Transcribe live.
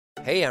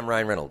Hey, I'm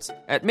Ryan Reynolds.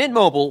 At Mint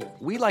Mobile,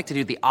 we like to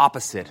do the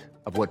opposite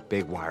of what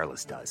Big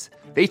Wireless does.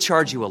 They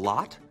charge you a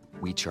lot,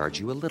 we charge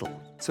you a little.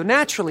 So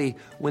naturally,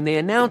 when they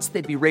announced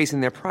they'd be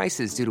raising their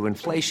prices due to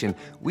inflation,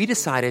 we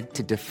decided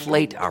to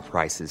deflate our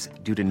prices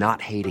due to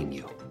not hating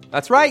you.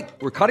 That's right.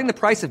 We're cutting the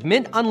price of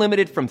Mint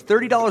Unlimited from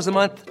 $30 a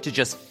month to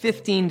just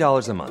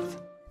 $15 a month.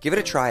 Give it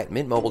a try at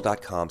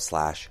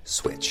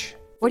mintmobile.com/switch.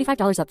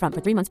 $45 up front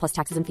for 3 months plus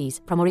taxes and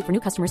fees. Promo rate for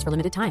new customers for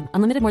limited time.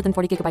 Unlimited more than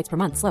 40 gigabytes per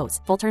month. Slows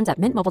full terms at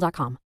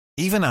mintmobile.com.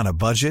 Even on a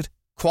budget,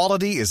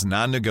 quality is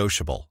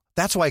non-negotiable.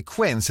 That's why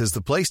Quince is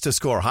the place to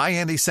score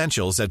high-end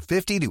essentials at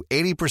 50 to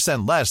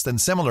 80% less than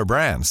similar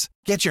brands.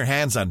 Get your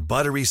hands on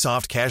buttery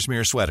soft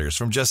cashmere sweaters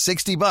from just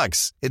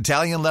 $60,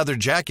 Italian leather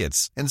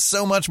jackets, and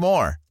so much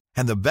more.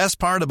 And the best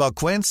part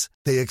about Quince,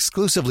 they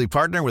exclusively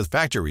partner with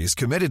factories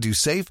committed to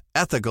safe,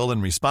 ethical,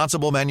 and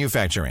responsible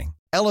manufacturing.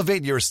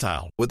 Elevate your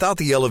style without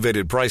the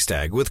elevated price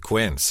tag with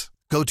Quince.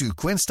 Go to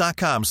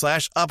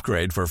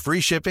quince.com/upgrade for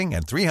free shipping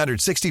and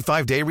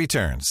 365-day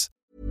returns.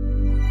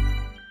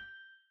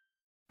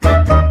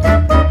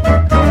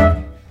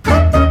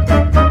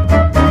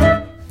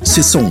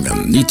 Säsongen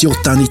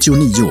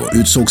 98-99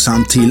 utsågs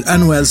han till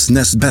NHLs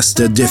näst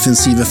bästa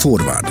defensive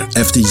forward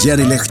efter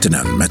Jerry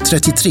Lehtinen med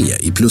 33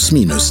 i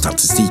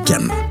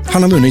plus-minus-statistiken.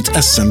 Han har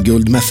vunnit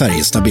SM-guld med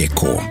Färjestad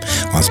BK och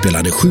han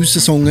spelade 7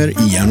 säsonger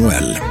i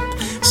NHL.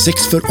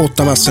 6 för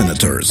Ottawa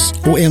Senators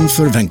och 1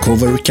 för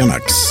Vancouver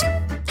Canucks.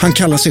 Han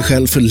kallar sig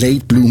själv för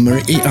late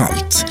bloomer i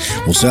allt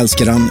och så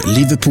älskar han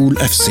Liverpool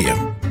FC.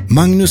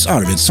 Magnus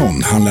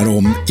Arvidsson handlar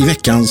om i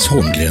veckans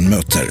Holmgren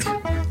möter.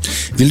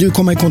 Vill du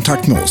komma i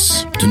kontakt med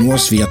oss? Du når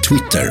oss via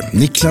Twitter,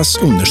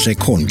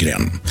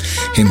 Niklas_Holmgren.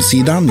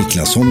 Hemsidan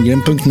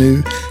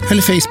niklasholmgren.nu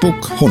eller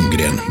Facebook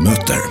Holmgren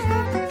möter.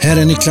 Här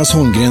är Niklas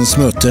Holmgrens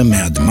möte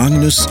med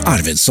Magnus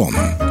Arvidsson.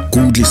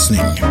 God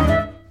lyssning.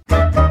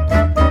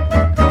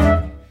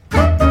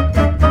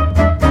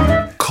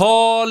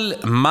 Carl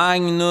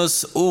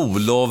Magnus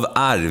Olof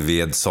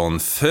Arvidsson,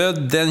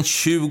 född den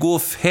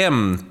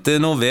 25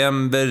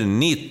 november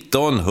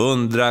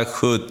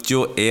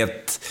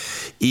 1971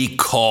 i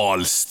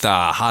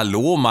Karlstad.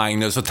 Hallå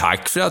Magnus, och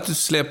tack för att du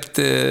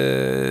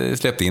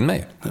släppte in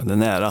mig. Ja, det är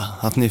nära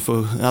att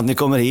ni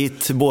kommer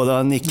hit,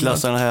 båda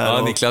Niklasarna här.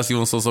 Ja, Niklas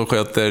Jonsson som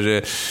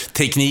sköter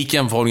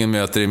tekniken på Holmgren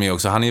möter är med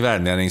också. Han är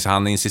värmlänning så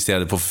han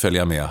insisterade på att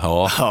följa med.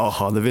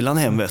 Ja, det vill han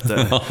hem, vet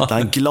du.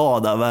 Den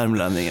glada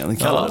värmlänningen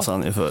kallas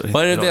han ju för.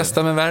 Vad är det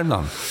bästa med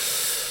Värmland?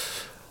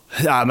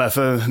 Ja, men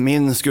för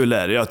min skull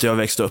är det ju att jag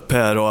växt upp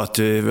här och att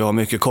vi har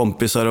mycket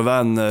kompisar och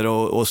vänner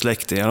och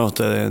släktingar. Och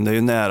det är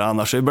ju nära,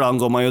 annars ibland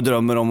går man ju och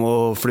drömmer om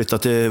att flytta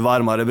till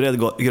varmare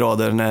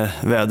breddgrader när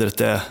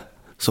vädret är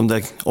som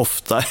det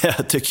ofta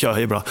är, tycker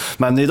jag ibland.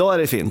 Men idag är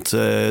det fint, då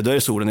är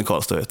det solen i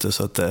Karlstad, vet du,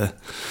 så att,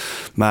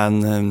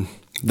 men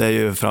det är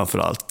ju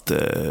framförallt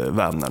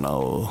vännerna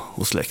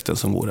och släkten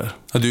som bor här.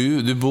 Ja,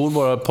 du bor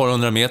bara ett par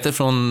 100 meter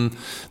från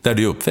där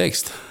du är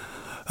uppväxt.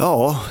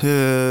 Ja,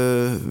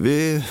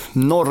 vi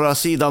norra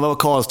sidan av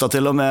Karlstad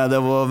till och med. Det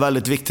var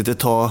väldigt viktigt ett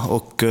tag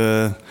och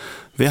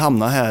vi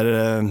hamnade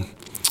här,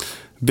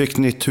 byggt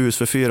nytt hus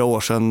för 4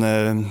 år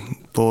sedan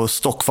på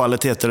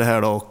Stockfallet heter det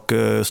här då, och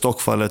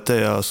Stockfallet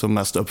är jag som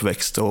mest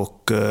uppväxt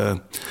och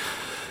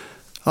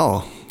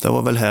ja, det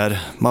var väl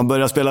här man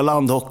började spela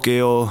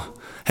landhockey och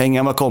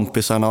hänga med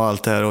kompisarna och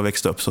allt det här och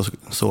växte upp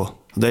så.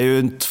 Det är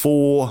ju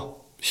 2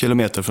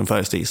 kilometer från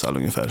Färjestad ishall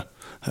ungefär.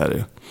 Här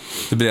är.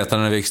 Du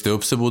berättade när du växte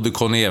upp så bodde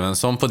Conny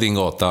Evensson på din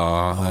gata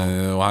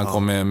och han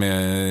kom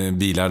med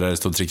bilar där det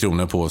stod 3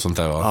 kronor på och sånt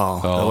där, va?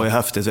 Ja, det var ju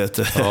häftigt, vet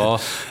du. Ja.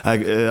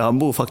 Han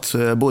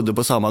bodde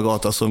på samma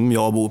gata som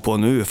jag bor på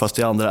nu, fast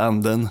i andra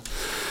änden.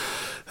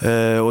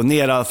 Och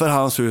nedanför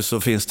hans hus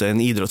så finns det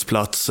en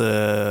idrottsplats,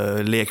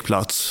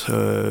 lekplats,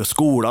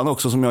 skolan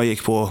också som jag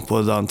gick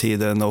på den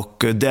tiden,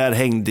 och där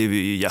hängde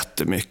vi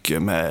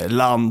jättemycket med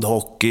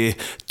landhockey,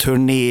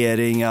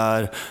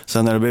 turneringar.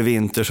 Sen när det blev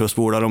vinter så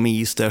spolade de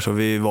is där, så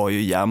vi var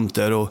ju jämt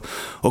där,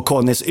 och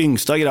Connys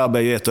yngsta grabb är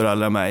ju 1 år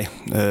äldre än mig,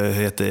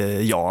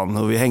 heter Jan,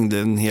 och vi hängde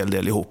en hel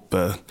del ihop.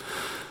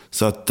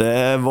 Så att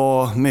det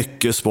var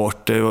mycket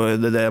sport. Det var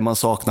det där man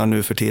saknar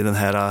nu för tiden,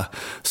 här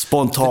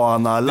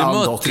spontana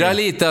landhockey. Du muttrar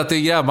lite att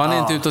grabbarna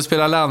inte är ute och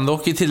spelar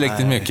landhockey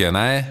tillräckligt mycket,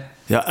 nej.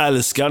 Jag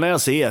älskar när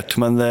jag ser det,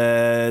 men det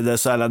är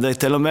sällan. Det är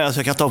till och med så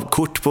jag kan ta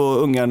kort på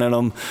ungar när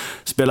de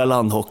spelar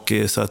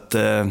landhockey, så att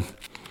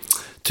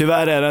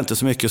tyvärr är det inte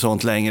så mycket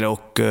sånt längre,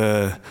 och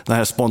den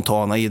här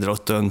spontana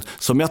idrotten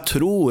som jag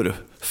tror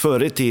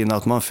förr i tiden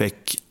att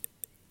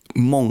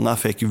många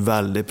fick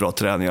väldigt bra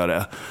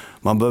träningar.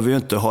 Man behöver ju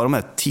inte ha de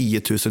här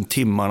 10 000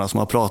 timmarna som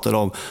man pratar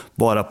om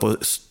bara på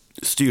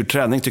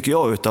styrträning, tycker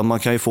jag, utan man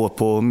kan ju få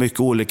på mycket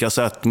olika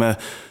sätt med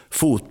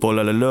fotboll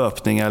eller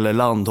löpning eller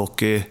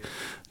landhockey.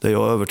 Det är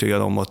jag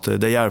övertygad om att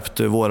det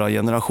hjälpte vår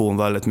generation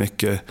väldigt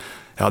mycket.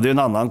 Jag hade ju en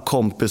annan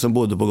kompis som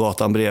bodde på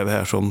gatan bredvid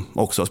här som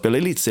också spelade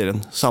i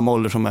elitserien, samma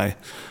ålder som mig.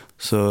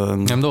 Så,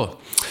 vem då?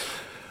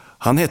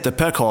 Han hette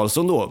Per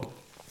Karlsson då.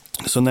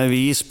 Så när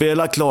vi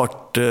spelade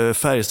klart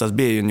Färjestads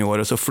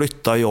B-juniorer så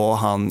flyttade jag och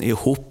han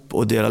ihop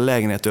och delade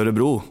lägenhet i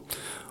Örebro.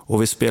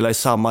 Och vi spelade i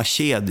samma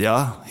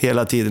kedja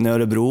hela tiden i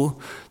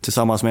Örebro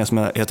tillsammans med en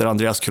som heter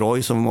Andreas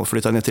Kroy som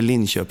flyttade ner till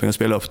Linköping och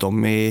spelade upp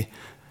dem i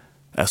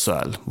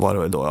SHL. Var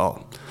det då, ja.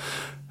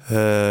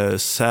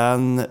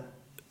 Sen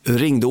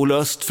ringde Olle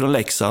Öst från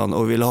Leksand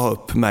och ville ha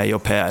upp mig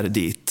och Per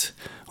dit.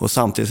 Och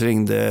samtidigt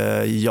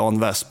ringde Jan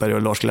Westberg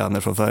och Lars Glenner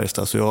från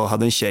Färjestad. Så jag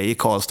hade en tjej i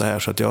Karlstad här.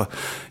 Så att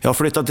jag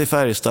flyttade till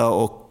Färjestad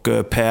och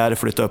Per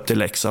flyttade upp till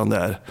Leksand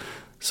där.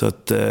 Så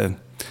att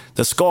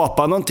det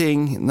skapade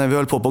någonting när vi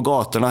höll på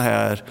gatorna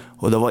här.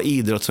 Och det var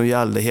idrott som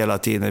gällde hela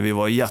tiden. Vi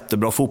var ett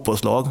jättebra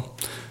fotbollslag.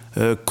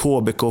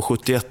 KBK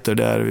 71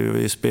 där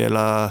vi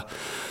spelade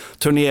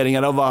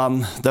turneringar och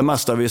vann. Det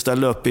mesta vi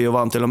ställde upp i och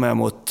vann till och med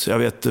mot, jag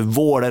vet,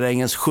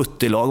 Vålerängens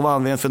 70-lag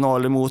vann vi en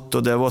final emot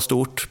och det var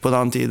stort på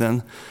den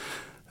tiden.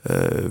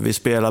 Vi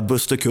spelade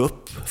Buster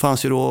Cup,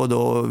 fanns ju då, och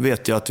då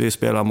vet jag att vi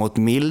spelade mot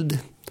Mild.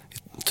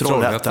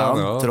 Trollhättan,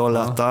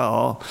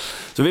 ja.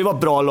 Så vi var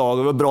ett bra lag,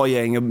 vi var ett bra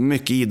gäng och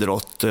mycket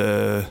idrott.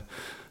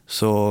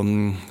 Så...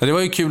 Det var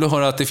ju kul att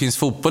höra att det finns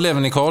fotboll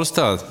även i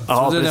Karlstad.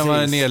 Ja, så den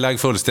var nedlagd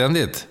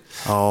fullständigt.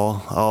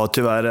 Ja,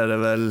 tyvärr är det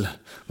väl...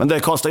 Men det är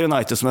Karlstad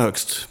United som är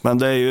högst. Men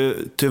det är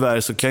ju,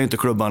 tyvärr så kan ju inte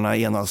klubbarna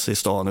enas i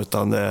stan,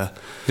 utan det...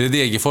 Det är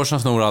Degerfors som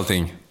snor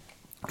allting.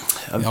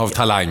 Av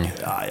talang.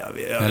 Ja,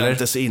 jag är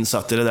inte så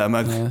insatt i det där,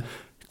 men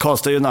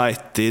Karlstad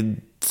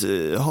United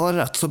har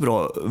rätt så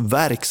bra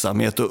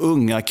verksamhet och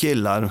unga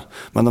killar.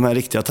 Men de här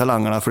riktiga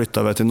talangerna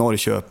flyttar väl till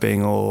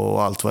Norrköping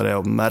och allt vad det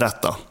är med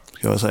rätta,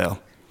 ska jag säga.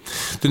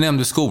 Du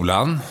nämnde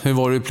skolan. Hur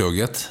var du i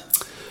plugget?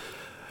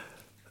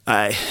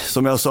 Nej,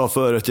 som jag sa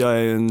förut, jag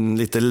är en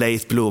lite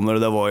late bloomer och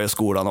det var jag i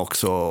skolan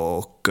också.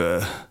 Och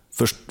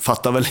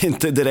fattar väl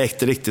inte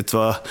direkt riktigt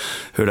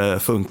hur det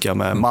funkar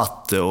med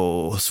matte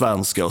och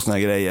svenska och såna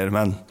här grejer.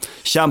 Men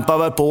kämpar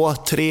väl på,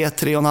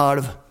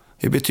 3,5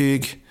 i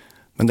betyg.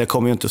 Men det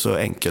kom ju inte så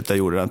enkelt, det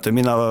gjorde det inte.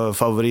 Mina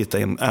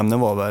favoritämnen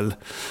var väl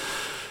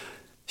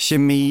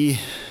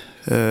kemi,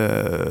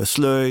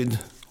 slöjd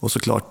och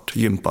såklart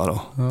gympa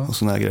då, och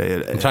såna här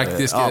grejer.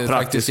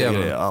 Praktiska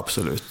grejer,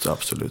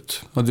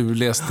 absolut. Och du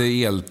läste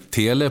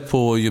eltele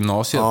på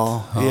gymnasiet?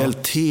 Ja,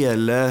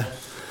 eltele.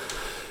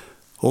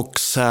 Och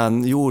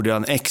sen gjorde jag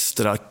en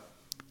extra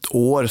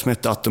år som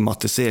hette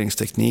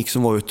automatiseringsteknik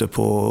som var ute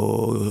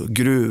på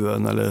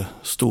Gruven eller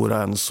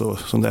Stora Enso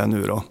som det är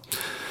nu då.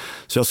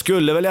 Så jag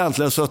skulle väl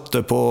egentligen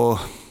suttit på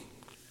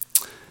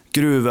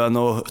Gruven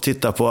och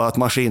titta på att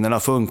maskinerna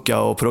funkar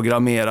och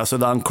programmera så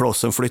den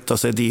klossen flyttar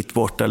sig dit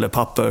bort eller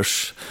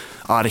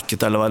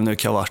pappersarket eller vad det nu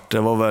kan vara. Det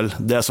var väl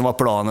det som var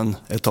planen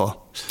ett tag.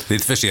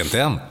 Lite för sent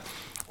än.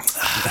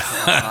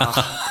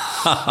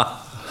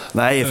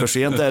 Nej, för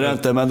sent är det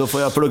inte, men då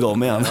får jag plugga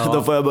om igen. Ja.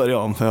 Då får jag börja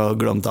om, för jag har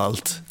glömt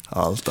allt.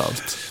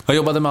 Vad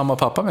jobbade mamma och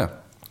pappa med?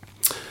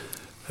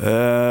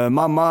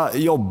 Mamma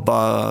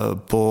jobbade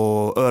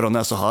på öron,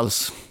 näs och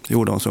hals.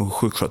 Gjorde hon som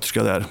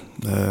sjuksköterska där.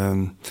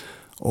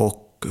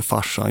 Och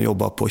farsan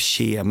jobbade på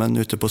kemen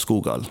ute på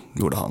Skoghall,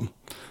 gjorde han.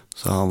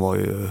 Så han var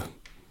ju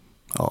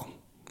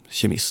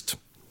kemist.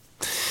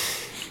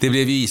 Det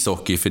blev ju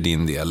ishockey för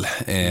din del.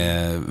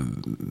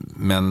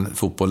 Men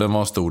fotbollen var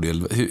en stor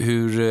del.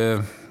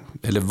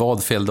 Eller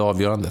vad fällde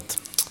avgörandet?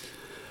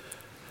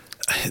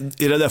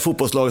 I det där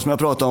fotbollslaget som jag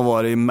pratade om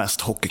var det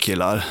mest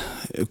hockeykillar.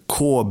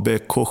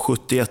 KBK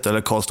 71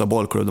 eller Karlstad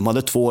bollklubb, de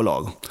hade 2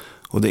 lag.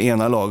 Och det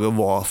ena laget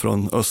var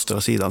från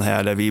östra sidan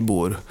här där vi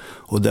bor.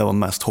 Och det var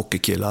mest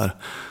hockeykillar.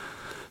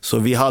 Så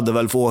vi hade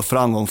väl få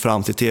framgång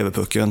fram till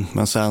TV-pucken.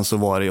 Men sen så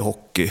var det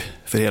hockey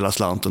för hela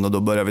slanten och då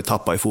började vi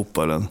tappa i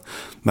fotbollen.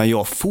 Men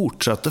jag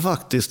fortsatte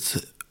faktiskt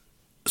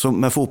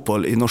med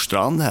fotboll i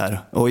Norrstrand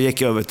här. Och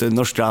gick över till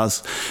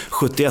Norrstrands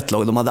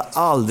 71-lag. De hade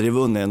aldrig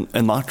vunnit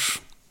en match.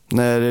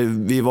 När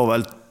vi var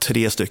väl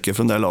 3 stycken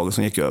från det laget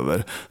som gick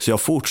över. Så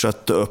jag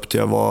fortsatte upp till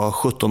jag var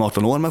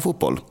 17-18 år med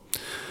fotboll.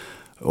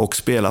 Och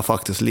spelade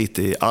faktiskt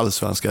lite i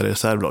allsvenska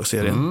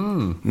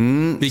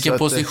reservlagsserien. Vilken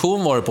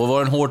position var du på? Var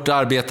du en hårt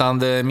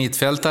arbetande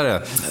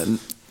mittfältare?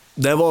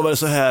 Det var väl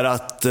så här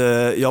att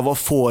jag var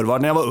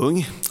forward när jag var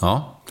ung.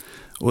 Ja.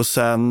 Och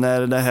sen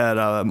när det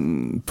här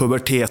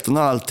puberteten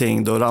och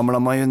allting, då ramlade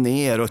man ju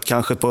ner och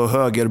kanske på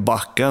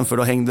högerbacken,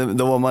 för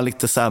då var man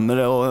lite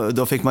sämre och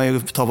då fick man ju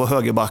ta på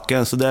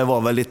högerbacken. Så det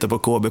var väl lite på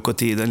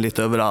KBK-tiden,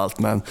 lite överallt.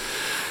 Men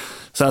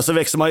sen så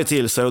växte man ju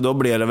till sig och då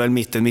blev det väl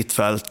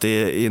mittfält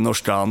i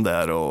Norrstrand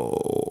där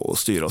och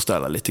styra och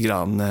ställa lite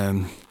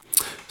grann.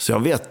 Så jag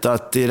vet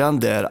att i den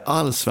där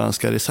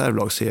allsvenska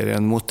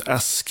reservlagsserien mot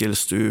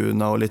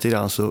Eskilstuna och lite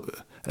grann så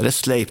är det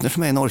Sleipner för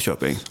mig i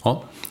Norrköping.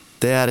 Ja.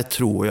 Där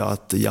tror jag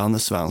att Janne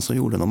Svensson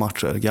gjorde några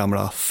matcher.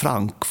 Gamla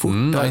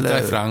Frankfurt.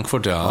 Eller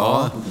Frankfurt,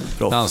 ja.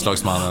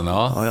 Landslagsmannen,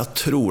 ja. Ja, jag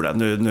tror det.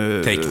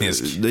 Nu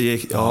teknisk. Det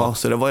gick,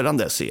 så det var ju den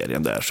där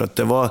serien där. Så att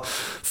det var,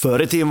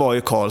 förr i tiden var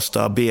ju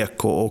Karlstad,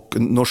 BK och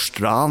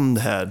Norrstrand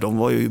här. De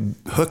var ju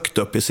högt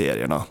upp i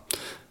serierna.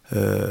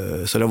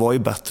 Så det var ju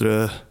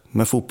bättre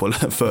med fotboll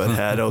för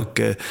här.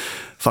 Och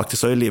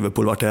faktiskt har ju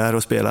Liverpool varit här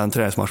och spelat en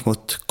träningsmatch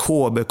mot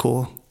KBK.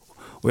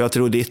 Och jag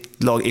tror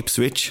ditt lag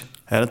Ipswich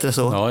Är det inte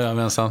så? Ja,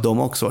 jamensan. De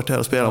har också varit här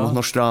och spelat mot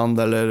Norrstrand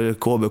eller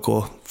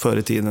KBK förr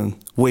i tiden.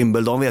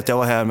 Wimbledon vet jag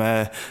var här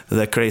med det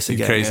där Crazy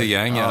Gang. Crazy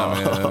Gang, med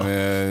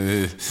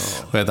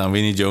vad heter han?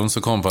 Vinnie Jones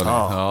och company.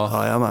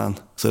 Ja, jajamän.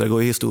 Så det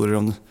går ju historier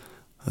om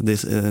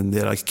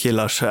deras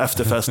killars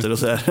efterfester och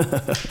så här.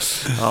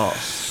 Ja.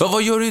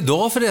 Vad gör du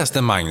idag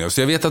förresten, Magnus?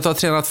 Jag vet att du har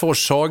tränat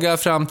Forshaga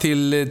fram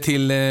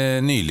till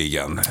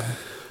nyligen.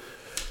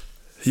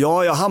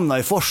 Ja, jag hamnade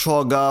i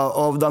Forshaga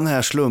av den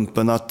här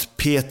slumpen att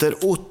Peter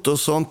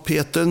Ottosson,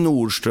 Peter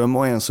Nordström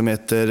och en som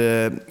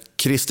heter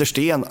Christer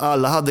Sten,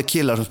 alla hade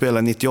killar som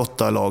spelade i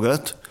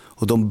 98-laget.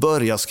 Och de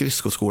började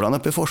skridskoskolan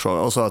uppe i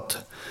Forshaga och sa att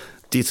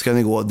dit ska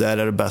ni gå, där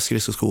är det bäst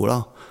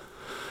skridskoskola.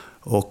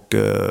 Och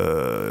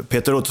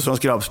Peter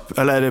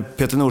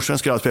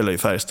Nordströms grabb spelar i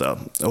Färjestad.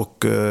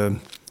 Och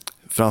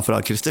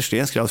framförallt Christer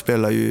Stens grabb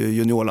spelar ju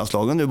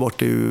juniorlandslagen nu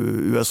bort i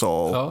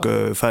USA.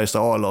 Och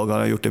Färjestad A-lag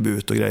har gjort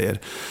debut och grejer.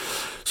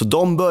 Så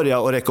de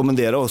började och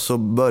rekommendera oss och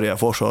började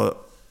forska.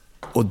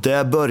 Och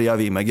där började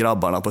vi med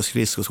grabbarna på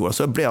skridskoskolan.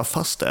 Så jag blev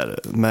fast där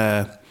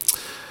med...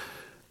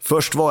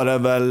 Först var det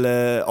väl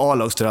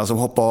A-lagstränaren som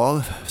hoppade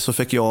av. Så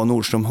fick jag och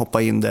Nordström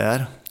hoppa in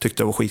där.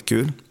 Tyckte det var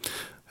skitkul.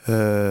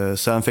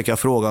 Sen fick jag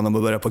frågan om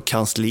att börja på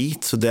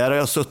kansliet. Så där har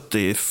jag suttit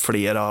i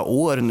flera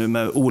år nu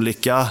med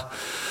olika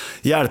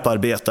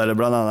hjälparbetare,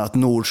 bland annat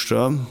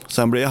Nordström.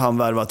 Sen blev han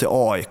värvad till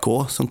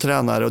AIK som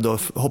tränare och då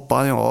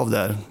hoppade jag av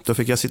där. Då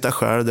fick jag sitta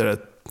själv där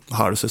ett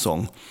halv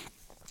säsong.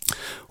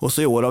 Och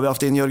så i år har vi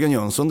haft in Jörgen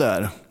Jönsson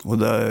där. Och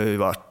det har ju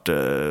varit...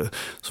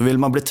 Så vill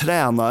man bli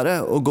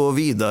tränare och gå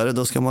vidare,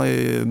 då ska man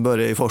ju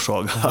börja i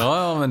Forshaga.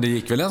 Ja, men det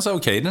gick väl ens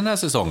okej den här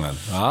säsongen?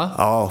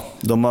 Ja,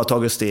 de har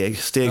tagit steg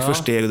för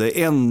steg. Det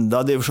är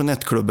enda division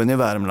 1-klubben i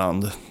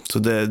Värmland. Så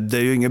det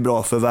är ju inget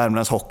bra för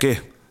Värmlands hockey.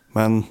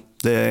 Men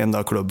det är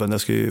enda klubben. Det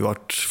ska ju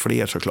varit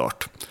fler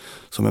såklart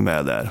som är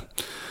med där.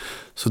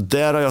 Så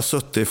där har jag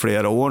suttit i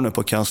flera år nu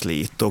på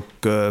kansliet.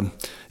 Och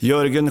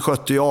Jörgen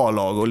skötte ju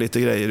A-lag och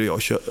lite grejer.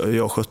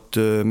 Jag skötte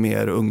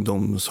mer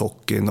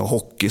ungdomshockeyn och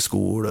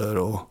hockeyskolor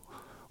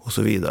och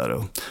så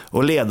vidare.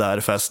 Och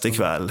ledarfest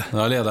ikväll.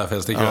 Ja,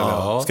 ledarfest ikväll.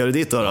 Ja. Ska du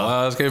dit då?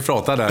 Ja, jag ska ju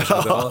prata där.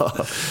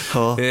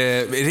 Ja.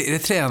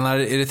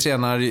 Är det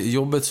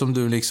tränarjobbet som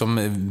du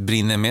liksom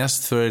brinner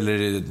mest för, eller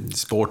är det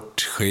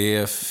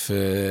sportchef?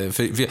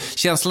 För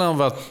känslan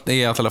av att det är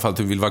i alla fall att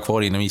du vill vara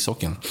kvar inom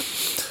ishockeyn.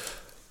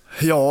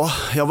 Ja,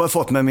 jag har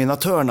fått med mina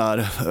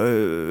törnar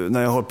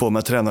när jag har hållit på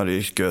med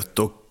tränaryrket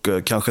och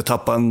kanske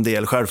tappat en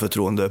del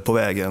självförtroende på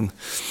vägen.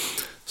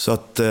 Så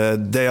att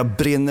det jag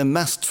brinner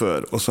mest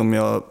för och som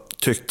jag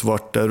tyckt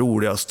varit det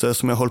roligaste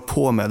som jag hållit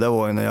på med, det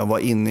var när jag var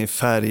inne i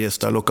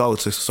Färjestad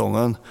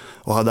lockout-säsongen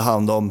och hade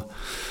hand om,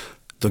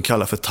 de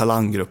kallar för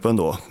talanggruppen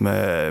då,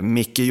 med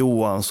Micke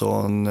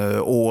Johansson,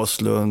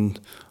 Åslund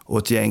och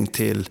ett gäng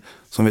till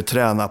som vi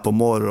tränar på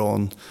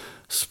morgon.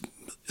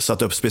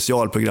 Satt upp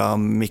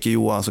specialprogram. Micke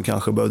Johansson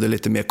kanske behövde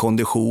lite mer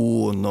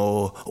kondition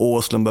och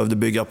Åslund behövde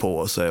bygga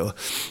på sig. Och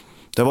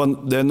det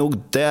är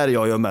nog där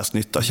jag gör mest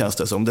nytta, känns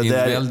det som.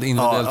 Individuell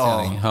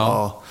träning.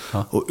 Ja.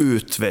 Och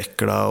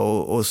utveckla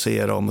och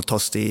se dem ta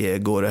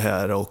steg och det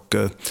här. Och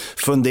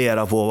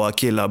fundera på vad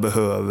killar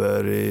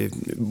behöver,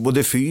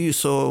 både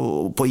fys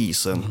och på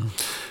isen.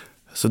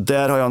 Så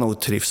där har jag nog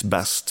trivs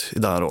bäst i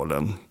den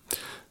rollen.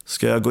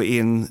 Ska jag gå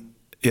in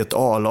i ett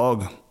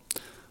A-lag,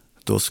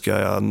 då ska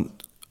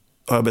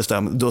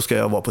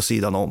jag vara på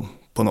sidan om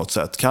på något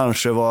sätt.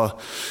 Kanske vara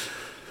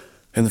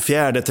en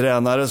fjärde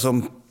tränare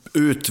som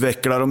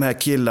utvecklar de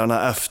här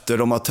killarna efter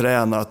de har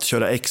tränat,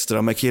 köra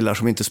extra med killar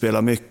som inte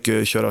spelar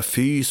mycket, köra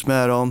fys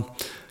med dem.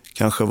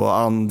 Kanske vara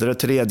andra,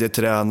 tredje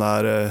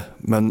tränare,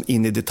 men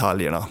in i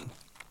detaljerna.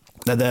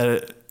 Det där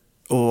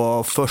att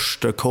vara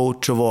första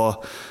coach och vara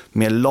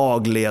mer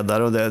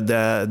lagledare, och det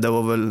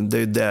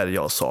är där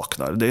jag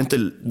saknar. Det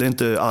är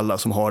inte alla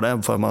som har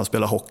det för man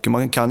spelar hockey.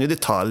 Man kan ju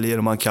detaljer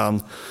och man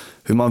kan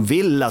hur man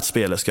vill att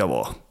spelet ska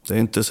vara. Det är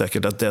inte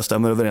säkert att det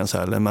stämmer överens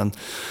heller, men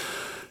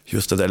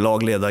just det där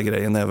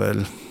lagledargrejen är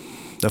väl,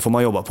 det får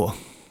man jobba på.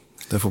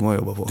 Du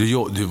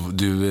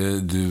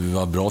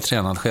var bra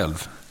tränad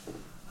själv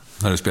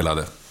när du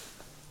spelade.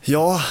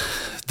 Ja,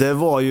 det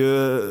var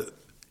ju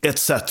ett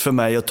sätt för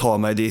mig att ta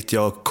mig dit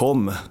jag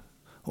kom.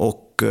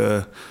 Och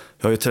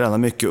jag har ju tränat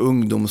mycket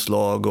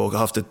ungdomslag och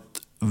haft ett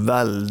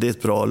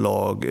väldigt bra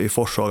lag i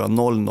Forshaga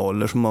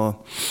 00 som har...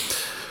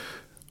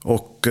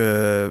 Och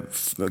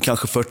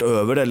kanske fört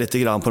över det lite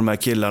grann på de här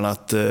killarna.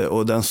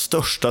 Och den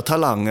största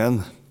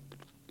talangen,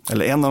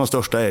 eller en av de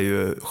största, är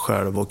ju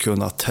själv att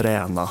kunna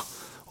träna.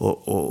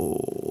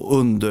 Och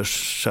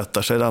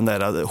undersätta sig den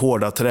där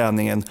hårda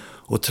träningen.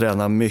 Och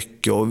träna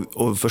mycket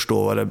och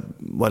förstå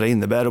vad det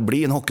innebär att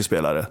bli en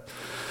hockeyspelare.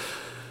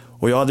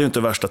 Och jag hade ju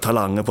inte värsta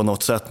talangen på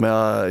något sätt, men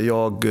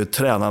jag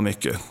tränar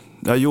mycket.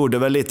 Jag gjorde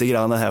väl lite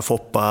grann den här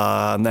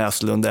Foppa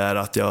Näslund där,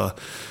 att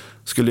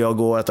skulle jag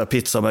gå och äta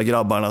pizza med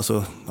grabbarna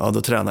så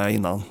då tränade jag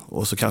innan.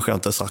 Och så kanske jag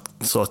inte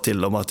sa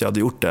till dem att jag hade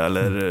gjort det,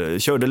 eller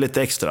körde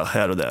lite extra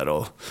här och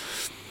där.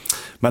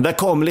 Men det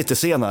kom lite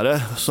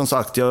senare. Som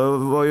sagt, jag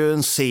var ju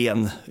en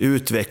sen i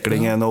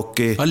utvecklingen. Och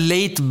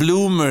late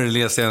bloomer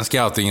läste jag en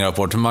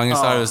scouting-rapport. Magnus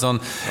Arvidsson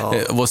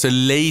was a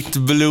late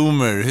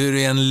bloomer. Hur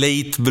är en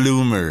late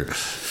bloomer?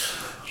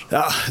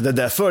 Ja, det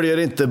där följer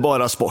inte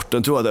bara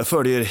sporten, tror jag. Det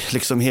följer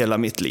liksom hela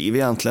mitt liv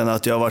egentligen.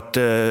 Att jag har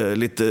varit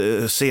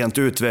lite sent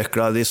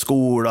utvecklad i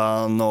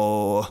skolan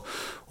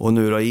och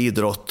nu då i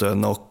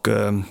idrotten. Och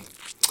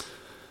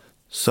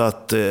så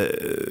att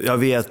jag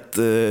vet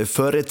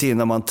förr i tiden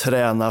när man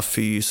tränade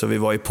fys och vi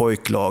var i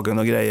pojklagen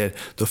och grejer,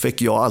 då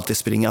fick jag alltid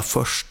springa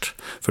först.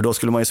 För då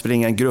skulle man ju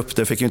springa en grupp,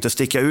 det fick ju inte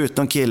sticka ut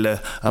någon kille,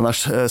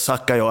 annars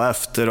sackade jag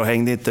efter och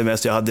hängde inte med,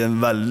 så jag hade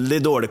en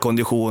väldigt dålig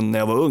kondition när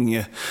jag var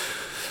ung.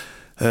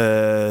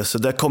 Så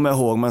det kommer jag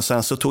ihåg, men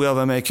sen så tog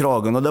jag med i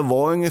kragen och det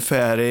var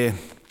ungefär i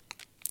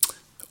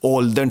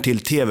åldern till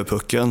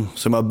TV-pucken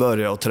som jag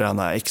började att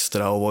träna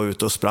extra och var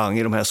ute och sprang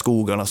i de här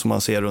skogarna som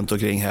man ser runt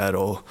omkring här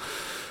och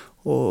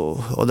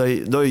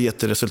det har ju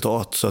gett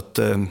resultat. Så att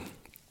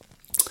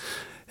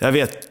jag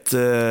vet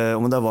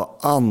om det var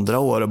andra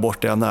året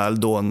borta i NHL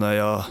då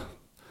när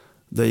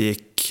det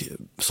gick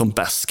som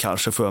bäst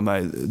kanske för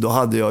mig, då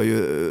hade jag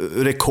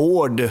ju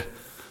rekord,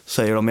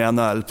 säger de i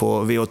NHL,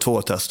 på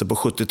VO2-tester på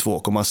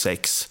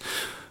 72,6.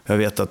 Jag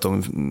vet att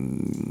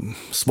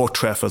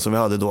sportchefen som vi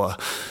hade då,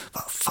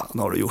 vad fan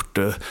har du gjort?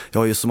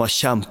 Jag har ju som att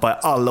kämpa i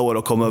alla år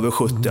och komma över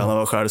 70 när jag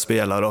var själv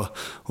spelare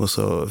och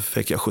så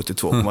fick jag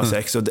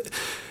 72,6. Och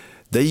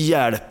det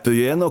hjälper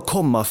ju en att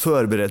komma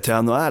förberedd till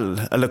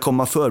NHL eller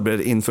komma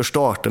förberedd inför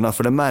starterna,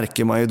 för det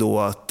märker man ju då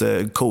att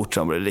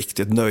coachen blir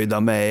riktigt nöjda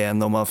med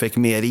en och man fick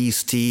mer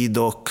istid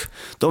och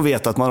de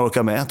vet att man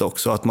orkar med det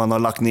också, att man har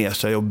lagt ner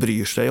sig och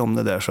bryr sig om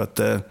det där, så att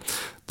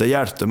det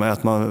hjälpte mig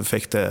att man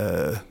fick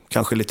det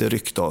kanske lite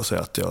rykte av sig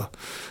att jag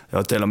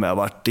har till och med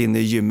varit inne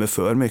i gymmet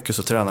för mycket,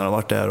 så tränarna har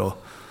varit där och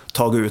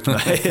tagit ut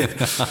mig.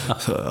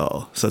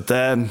 Så att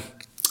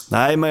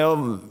nej,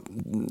 men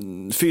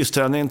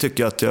fysträningen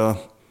tycker jag att jag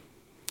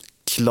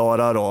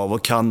klarar av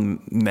och kan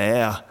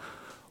med.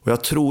 Och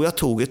jag tror jag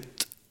tog ett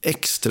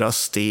extra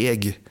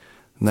steg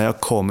när jag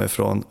kom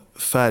ifrån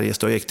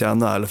Färjestad och gick till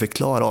NHL och fick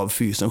klara av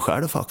fysen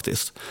själv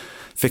faktiskt.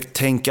 Fick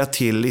tänka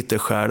till lite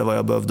själv vad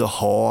jag behövde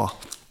ha,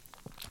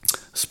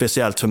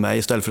 speciellt för mig,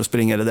 istället för att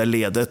springa det där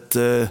ledet.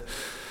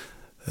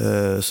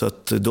 Så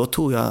att då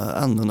tog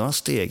jag ändå några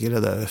steg i det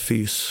där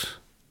fys.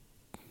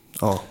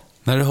 Ja.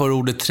 När du hör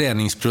ordet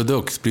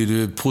träningsprodukt, blir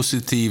du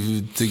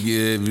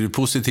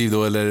positiv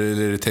då,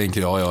 eller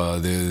tänker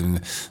det är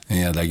en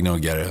jävla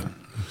gnuggare?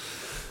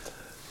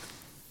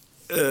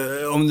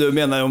 Om du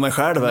menar om mig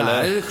själv? Nej,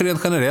 eller?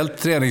 Rent generellt,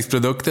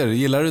 träningsprodukter.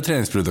 Gillar du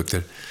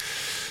träningsprodukter?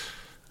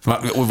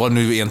 Och vad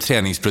nu är en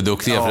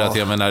träningsprodukt är, för att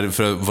jag menar,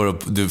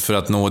 för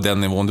att nå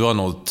den nivån du har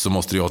nått så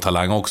måste du ha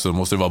talang också, då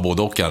måste det vara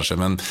både och kanske,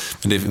 men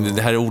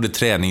det här är ordet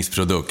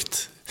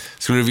träningsprodukt.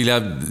 Skulle du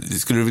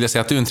vilja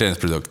säga att du är en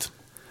träningsprodukt?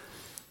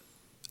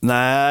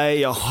 Nej,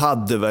 jag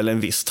hade väl en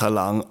viss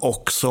talang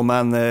också,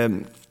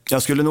 men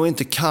jag skulle nog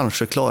inte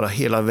kanske klara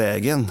hela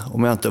vägen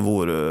om jag inte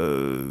vore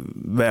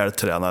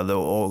vältränad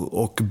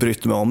och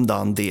brytt mig om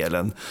den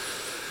delen.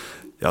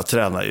 Jag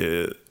tränar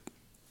ju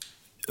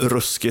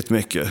ruskigt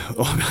mycket.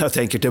 Om jag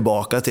tänker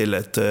tillbaka till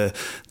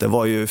det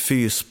var ju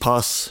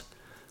fyspass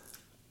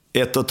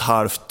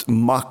 1,5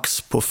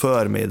 max på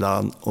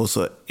förmiddagen och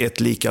så ett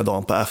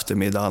likadan på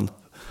eftermiddagen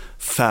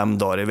 5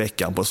 dagar i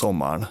veckan på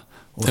sommaren.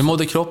 Hur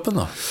mådde kroppen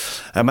då?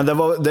 Ja, men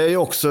det är ju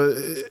också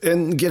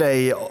en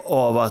grej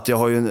av att jag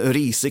har ju en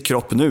risig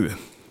kropp nu.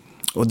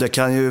 Och det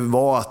kan ju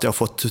vara att jag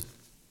fått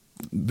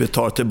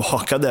betala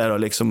tillbaka där och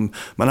liksom,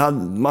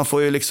 man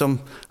får ju liksom,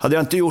 hade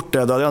jag inte gjort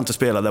det, då hade jag inte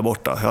spelat där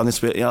borta.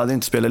 Jag hade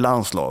inte spelat i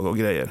landslag och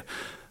grejer.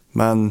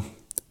 Men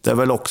det är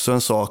väl också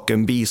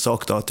en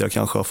bisak då, att jag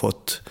kanske har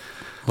fått.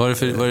 Vad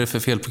är det för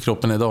fel på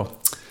kroppen idag?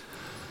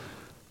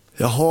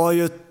 Jag har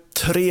ju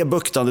 3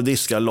 buktande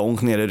diskar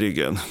långt ner i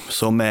ryggen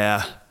som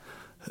är,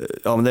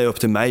 men det är upp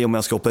till mig om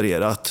jag ska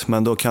opererat,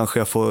 men då kanske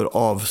jag får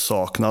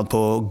avsaknad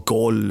på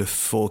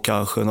golf och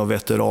kanske någon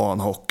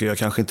veteranhockey. Jag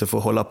kanske inte får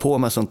hålla på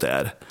med sånt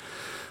där.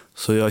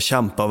 Så jag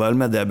kämpar väl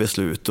med det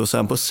beslut. Och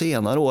sen på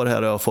senare år här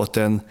har jag fått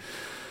en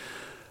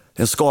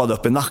skada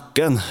upp i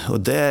nacken, och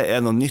det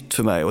är något nytt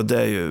för mig, och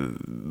det är ju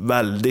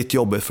väldigt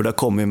jobbigt, för det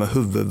kommer ju med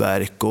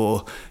huvudvärk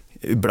och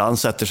ibland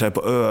sätter sig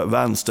på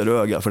vänster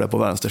öga, för det är på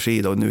vänster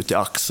sida, och nu till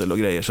axel och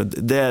grejer. Så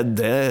det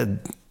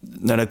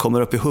när det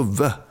kommer upp i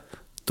huvudet,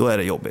 då är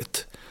det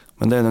jobbigt.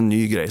 Men det är en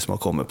ny grej som har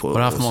kommit på. Har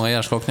du haft många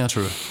hjärnskakningar,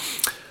 tror du?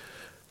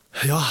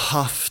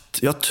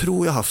 Jag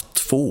tror jag har haft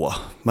 2.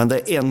 Men det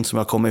är en som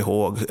jag kommer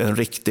ihåg. En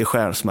riktig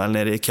stjärnsmäll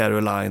nere i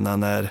Carolina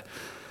när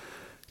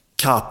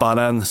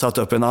Kapanen satt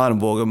upp en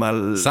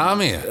armbåge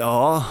Sami?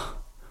 Ja,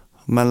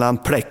 mellan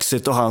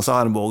plexit och hans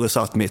armbåge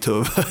satt mitt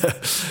huvud.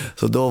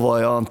 Så då var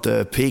jag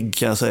inte pigg,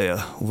 kan jag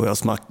säga. Och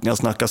jag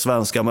snackar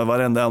svenska med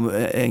varenda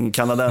en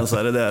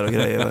kanadensare där och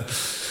grejer.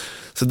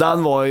 Så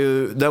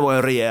det var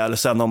en rejäl.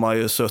 Sen har man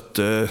ju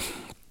suttit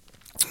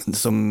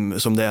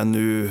som det är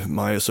nu,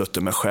 man har ju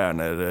suttit med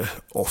stjärnor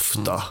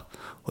ofta,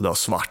 och det har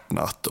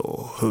svartnat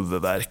och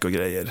huvudvärk och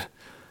grejer.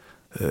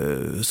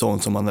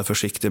 sånt som man är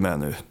försiktig med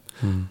nu.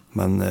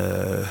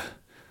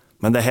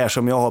 Men det här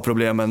som jag har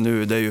problem med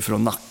nu, det är ju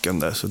från nacken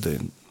där, så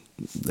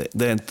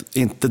det är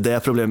inte det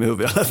problem i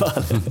huvudet i alla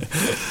fall.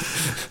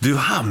 Du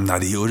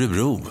hamnade i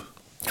Örebro.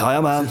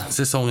 Jajamän.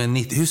 Säsongen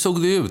 90. Hur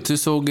såg du ut? Hur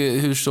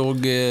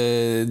såg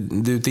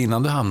du ut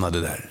innan du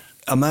hamnade där?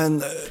 Ja,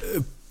 men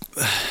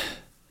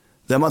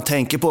det man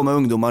tänker på med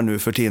ungdomar nu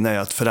för tiden är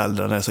att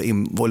föräldrarna är så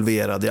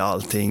involverade i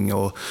allting.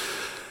 Och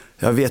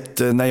jag vet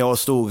när jag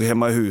stod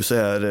hemma i huset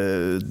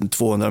här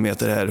 200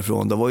 meter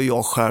härifrån, då var ju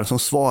jag själv som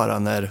svarade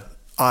när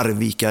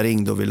Arvika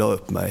ringde och ville ha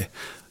upp mig.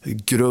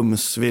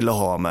 Grums ville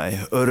ha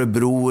mig.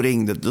 Örebro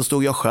ringde. Då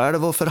stod jag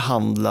själv och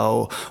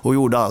förhandlade och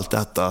gjorde allt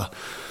detta.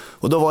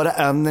 Och då var det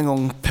än en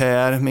gång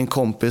Per, min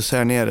kompis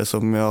här nere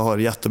som jag har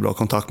jättebra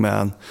kontakt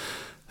med,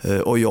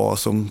 och jag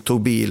som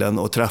tog bilen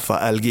och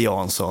träffade LG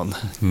Jansson.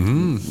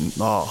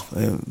 Ja,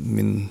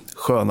 min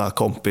sköna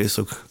kompis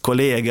och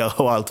kollega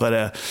och allt vad det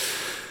är.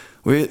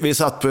 Vi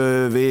satt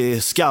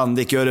vid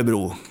Scandic i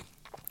Örebro.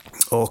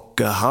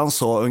 Och han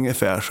sa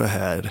ungefär så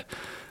här: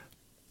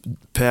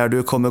 Per,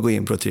 du kommer gå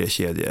in på 3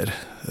 kedjor.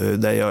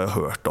 Det jag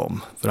har hört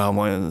om. För han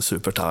var en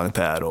supertalang,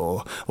 Per,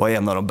 och var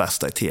en av de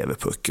bästa i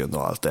TV-pucken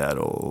och allt där.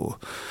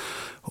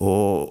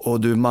 Och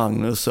du,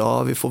 Magnus,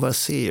 ja, vi får väl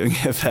se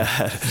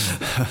ungefär.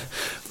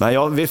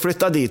 Men vi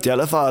flyttade dit i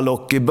alla fall,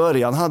 och i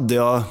början hade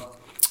jag...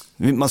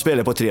 Man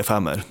spelade på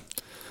 3-5.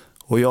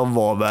 Och jag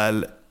var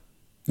väl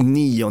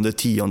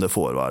 9:e-10:e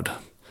forward.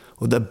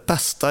 Och det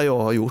bästa jag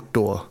har gjort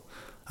då,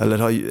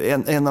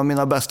 eller en av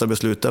mina bästa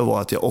beslut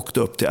var att jag åkte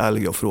upp till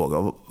LG och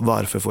frågade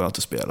varför får jag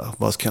inte spela?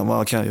 Vad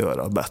kan jag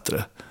göra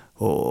bättre?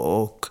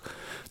 Och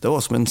det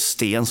var som en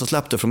sten som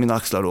släppte från mina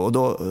axlar då.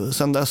 Och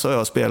sen dess har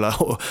jag spelat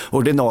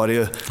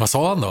ordinarie. Vad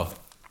sa han då?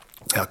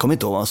 Jag kommer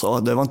inte ihåg vad han sa.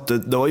 Det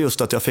var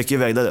just att jag fick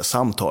iväg det där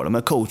samtalet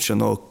med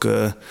coachen. Och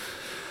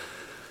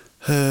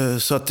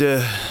så att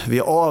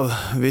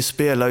vi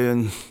spelar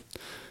ju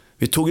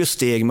vi tog ju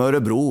steg med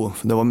Örebro.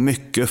 Det var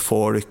mycket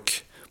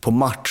folk på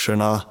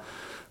matcherna.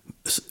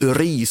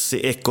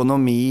 Risig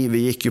ekonomi. Vi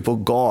gick ju på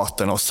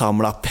gatorna och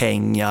samlade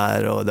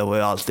pengar, och det var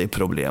ju alltid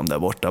problem där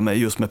borta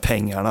just med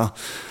pengarna.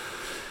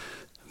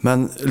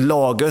 Men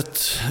laget,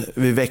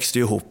 vi växte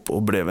ihop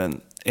och blev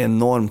en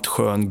enormt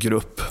skön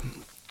grupp.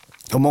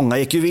 Och många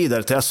gick ju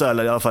vidare till SHL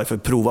i alla fall för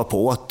att prova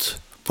på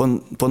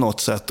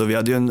något sätt. Och vi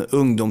hade ju en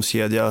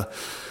ungdomskedja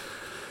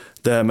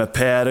där med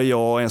Per och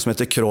jag och en som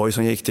heter Kroy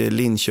som gick till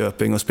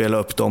Linköping och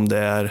spelade upp dem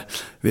där.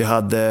 Vi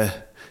hade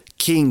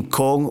King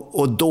Kong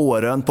och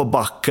Dåren på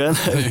backen.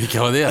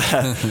 Vilka var det?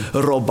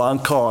 Robban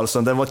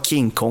Karlsson, det var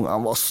King Kong.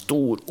 Han var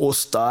stor och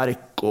stark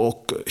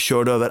och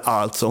körde över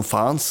allt som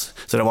fanns.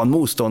 Så det var en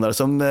motståndare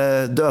som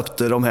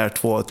döpte de här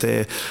två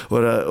till,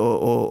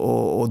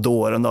 och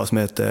Dåren då, som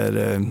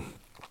heter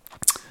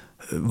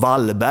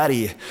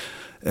Wallberg.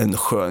 En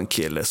skön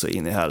kille så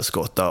in i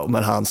helskotta.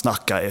 Men han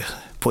snackade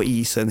på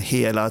isen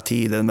hela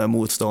tiden med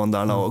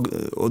motståndarna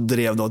och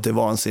drev dem till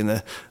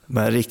vansinne.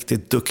 Med en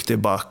riktigt duktig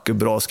back,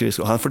 bra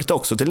skridskor. Han flyttade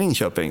också till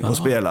Linköping och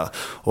spela.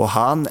 Och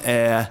han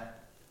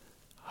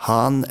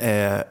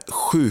är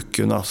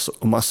sjukgymnast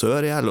och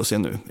massör i LHC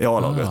nu, i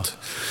A-laget.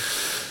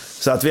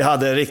 Så att vi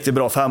hade en riktigt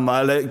bra femma,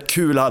 eller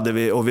kul hade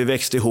vi, och vi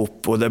växte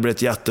ihop och det blev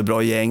ett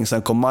jättebra gäng.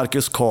 Sen kom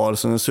Marcus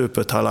Karlsson, en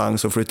supertalang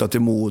som flyttade till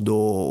Modo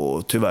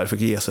och tyvärr fick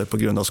ge sig på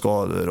grund av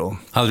skador. Och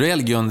hade du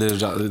LG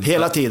under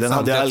hela tiden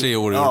hade jag 3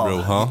 år i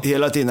Örebro?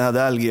 Hela tiden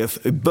hade LG.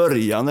 I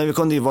början när vi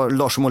kom dit var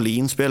Lars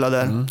Molin spelade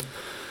där.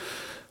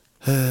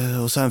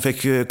 Och sen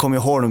kom ju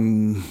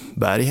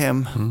Holmberg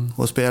hem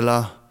och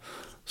spela.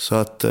 Så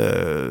att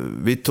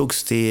vi tog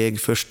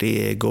steg för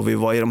steg och vi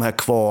var i de här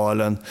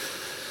kvalen.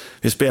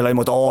 Vi spelade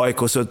mot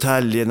AIK och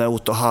Södertälje när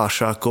Otto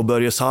Harsak och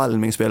Börje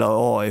Salming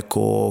spelade AIK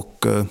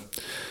och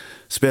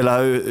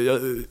spelade.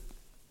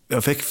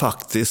 Jag fick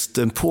faktiskt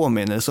en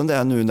påminnelse om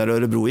det nu när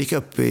Örebro gick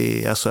upp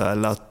i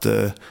SHL, att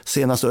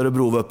senast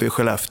Örebro var uppe i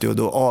Skellefteå,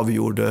 då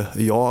avgjorde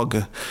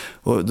jag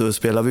och då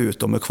spelade vi ut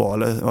dem i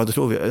kvalet.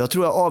 Jag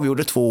tror jag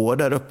avgjorde 2 år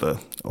där uppe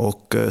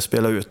och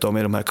spelade ut dem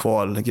i de här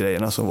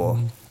kvalgrejerna som var.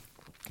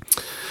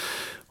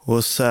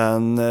 Och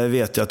sen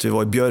vet jag att vi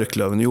var i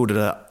Björklöven och gjorde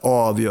det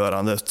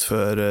avgörandet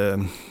för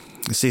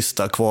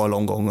sista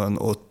kvalomgången,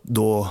 och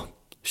då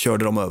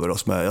körde de över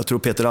oss med, jag tror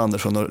Peter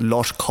Andersson och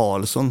Lars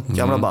Karlsson,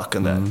 gamla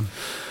backen där.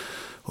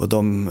 Och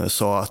de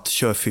sa att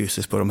kör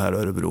fysiskt på de här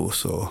Örebro,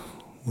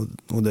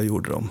 och det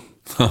gjorde de.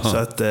 Så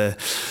att,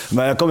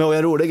 men jag kommer ihåg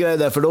en rolig grej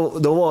där, för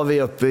då var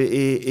vi uppe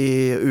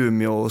i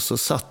Umeå och så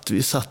satt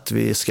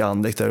vi i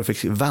Scandic där och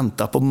fick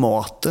vänta på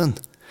maten.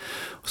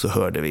 Och så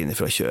hörde vi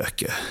inifrån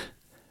köket: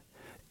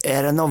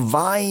 är det någon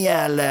vaj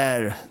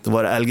eller? Då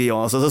var det LG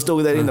Jansson som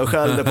stod där inne och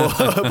skällde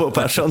på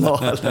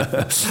personal.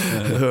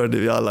 Hörde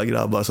vi alla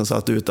grabbar som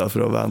satt utanför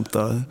och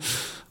väntade.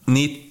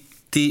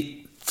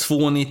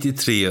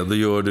 92-93, då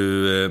gör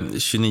du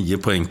 29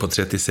 poäng på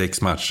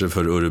 36 matcher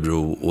för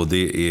Örebro, och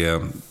det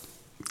är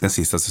den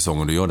sista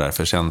säsongen du gör där,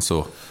 för sen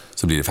så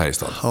blir det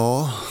Färjestad.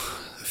 Ja,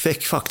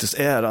 fick faktiskt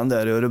äran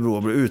där i Örebro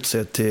att bli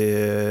utsedd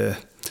till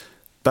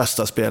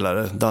bästa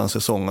spelare den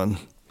säsongen.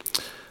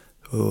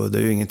 Och det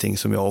är ju ingenting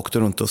som jag åkte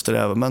runt och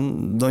strävade,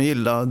 men de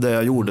gillade det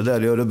jag gjorde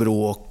där i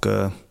Örebro och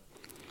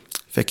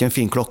fick en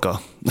fin klocka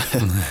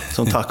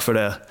som tack för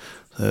det.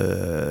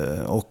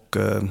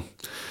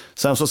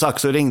 Sen som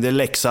sagt så ringde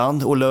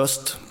Leksand och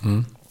löst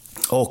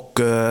och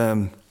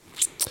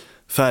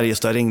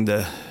Färjestad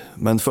ringde,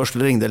 men först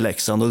ringde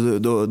Leksand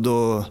och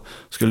då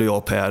skulle jag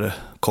och Per,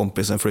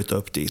 kompisen, flytta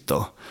upp dit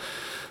då.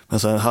 Men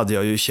sen hade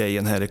jag ju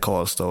tjejen här i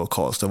Karlstad och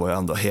Karlstad var ju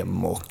ändå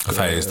hem. Och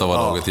Färjestad var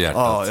laget i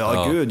hjärtat.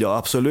 Ja, gud, ja,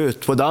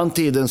 absolut. På den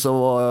tiden så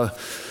var,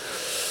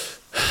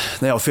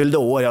 när jag fyllde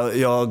år,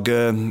 jag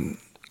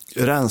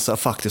rensade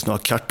faktiskt några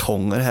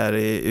kartonger här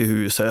i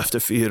huset efter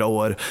 4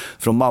 år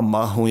från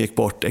mamma. Hon gick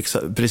bort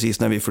precis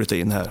när vi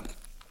flyttade in här.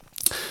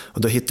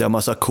 Och då hittade jag en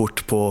massa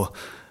kort på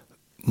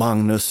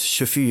Magnus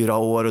 24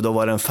 år och då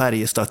var det en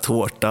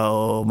Färjestad-tårta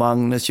och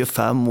Magnus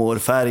 25 år,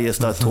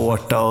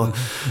 Färjestad-tårta och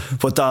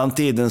på den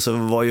tiden så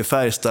var ju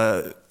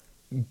Färjestad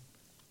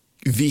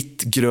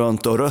vitt,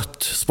 grönt och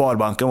rött.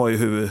 Sparbanken var ju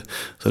huvud,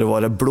 så det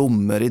var det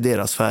blommor i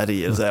deras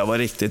färger. Så jag var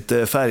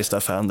riktigt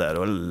Färjestad-fan där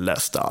och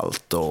läste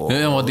allt. Och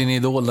Vem var din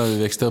idol när du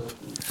växte upp?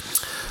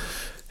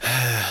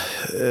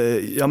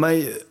 Ja,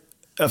 men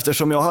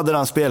eftersom jag hade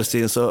den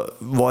spelstilen så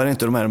var det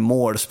inte de här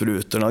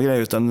målsprutorna och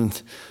grejer, utan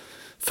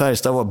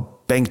Färjestad var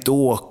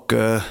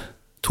Bengt-Åke,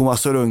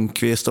 Thomas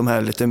Rundqvist, de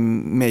här lite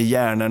mer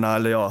hjärnorna,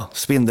 eller ja,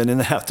 spindeln i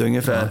nät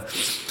ungefär.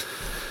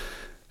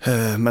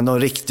 Men de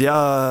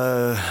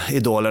riktiga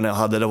idolerna jag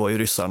hade, det var ju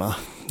ryssarna.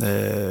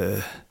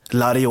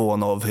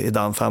 Larionov i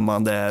den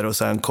 5:an där, och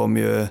sen kom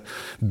ju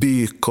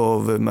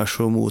Bykov,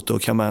 Meshomoto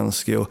och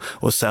Kamensky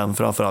och sen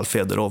framförallt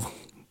Fedorov.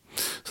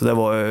 Så det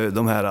var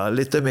de här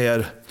lite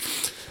mer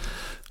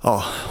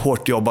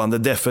hårt jobbande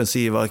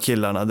defensiva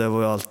killarna. Det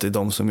var ju alltid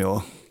de som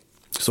jag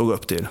såg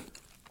upp till.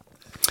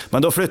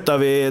 Men då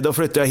flyttade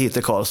jag hit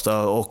till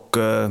Karlstad och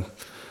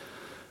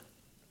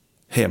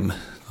hem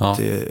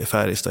till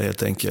Färjestad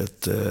helt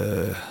enkelt.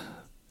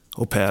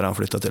 Och Per, han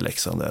flyttade till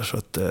Leksand där. Så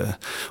att,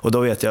 och då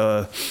vet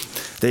jag,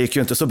 det gick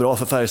ju inte så bra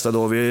för Färjestad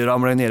då. Vi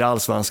ramlade ner i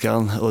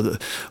Allsvenskan och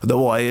då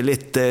var jag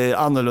lite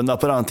annorlunda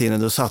på den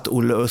tiden. Då satt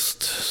Olle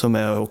Öst, som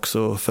är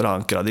också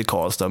förankrad i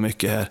Karlstad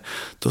mycket här.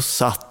 Då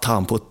satt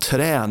han på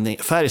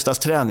Färjestads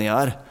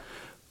träningar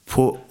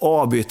på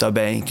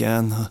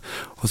avbytarbänken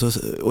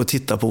och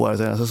tittade på våra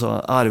tränare, så sa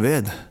han: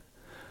 Arvid,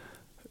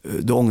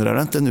 du ångrar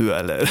det inte nu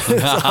eller?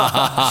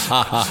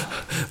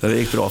 Det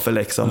gick bra för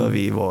Leksand och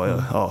vi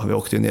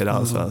åkte ner i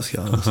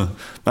Allsvenskan.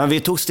 Men vi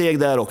tog steg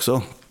där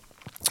också.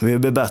 Vi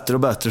blev bättre och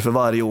bättre för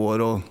varje år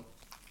och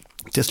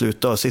till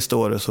slut då, sista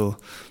året så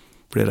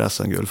blev det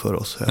SM-guld för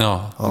oss.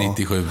 Ja,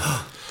 97.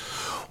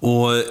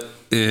 Och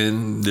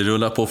det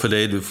rullar på för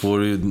dig. Du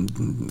får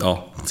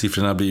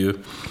siffrorna blir ju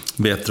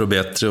bättre och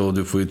bättre och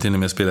du får ju till och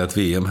med spela ett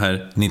VM här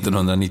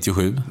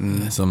 1997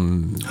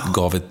 som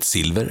gav ett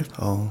silver.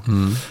 Ja.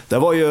 Det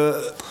var ju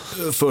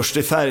först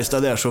i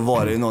Färjestad där, så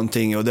var det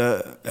någonting, och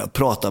jag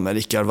pratade med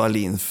Rickard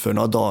Wallin för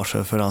några dagar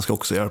sedan, för han ska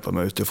också hjälpa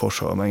mig ut i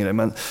Forshaga med en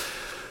grej.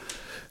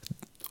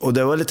 Och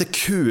det var lite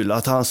kul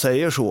att han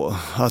säger så,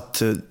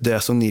 att det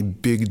som ni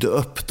byggde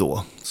upp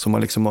då, som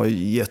man liksom har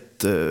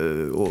gett,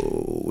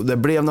 och det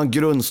blev någon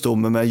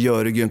grundstomme med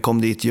Jörgen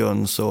kom dit,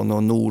 Jönsson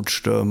och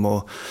Nordström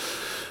och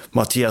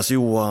Mattias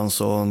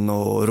Johansson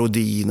och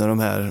Rodin och de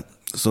här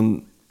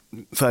som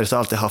Färjestad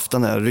alltid haft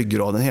den här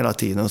ryggraden hela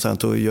tiden, och sen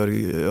tog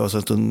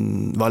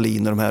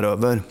Wallin och de här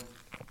över.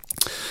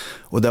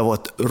 Och det var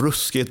ett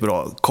ruskigt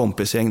bra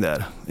kompisgäng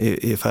där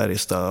i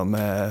Färjestad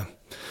med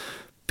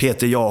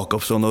Peter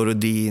Jakobsson och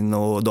Rodin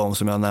och de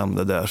som jag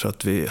nämnde där, så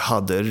att vi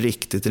hade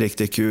riktigt,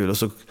 riktigt kul. Och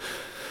så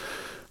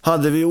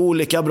hade vi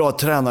olika bra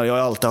tränare. Jag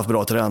har alltid haft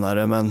bra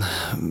tränare, men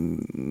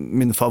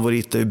min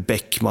favorit är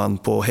Bäckman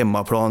på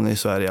hemmaplan i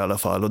Sverige i alla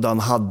fall. Och den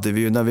hade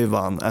vi ju när vi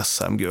vann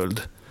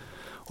SM-guld.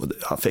 Och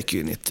han fick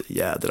ju ett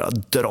jädra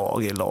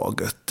drag i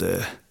laget.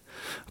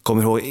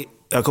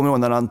 Jag kommer ihåg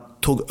när han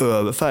tog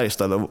över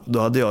Färjestad, då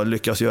hade jag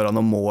lyckats göra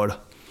någon mål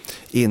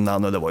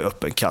innan och det var ju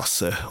öppen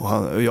kasse.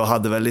 Och jag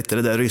hade väl lite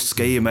det där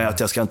ryska i mig att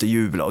jag ska inte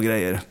jubla och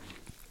grejer.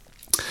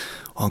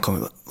 Och han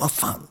kom och vad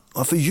fan,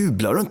 varför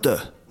jublar du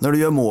inte när du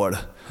gör mål?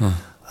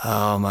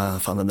 Ja, men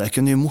fan, den där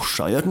kunde ju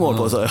morsan göra ett mål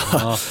på, så.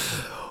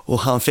 Och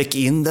han fick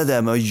in det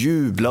där med att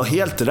jubla, och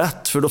helt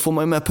rätt, för då får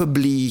man ju med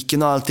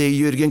publiken och allt, det är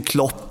Jürgen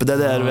Klopp det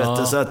där, vet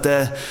du, så att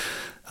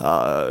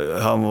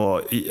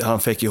han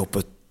fick ihop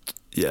ett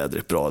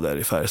jädrigt bra där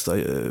i Färjestad.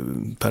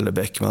 Pelle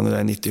Bäckman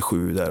där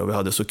 97 där, och vi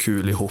hade så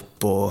kul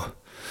ihop.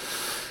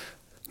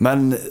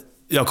 Men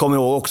jag kommer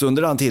ihåg också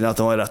under den tiden att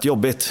det var rätt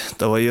jobbigt.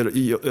 Det var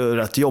ju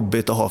rätt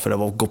jobbigt att ha, för det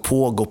var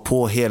gå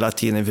på hela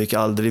tiden. Vi fick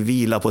aldrig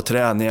vila på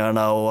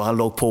träningarna och han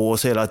låg på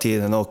oss hela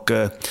tiden, och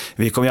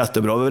vi kom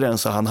jättebra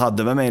överens, så han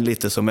hade med mig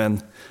lite som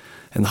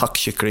en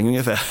hackkyckling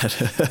ungefär.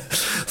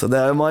 Så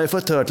där har man ju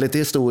fått hört lite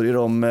historier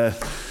om.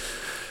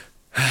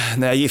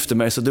 När jag gifte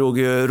mig så drog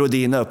ju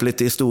Rodin upp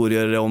lite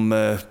historier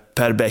om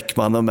Per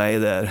Bäckman och mig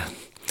där.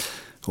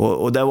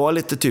 Och det var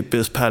lite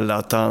typiskt Pelle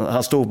att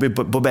han stod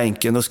på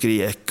bänken och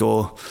skrek.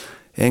 Och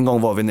en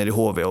gång var vi nere i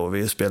HV och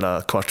vi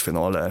spelade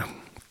kvartsfinal där.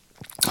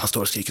 Han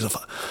står och skriker så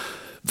fan: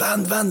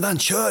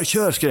 vänd,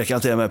 kör, skrek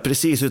han till mig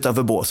precis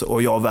utanför båset.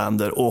 Och jag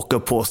vänder, åker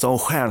på stan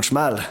och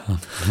stjärnsmäll.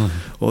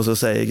 Och så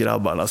säger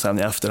grabbarna sen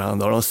i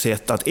efterhand, har de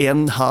sett att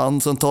en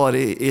hand som tar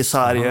i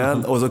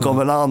sargen och så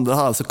kommer en andra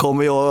hand, så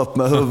kommer jag upp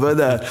med huvudet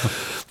där.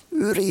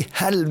 Hur i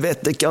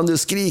helvete kan du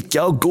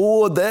skrika och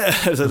gå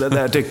där? Så det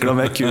där tycker de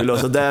är kul. Och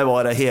så där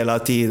var det hela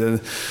tiden.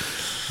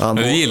 Men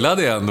du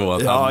gillade det ändå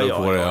att han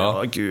på det?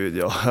 Ja, gud,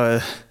 ja.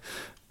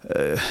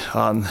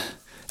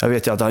 Jag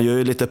vet ju att han gör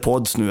ju lite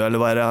pods nu, eller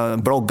vad är det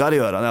han bloggar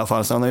gör han i alla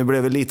fall, så han har ju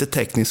blivit lite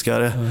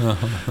tekniskare.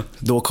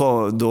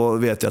 Då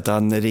vet jag att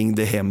han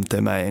ringde hem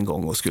till mig en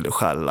gång och skulle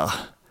skälla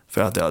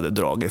för att jag hade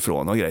dragit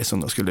ifrån och grejer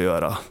som de skulle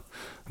göra.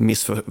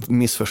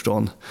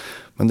 Missförstånd.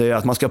 Men det är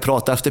att man ska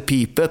prata efter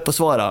pipet på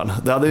svararen.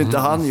 Det hade ju inte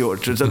han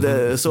gjort.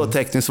 Så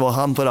tekniskt var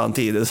han på den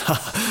tiden.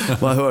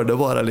 Man hörde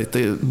bara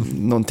lite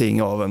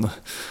någonting av en.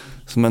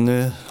 Men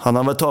nu, han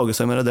har väl tagit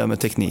sig med det där med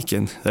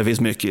tekniken. Det finns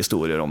mycket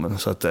historier om den.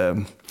 Så att,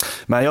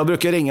 men jag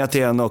brukar ringa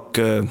till en och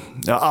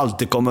jag har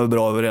alltid kommit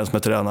bra överens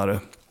med tränare.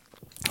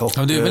 Och,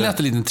 ja, du är väl inte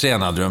en liten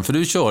tränardröm, för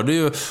du körde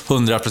ju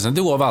 100%,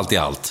 du gav alltid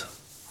allt.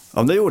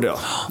 Ja, det gjorde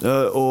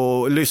jag.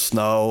 Och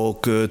lyssna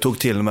och tog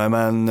till mig,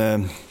 men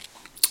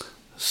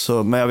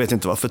jag vet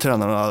inte varför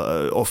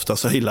tränarna ofta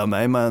så gillar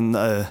mig, men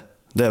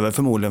det är väl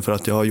förmodligen för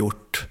att jag har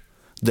gjort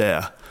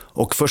det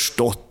och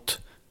förstått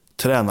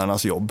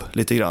tränarnas jobb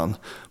lite grann.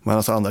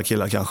 Medan andra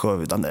killar kanske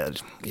den där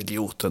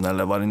idioten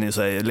eller vad ni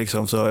säger,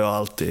 liksom, så har jag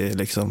alltid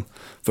liksom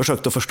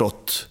försökt att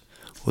förstått.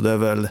 Och det är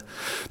väl,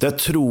 det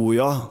tror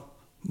jag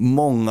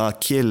många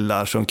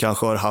killar som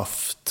kanske har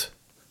haft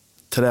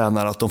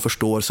tränare, att de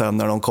förstår sen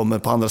när de kommer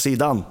på andra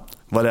sidan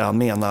vad det är han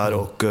menar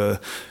och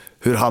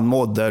hur han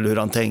mådde eller hur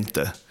han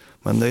tänkte.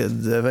 Men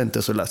det är väl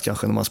inte så lätt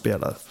kanske när man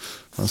spelar.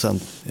 Men sen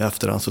i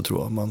efterhand så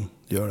tror jag man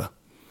gör det.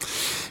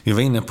 Vi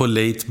var inne på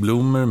late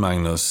bloomer,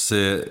 Magnus.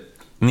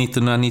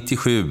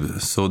 1997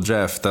 så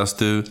draftas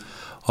du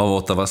av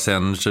Ottawa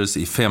Senators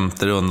i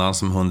 5:e rundan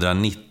som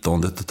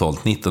 119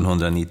 totalt.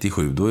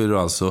 1997, då är du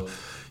alltså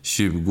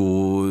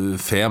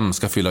 25,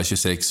 ska fylla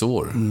 26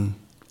 år.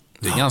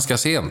 Det är ganska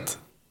sent.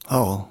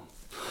 Ja.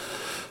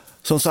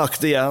 Som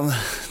sagt igen,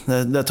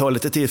 det tar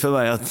lite tid för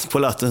mig att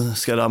polletten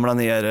ska ramla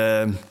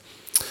ner.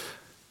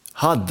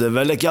 Hade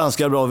väl ett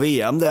ganska bra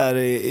VM där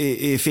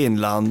i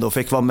Finland och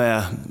fick vara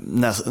med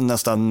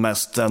nästan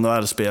mest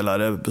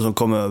NHL-spelare som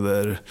kom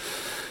över.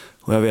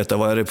 Och jag vet att det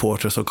var en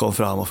reporter som kom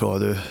fram och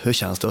frågade, hur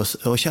känns det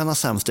att känna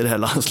sämst i det här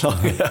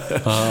landslaget?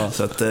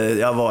 Så att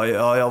jag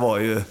var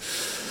ju...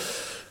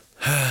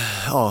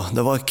 Ja,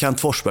 det var Kent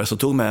Forsberg som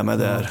tog med mig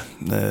där.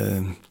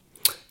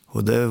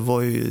 Och det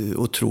var ju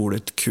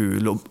otroligt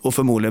kul och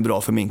förmodligen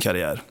bra för min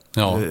karriär.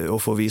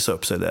 Att få visa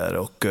upp sig där.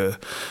 Och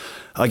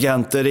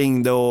agenter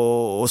ringde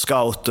och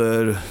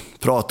scouter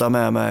pratade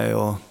med mig.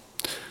 Och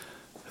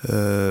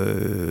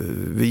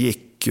vi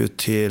gick ju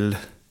till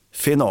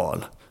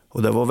final.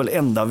 Och det var väl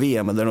enda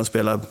VM där de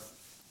spelade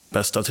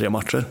bäst av 3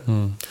 matcher.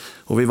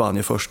 Och vi vann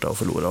ju första och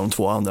förlorade de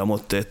 2 andra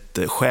mot ett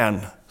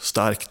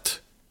stjärnstarkt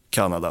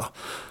Kanada.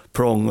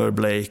 Pronger,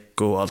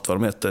 Blake och allt vad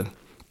de hette.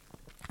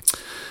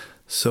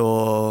 Så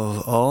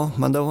ja,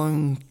 men det var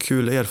en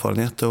kul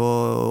erfarenhet. Det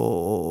var,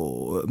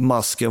 och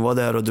masken var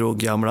där och drog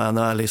gamla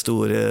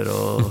NHL-historier.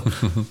 Och,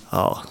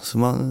 ja, så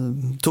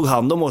man tog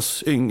hand om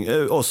oss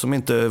som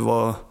inte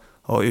var...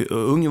 Ja,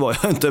 ung var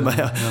jag inte, men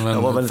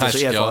jag var väl inte så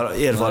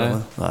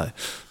erfaren. Nej.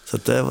 Så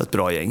det var ett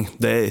bra gäng.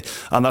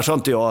 Annars har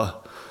inte jag...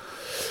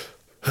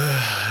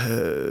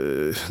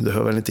 Det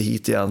hör väl inte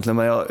hit egentligen,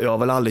 men jag har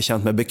väl aldrig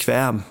känt mig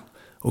bekväm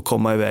att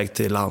komma iväg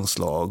till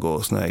landslag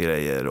och såna här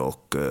grejer.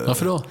 Och,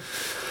 varför då?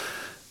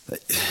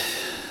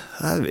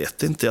 Jag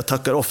vet inte. Jag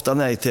tackar ofta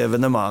nej till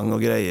evenemang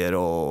och grejer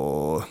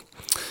och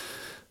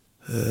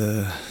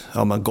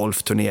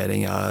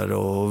golfturneringar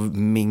och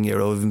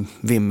mingel och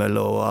vimmel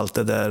och allt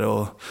det där.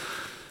 Och,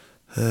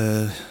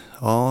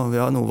 vi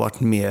har nog varit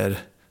mer...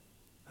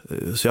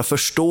 Så jag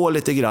förstår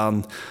lite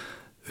grann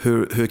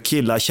hur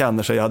killar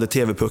känner sig. Jag hade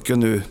TV-pucken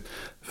nu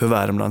för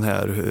Värmland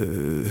här.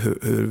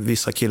 Hur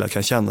vissa killar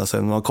kan känna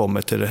sig när man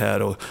kommer till det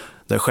här och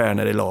det är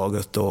stjärnor i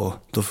laget. Och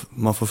då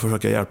man får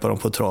försöka hjälpa dem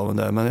på traven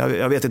där. Men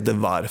jag vet inte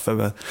varför.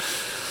 Men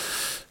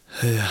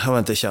jag har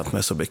inte känt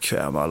mig så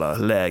bekväm i alla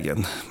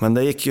lägen. Men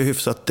det gick ju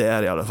hyfsat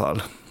där i alla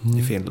fall,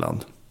 i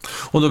Finland.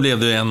 Och då blev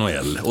du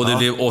NHL och det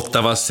blev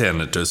Ottawa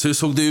Senators. Hur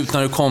såg det ut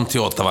när du kom till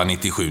Ottawa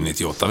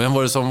 97-98? Vem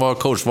var det som var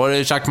coach? Var det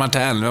Jacques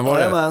Martin? Vem var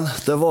det? Men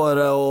det var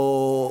det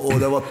och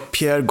det var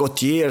Pierre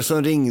Gauthier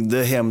som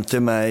ringde hem till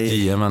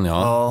mig. Jajamän,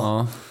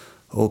 ja.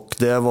 Och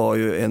det var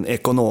ju en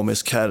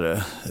ekonomisk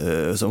herre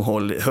som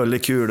höll i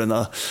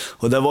kulorna.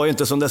 Och det var ju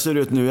inte som det ser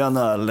ut nu i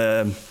NHL.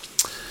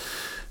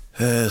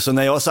 Så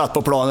när jag satt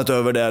på planet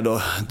över där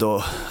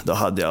då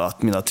hade jag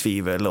mina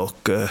tvivel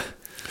och...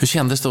 Hur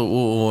kändes det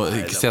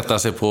att sätta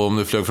sig på om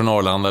du flög från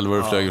Arlanda eller var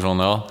du flög ifrån?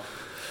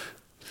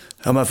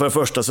 Ja, men för det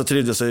första så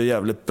trivdes jag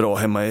jävligt bra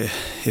hemma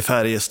i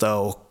Färjestad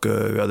och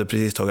vi hade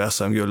precis tagit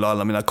SM-guld och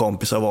alla mina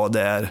kompisar var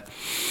där.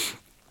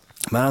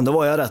 Men ändå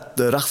var jag rätt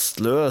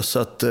rastlös, så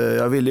att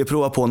jag ville ju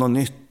prova på något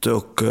nytt.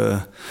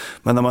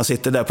 Men när man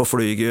sitter där på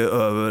flyget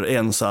över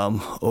ensam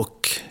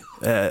och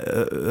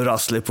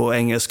rasslig på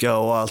engelska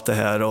och allt det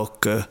här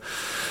och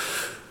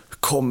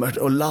kommer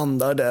och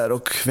landar där,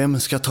 och vem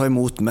ska ta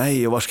emot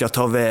mig och var ska jag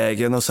ta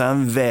vägen? Och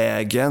sen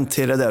vägen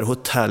till det där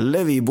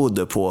hotellet vi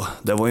bodde på,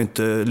 det var ju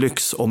inte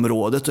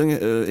lyxområdet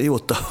i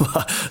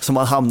Ottawa som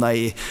man hamnade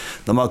i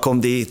när man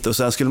kom dit, och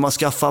sen skulle man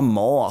skaffa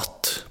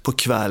mat på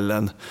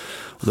kvällen.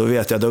 Och då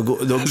vet jag,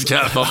 då ska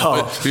man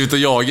ut och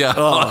jaga.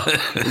 Ja,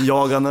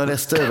 jaga någon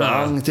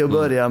restaurang till att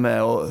börja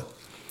med, och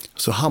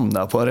så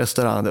hamnar jag på en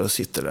restaurang där och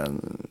sitter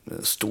en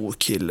stor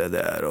kille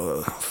där,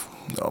 och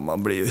ja,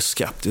 man blir ju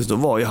skeptisk. Då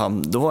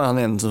var han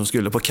en som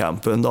skulle på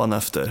campen dagen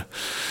efter.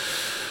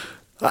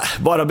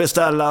 Bara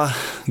beställa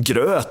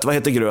gröt. Vad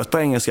heter gröt på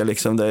engelska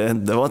liksom?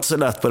 Det var inte så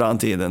lätt på den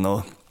tiden.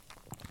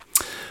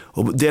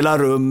 Och dela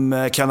rum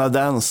med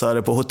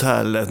kanadensare på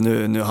hotellet.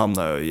 Nu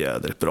hamnar jag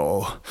jädrigt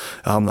bra.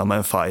 Jag hamnar med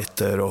en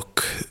fighter,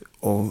 och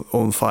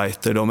en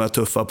fighter, de är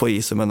tuffa på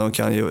isen, men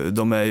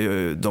de är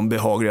ju de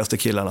behagligaste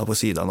killarna på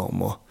sidan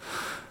om. Och,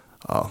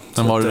 ja,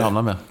 men var du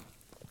hamnar med?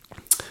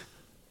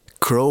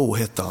 Crow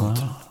hette han.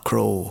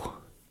 Crow.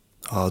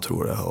 Ja, jag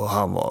tror det. Och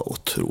han var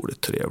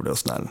otroligt trevlig och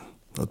snäll.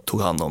 Och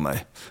tog hand om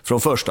mig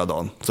från första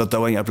dagen. Så att det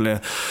var inga problem.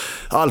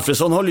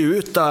 Alfredsson höll ju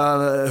ut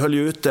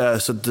där.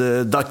 Så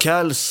att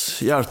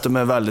Dackels hjälpte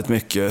mig väldigt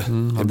mycket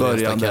i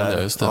början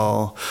där. Just det.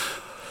 Ja.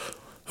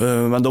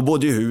 Men då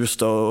bodde ju hus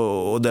då,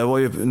 och det var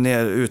ju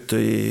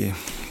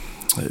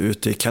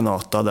ute i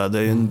Kanata där. Det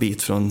är ju en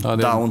bit från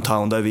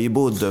downtown där vi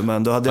bodde.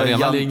 Men då hade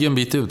jag ligger en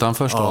bit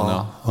utanför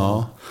stan,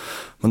 ja.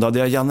 Men då hade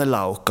jag Janne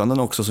Laukanen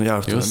också som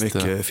hjälpte mig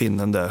mycket,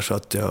 finnen där, så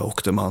att jag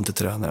åkte med han till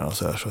tränaren och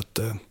så här, så att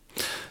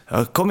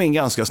jag kom in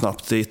ganska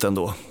snabbt dit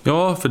ändå.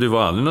 Ja, för det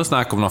var aldrig något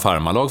snack om någon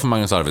farmarlag för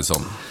Magnus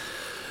Arvidsson.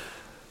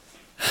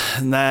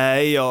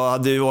 Nej,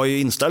 jag var ju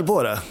inställd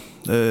på det.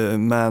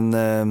 Men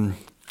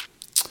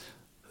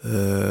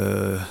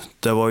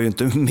det var ju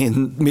inte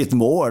mitt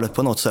mål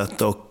på något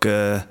sätt,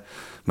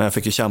 men jag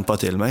fick ju kämpa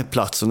till mig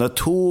platsen. Det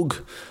tog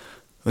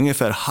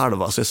ungefär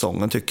halva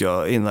säsongen tycker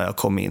jag innan jag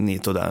kom in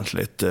hit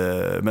ordentligt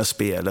med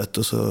spelet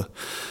och så.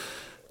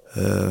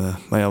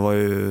 Men jag var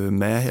ju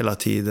med hela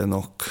tiden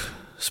och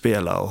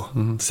spelade.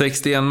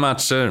 61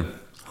 matcher,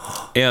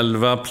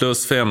 11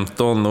 plus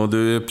 15 och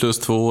du är plus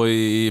 2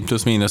 i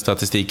plus minus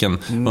statistiken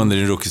under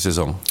din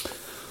rookie-säsong.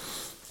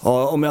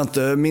 Ja, om jag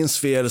inte minns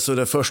fel så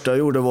det första jag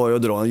gjorde var ju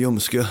att dra en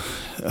ljumske.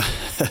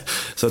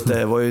 Så att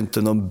det var ju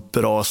inte någon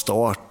bra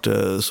start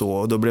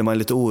så. Då blev man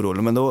lite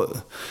orolig. Men då...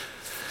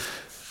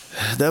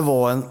 Det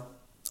var en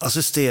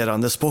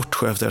assisterande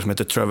sportchef där som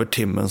heter Trevor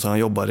Timmons. Han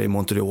jobbade i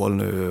Montreal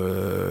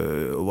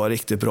nu och var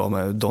riktigt bra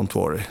med Don't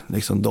Worry.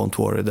 Liksom Don't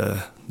Worry,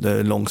 det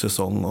är lång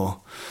säsong.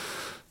 Och,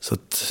 så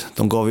att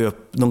de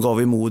gav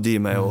ju mod i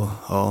mig. Och,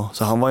 ja,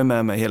 så han var ju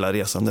med mig hela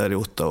resan där i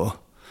Ottawa.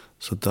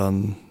 Så att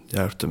han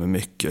hjälpte mig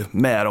mycket.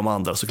 Med de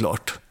andra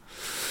såklart.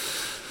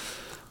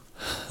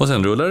 Och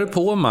sen rullar det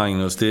på,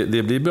 Magnus.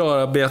 Det blir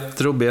bara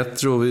bättre och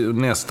bättre. Och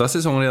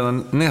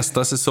redan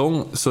nästa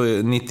säsong så är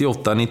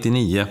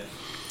 98-99.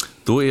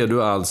 Då är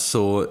du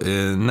alltså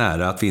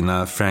nära att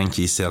vinna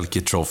Frankie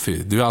Selke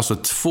Trophy. Du är alltså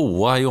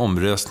 2:a i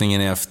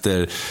omröstningen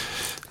efter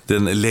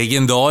den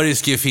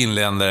legendariske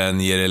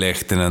finländaren Jere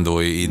Lehtinen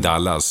då i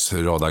Dallas,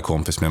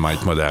 radarkompis med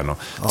Mike Moderno.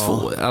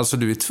 Ja. Alltså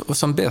du är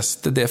som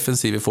bästa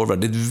defensiv forward.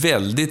 Det är ett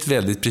väldigt,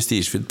 väldigt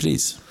prestigefyllt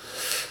pris.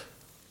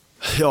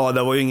 Ja,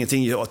 det var ju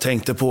ingenting jag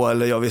tänkte på,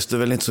 eller jag visste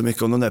väl inte så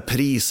mycket om de där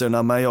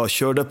priserna, men jag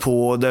körde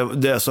på.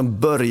 Det som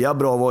började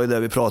bra var ju det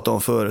vi pratade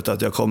om förut,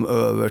 att jag kom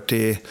över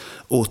till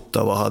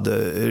Ottawa och hade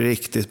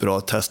riktigt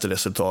bra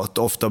testresultat.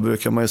 Ofta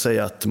brukar man ju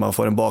säga att man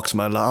får en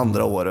baksmälla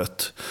andra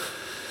året.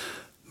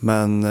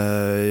 Men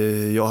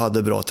jag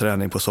hade bra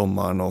träning på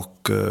sommaren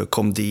och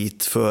kom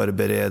dit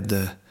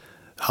förberedd,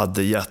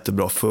 hade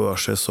jättebra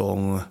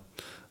försäsong,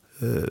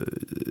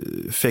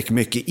 fick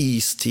mycket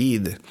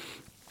istid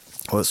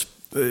och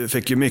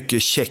fick ju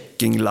mycket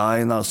checking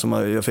line,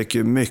 alltså jag fick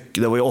ju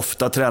mycket, det var ju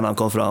ofta tränaren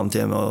kom fram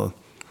till mig och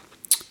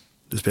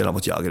du spelar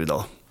mot Jagr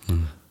idag.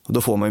 Och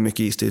då får man ju mycket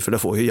istid, för det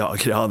får ju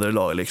Jagr i andra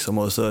lag liksom.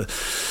 Och så,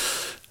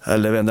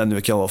 eller vem det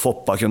nu kan vara,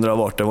 Foppa kunde det ha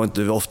varit, det var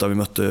inte ofta vi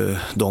mötte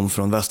dem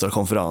från västra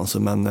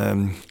konferensen,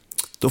 men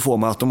då får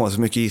man automatiskt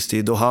mycket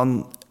istid, och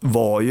han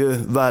var ju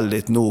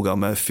väldigt noga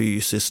med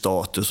fysisk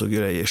status och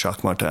grejer,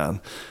 Jacques Martin.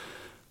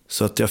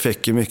 Så att jag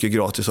fick ju mycket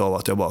gratis av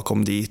att jag bara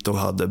kom dit och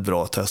hade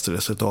bra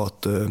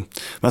testresultat.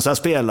 Men sen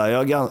spelade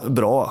jag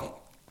bra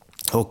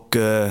och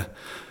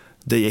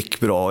det gick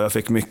bra. Jag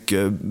fick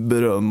mycket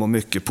beröm och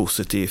mycket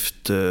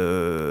positivt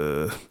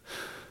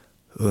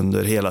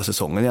under hela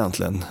säsongen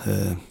egentligen.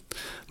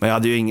 Men jag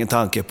hade ju ingen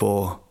tanke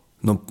på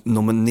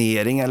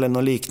nominering eller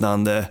något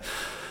liknande.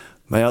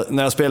 Men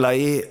när jag spelade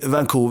i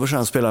Vancouver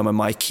så spelade jag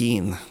med Mike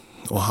Keane,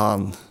 och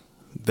han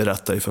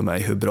berättade ju för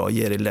mig hur bra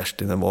Jere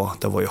Lehtinen var.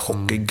 Det var ju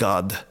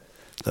hockey-god.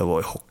 Det var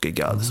ju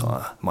hockey-god,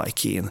 sa Mike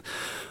Keane.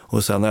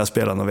 Och sen när jag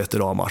spelade några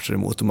veteranmatcher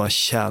emot, och man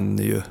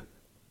känner ju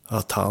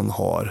att han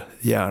har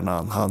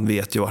hjärnan. Han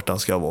vet ju vart han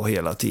ska vara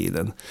hela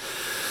tiden.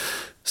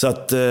 Så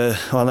att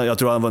jag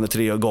tror han vunnit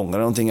 3 gånger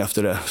någonting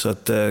efter det. Så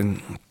att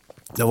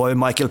det var ju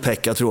Michael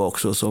Pekka tror jag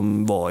också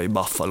som var i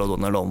Buffalo då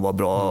när de var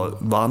bra.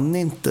 Vann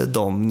inte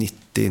de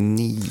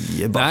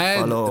 99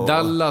 Buffalo? Nej,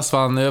 Dallas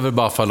vann över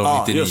Buffalo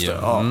 99. Just det.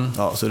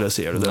 Ja, så det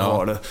ser du, det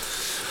har det.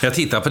 Jag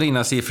tittar på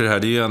dina siffror här.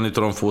 Det är ju en av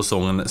de få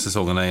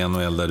säsongerna i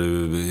NHL där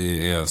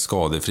du är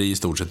skadefri i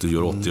stort sett. Du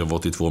gör 80 av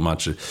 82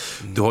 matcher.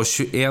 Du har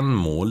 21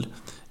 mål,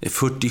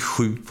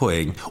 47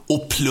 poäng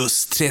och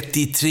plus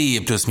 33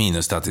 plus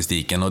minus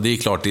statistiken. Och det är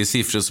klart, det är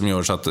siffror som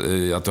gör så att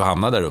du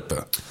hamnar där uppe.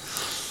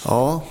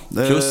 Ja,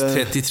 plus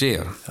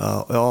 33.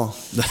 Ja.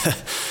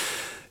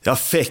 Jag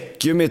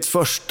fick ju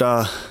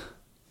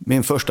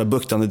min första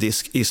buktande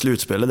disk i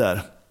slutspelet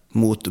där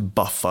mot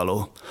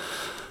Buffalo.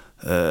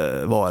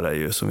 Var det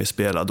ju som vi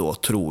spelade då,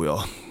 tror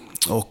jag.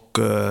 Och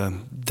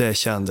det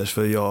kändes,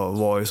 för jag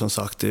var ju som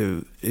sagt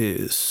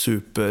i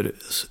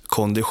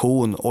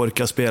superkondition,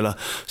 orka spela.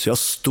 Så jag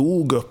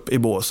stod upp i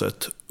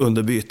båset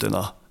under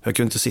bytena. Jag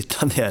kunde inte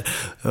sitta ner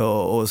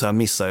och så här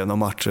missa genom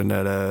matchen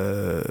när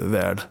det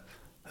väl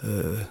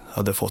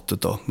hade fått det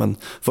då. Men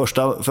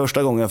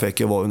första gången jag fick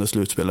det var under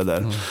slutspelet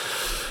där.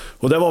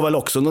 Och det var väl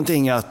också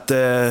någonting att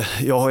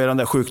jag har ju den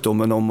där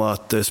sjukdomen om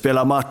att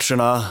spela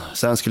matcherna,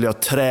 sen skulle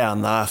jag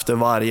träna efter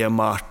varje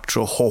match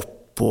och hopp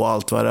och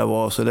allt vad det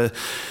var. Så det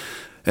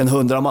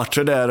 100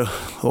 matcher där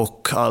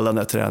och all den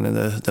där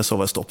träningen, det så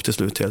var stopp till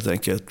slut helt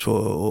enkelt.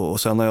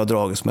 Och sen har jag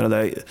dragits med det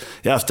där.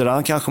 I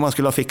efterhand kanske man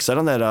skulle ha fixat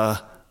den där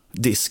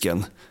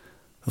disken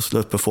och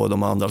sluppit få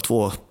de andra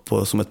 2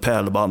 som ett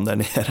pärlband där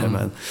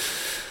nere.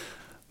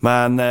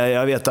 Men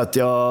jag vet att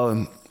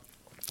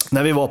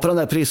när vi var på den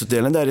där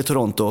prisutdelningen där i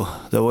Toronto,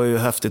 det var ju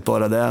häftigt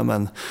bara det,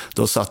 men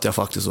då satt jag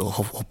faktiskt och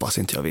hoppas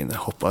inte jag vinner.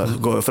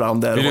 Går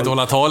fram där. Vill du inte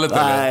hålla talet?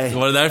 Nej. Eller?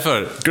 Var det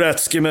därför?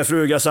 Gretzky med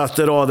fruga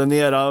satte raden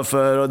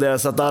nedanför och det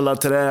satt alla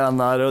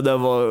tränare och det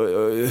var,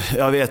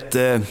 jag vet...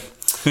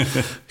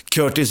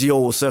 Curtis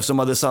Joseph som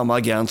hade samma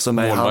agent som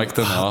mig.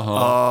 Målvakten,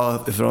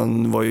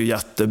 han var ju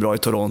jättebra i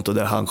Toronto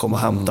där han kom och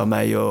hämtade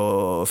mig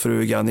och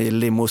frugan i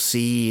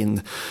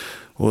limousin.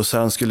 Och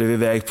sen skulle vi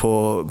iväg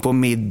på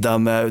middag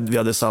vi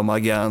hade samma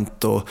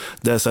agent och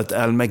där satt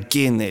Al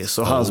McGinnis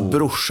och hans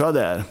brorsa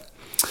där.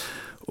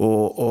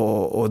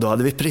 Och då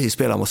hade vi precis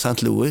spelat mot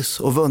St. Louis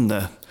och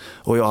vunnit.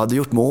 Och jag hade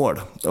gjort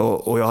mål.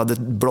 Och jag hade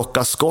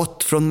blockat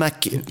skott från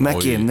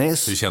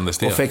McGinnis. Hur kändes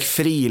det? Och fick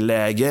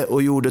friläge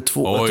och gjorde jag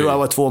tror det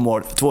var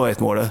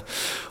 2-1 mål.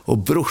 Och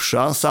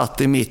brorsan satt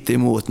mitt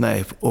emot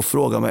mig och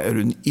frågade mig, är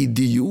du en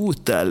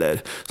idiot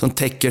eller? Som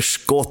täcker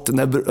skott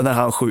när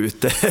han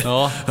skjuter.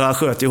 Ja. Han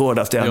sköt ju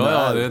hårdast igen.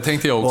 Ja, det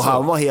tänkte jag också. Och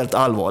han var helt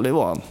allvarlig,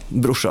 var han,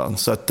 brorsan.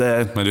 Så att,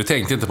 men du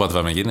tänkte inte på att det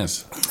var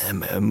McGinnis?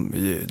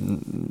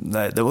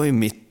 Nej, det var ju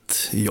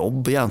mitt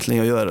jobb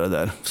egentligen att göra det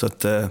där. Så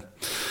att,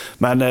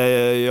 men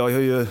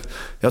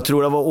jag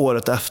tror det var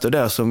året efter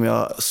det som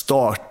jag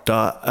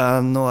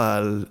startade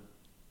NHL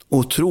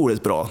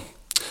otroligt bra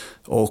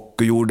och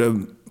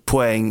gjorde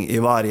poäng i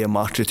varje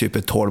match i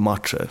typ 12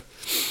 matcher.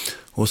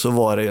 Och så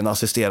var det en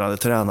assisterande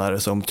tränare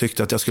som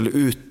tyckte att jag skulle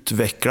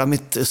utveckla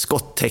mitt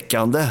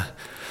skottäckande,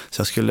 så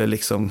jag skulle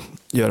liksom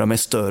göra mig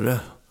större.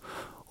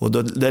 Och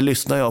det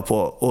lyssnade jag på,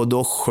 och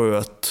då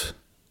sköt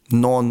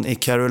någon i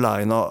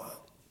Carolina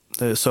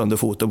sönder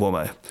foten på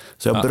mig.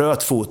 Så jag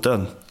bröt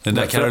foten. Den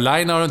där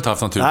Carolina har du inte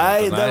haft någon tur?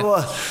 Nej,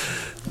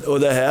 och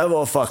det här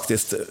var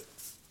faktiskt...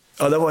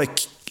 Ja, det var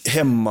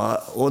hemma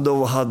och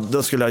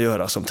då skulle jag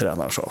göra som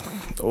tränaren sa.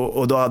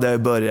 Och då hade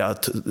jag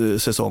börjat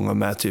säsongen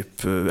med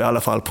typ i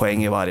alla fall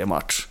poäng i varje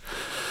match.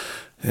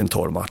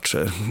 12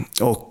 matcher.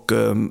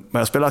 Men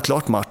jag spelade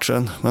klart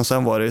matchen, men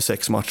sen var det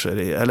 6 matcher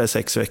eller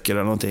 6 veckor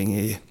eller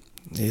någonting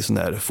i sån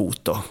där fot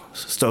då,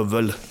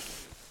 stövel.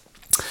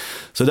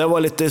 Så det var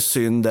lite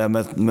synd där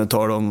med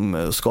tal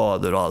om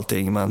skador och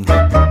allting, men...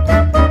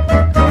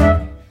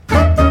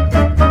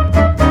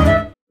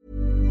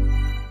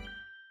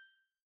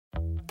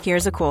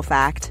 Here's a cool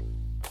fact.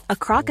 A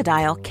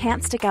crocodile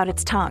can't stick out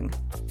its tongue.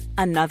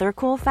 Another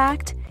cool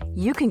fact,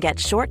 you can get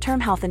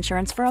short-term health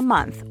insurance for a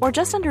month or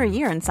just under a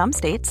year in some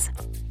states.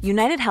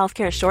 United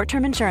Healthcare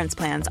short-term insurance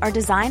plans are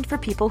designed for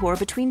people who are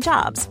between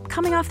jobs,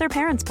 coming off their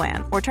parents'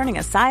 plan, or turning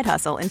a side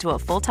hustle into a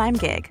full-time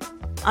gig.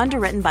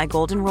 Underwritten by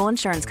Golden Rule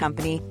Insurance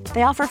Company,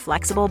 they offer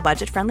flexible,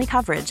 budget-friendly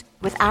coverage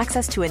with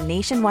access to a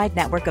nationwide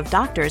network of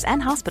doctors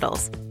and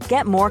hospitals.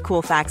 Get more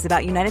cool facts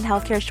about United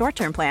Healthcare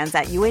short-term plans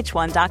at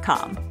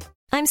uh1.com.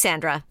 I'm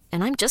Sandra,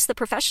 and I'm just the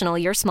professional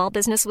your small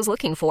business was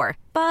looking for.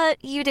 But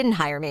you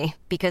didn't hire me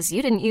because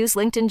you didn't use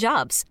LinkedIn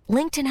Jobs.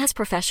 LinkedIn has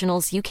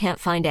professionals you can't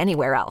find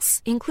anywhere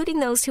else,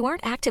 including those who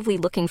aren't actively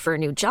looking for a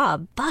new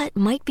job, but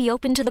might be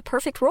open to the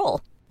perfect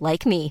role,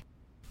 like me.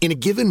 In a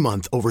given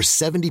month, over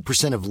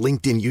 70% of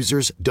LinkedIn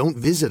users don't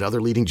visit other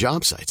leading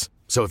job sites.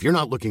 So if you're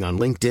not looking on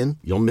LinkedIn,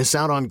 you'll miss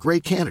out on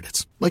great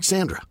candidates like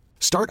Sandra.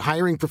 Start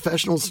hiring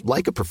professionals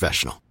like a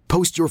professional.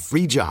 Post your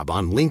free job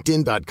on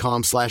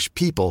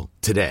linkedin.com/people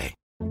today.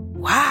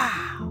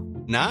 Wow.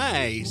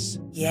 Nice.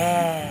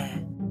 Yeah.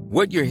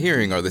 What you're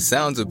hearing are the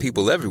sounds of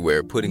people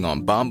everywhere putting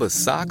on Bombas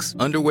socks,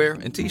 underwear,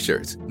 and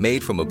T-shirts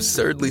made from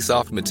absurdly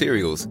soft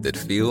materials that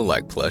feel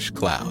like plush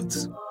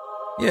clouds.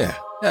 Yeah,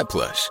 that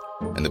plush.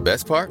 And the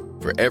best part?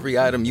 For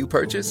every item you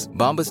purchase,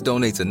 Bombas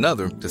donates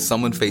another to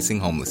someone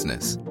facing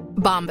homelessness.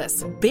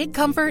 Bombas. Big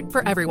comfort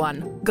for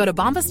everyone. Go to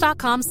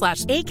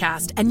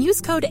bombas.com/ACAST and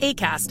use code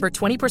ACAST for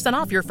 20%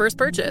 off your first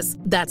purchase.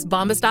 That's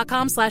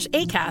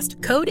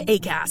bombas.com/ACAST. Code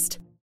ACAST.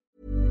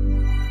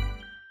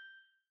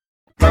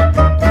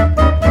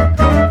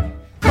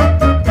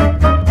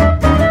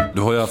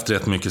 Du har ju haft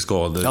rätt mycket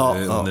skador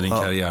under din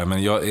karriär,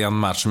 men en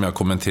match som jag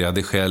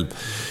kommenterade själv,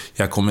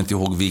 jag kommer inte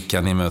ihåg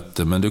vilka ni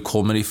mötte, men du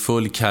kommer i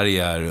full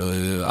karriär,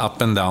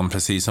 up and down,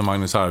 precis som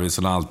Magnus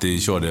Arvidsson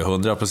alltid körde,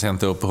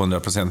 100% upp och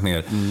 100%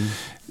 ner.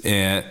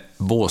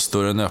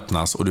 Båsdörren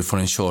öppnas och du får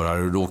en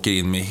körare och du åker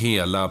in med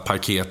hela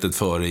paketet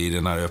före i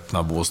den här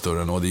öppna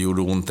båsdörren, och det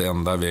gjorde ont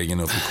enda vägen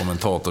upp i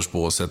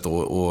kommentatorsbåset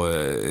och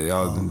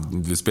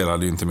du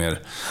spelade ju inte mer.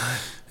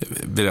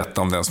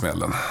 Berätta om den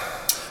smällen.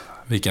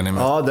 Vilka ni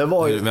med? Ja, det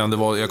var ju... Vem det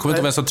var? Jag kommer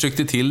inte vem som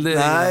tryckte till det.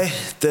 Nej,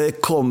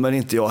 det kommer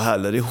inte jag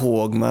heller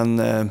ihåg, men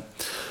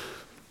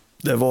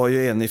det var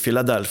ju en i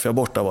Philadelphia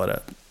borta var det.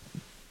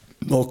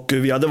 Och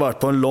vi hade varit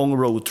på en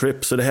lång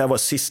roadtrip, så det här var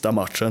sista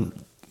matchen.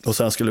 Och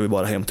sen skulle vi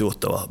bara hem till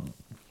Ottawa.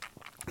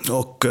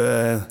 Och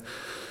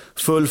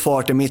full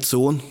fart i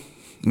mittzon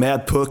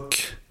med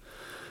puck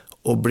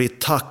och blir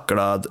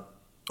tacklad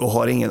och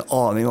har ingen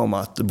aning om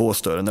att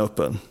båsdörren är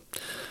öppen.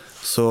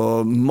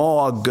 Så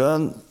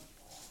magen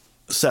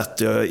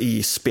sätter jag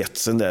i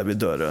spetsen där vid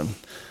dörren.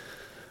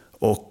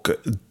 Och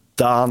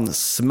den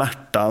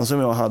smärtan som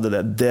jag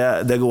hade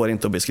där, det går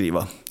inte att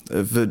beskriva.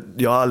 För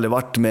jag har aldrig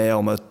varit med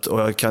om det och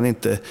jag kan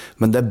inte,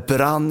 men det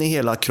brann i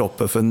hela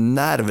kroppen, för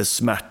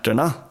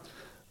nervsmärtorna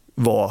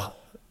var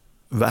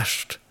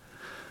värst.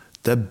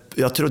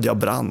 Jag trodde jag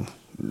brann,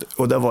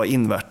 och det var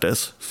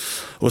invärtes.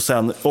 Och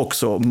sen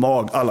också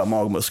alla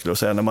magmuskler, och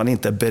sen när man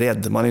inte är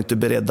beredd, man är inte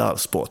beredd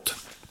alls på det.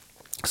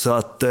 Så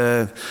att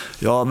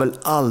jag har väl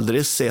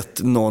aldrig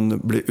sett någon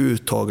bli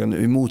uttagen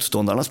i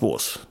motståndarnas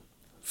bås.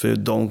 För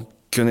de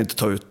kunde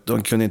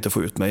inte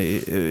få ut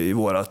mig i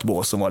vårat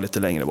bås som var lite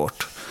längre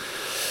bort.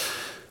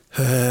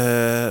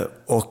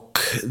 Och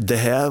det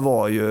här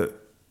var ju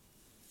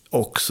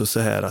också så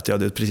här att jag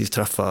hade precis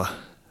träffat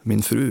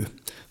min fru.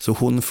 Så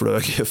hon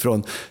flög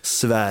från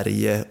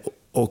Sverige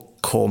och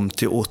kom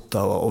till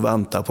Ottawa och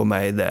väntade på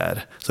mig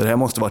där. Så det här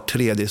måste vara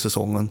 3:e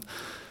säsongen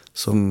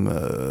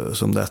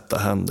som detta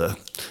hände.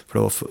 För det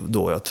var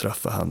då jag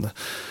träffade henne.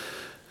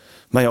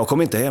 Men jag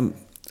kom inte hem,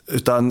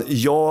 utan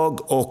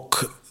jag och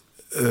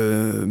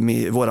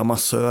våra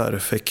massör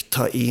fick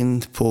ta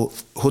in på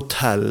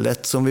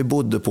hotellet som vi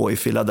bodde på i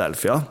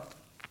Philadelphia.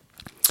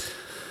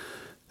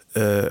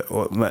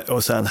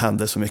 Och sen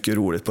hände så mycket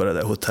roligt på det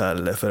där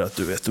hotellet, för att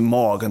du vet,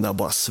 magen där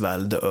bara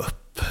svällde upp.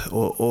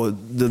 Och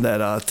den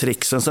där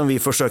trixen som vi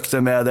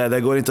försökte med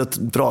det går inte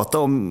att prata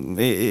om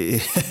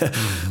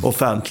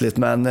offentligt,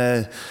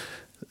 men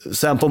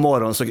sen på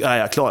morgonen så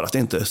jag klarade det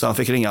inte, så han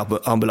fick ringa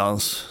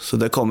ambulans. Så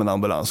det kom en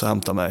ambulans och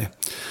hämtade mig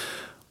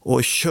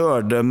och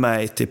körde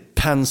mig till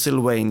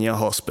Pennsylvania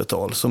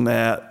Hospital, som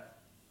är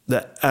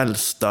det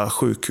äldsta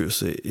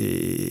sjukhuset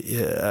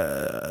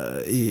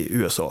i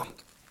USA.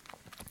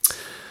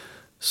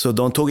 Så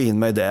de tog in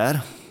mig där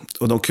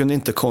och de kunde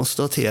inte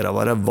konstatera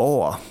vad det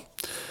var.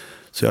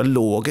 Så jag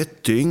låg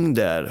ett dygn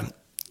där,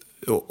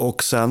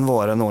 och sen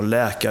var det någon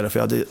läkare, för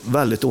jag hade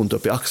väldigt ont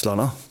upp i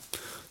axlarna.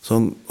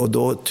 Och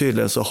då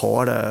tydligen så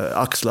har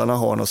axlarna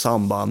har något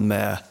samband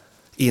med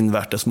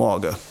invärtes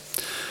mage.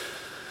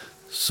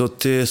 Så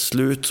till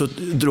slut så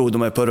drog de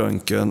mig på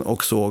röntgen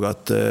och såg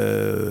att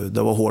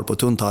det var hål på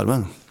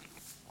tunntarmen.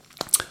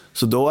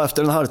 Så då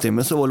efter en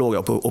halvtimme så låg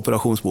jag på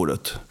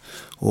operationsbordet.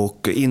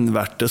 Och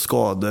invärtes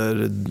skador,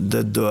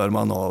 det dör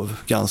man av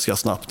ganska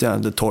snabbt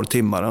igen. Det 12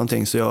 timmar eller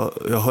någonting. Så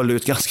jag höll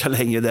ut ganska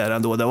länge där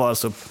ändå. Det var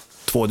alltså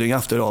 2 dygn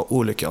efter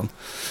olyckan.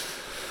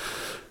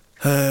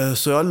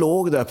 Så jag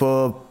låg där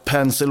på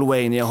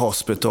Pennsylvania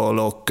Hospital,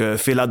 och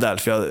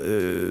Philadelphia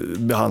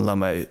behandlade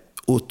mig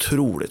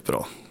otroligt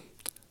bra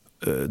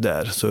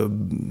där. Så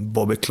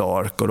Bobby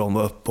Clark och de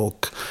var uppe,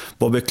 och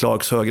Bobby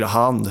Clarks högra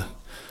hand,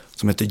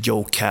 som heter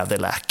Joe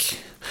Cadillac,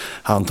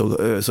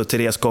 så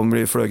Therese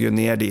flög ju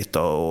ner dit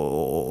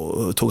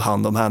och tog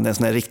hand om henne, en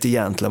sån här riktig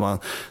gentleman.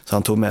 Så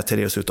han tog med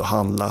Therese ut och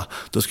handla.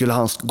 Då skulle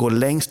han gå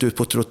längst ut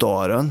på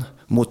trottoaren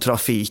mot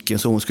trafiken,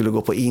 så hon skulle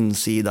gå på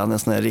insidan, en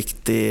sån här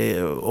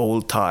riktig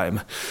old time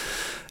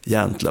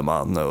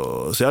gentleman.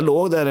 Så jag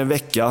låg där en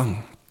vecka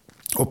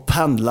och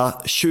pendlade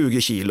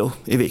 20 kilo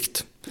i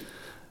vikt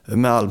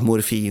med all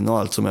morfin och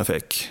allt som jag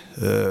fick.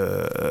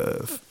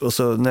 Och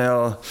så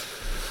när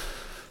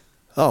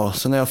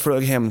jag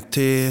flög hem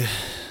till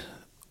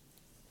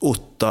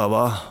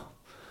Ottawa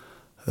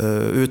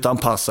utan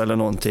pass eller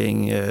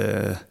någonting,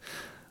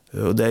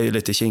 och det är ju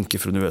lite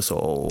kinkigt från USA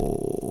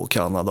och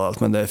Kanada och allt,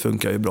 men det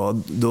funkar ju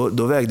bra.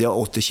 Då vägde jag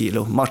 80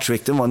 kilo.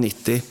 Matchvikten var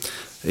 90.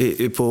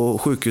 På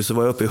sjukhuset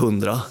var jag uppe i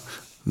 100.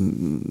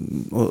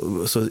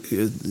 Och så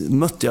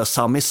mötte jag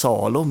Sami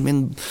Salo,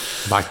 min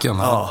backen.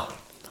 Ja.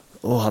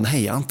 Och han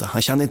hejade inte.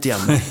 Han kände inte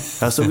igen mig.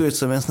 Jag såg ut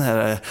som en sån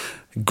här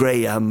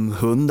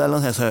Graham-hund eller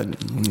något så här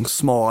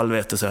smal,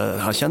 vet du, så här.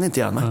 Han kände inte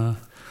igen mig.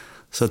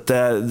 Så att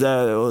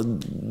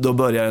då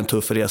började en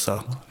tuff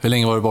resa. Hur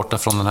länge var du borta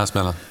från den här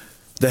smällen?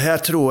 Det här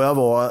tror jag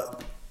var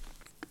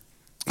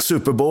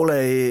Super Bowl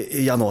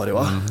i januari,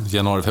 va?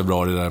 Januari,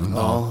 februari där.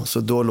 Ja, så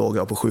då låg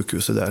jag på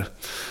sjukhuset där.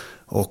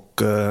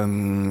 Och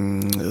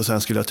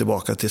sen skulle jag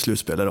tillbaka till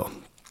slutspelet då.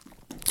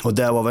 Och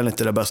det var väl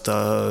inte det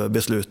bästa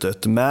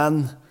beslutet.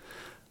 Men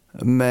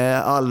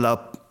med alla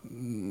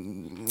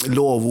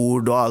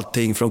lovord och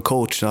allting från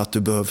coachen att du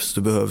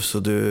behövs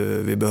och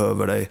vi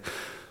behöver dig,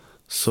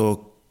 så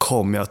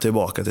kom jag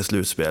tillbaka till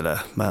slutspelet.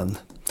 Men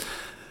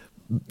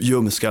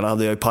ljumskarna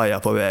hade jag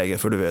pajat på vägen,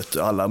 för du vet,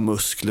 alla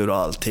muskler och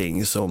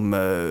allting som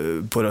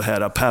på den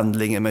här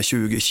pendlingen med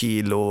 20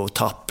 kilo och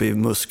tapp i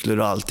muskler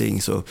och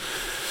allting, så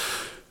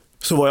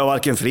var jag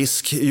varken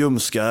frisk,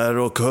 ljumskar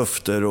och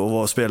höfter och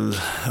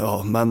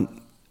var men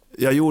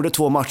jag gjorde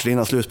 2 matcher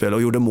innan slutspel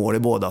och gjorde mål i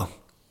båda.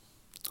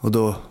 Och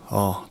då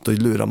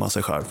lurar man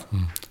sig själv.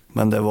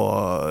 Men det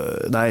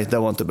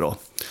var inte bra.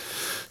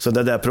 Så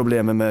det där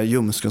problemet med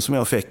ljumsken som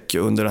jag fick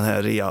under den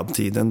här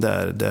rehab-tiden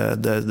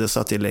det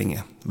satt i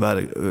länge.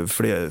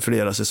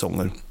 Flera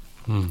säsonger.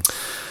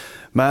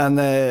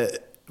 Men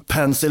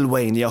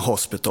Pennsylvania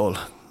Hospital.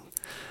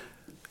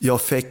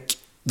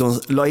 De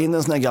la in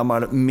en sån här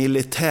gammal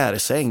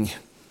militärsäng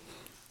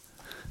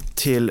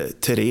till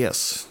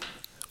Therese.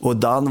 Och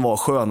den var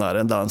skönare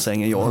än den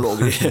sängen jag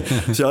låg i.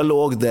 Så jag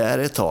låg där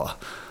ett tag.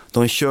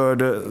 De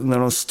körde, när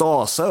de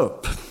stasade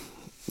upp,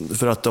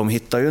 för att de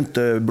hittade ju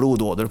inte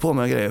blodåder på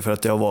mig och grejer, för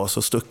att jag var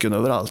så stucken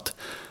överallt.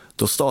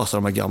 Då stasade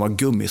de med gammal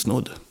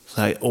gummisnodd.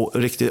 Så här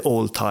riktigt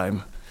old time.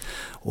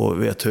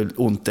 Och vet hur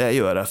ont det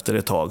gör efter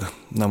ett tag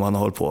när man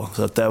håller på.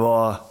 Så att det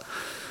var...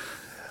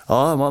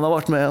 Ja, man har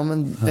varit med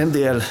om en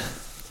del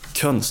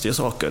konstiga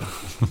saker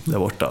där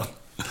borta.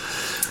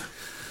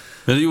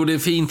 Men du gjorde en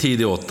fin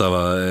tid i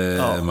Ottawa,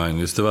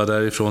 Magnus. Du var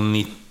därifrån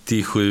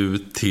 97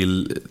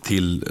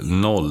 till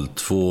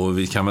 02.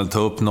 Vi kan väl ta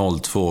upp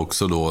 02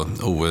 också då,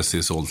 OS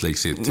i Salt Lake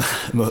City.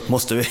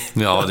 Måste vi?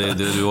 Ja,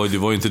 det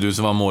var ju inte du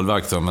som var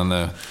målvakt då, men,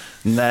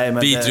 nej, men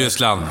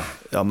Vitryssland.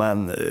 Ja,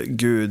 men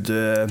gud...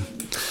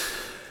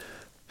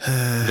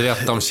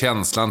 Berätta om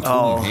känslan,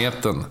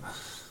 tomheten.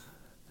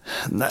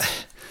 Nej.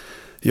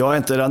 Jag är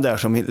inte den där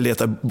som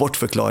letar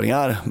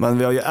bortförklaringar, men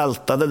vi har ju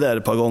ältat det där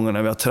ett par gånger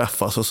när vi har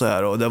träffats och så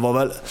här, och det var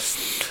väl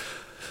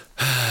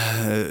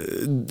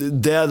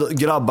det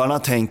grabbarna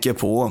tänker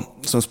på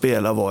som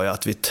spelar var ju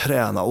att vi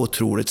tränade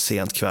otroligt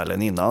sent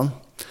kvällen innan,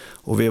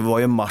 och vi var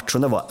ju match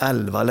som det var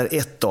 11 eller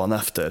 1 dagen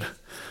efter,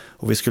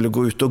 och vi skulle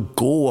gå ut och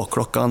gå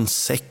klockan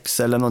 6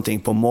 eller någonting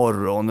på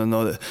morgonen,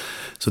 och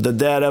så det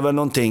där är väl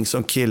någonting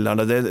som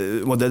killarna,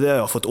 och det där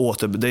jag har fått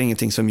det är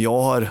ingenting som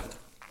jag har.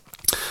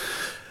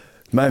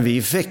 Men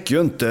vi fick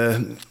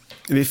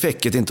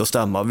det inte att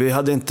stämma. Vi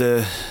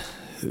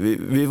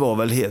var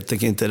väl helt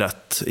enkelt inte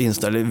rätt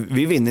inställda.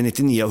 Vi vinner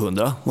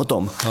 99-100 mot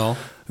dem. Ja.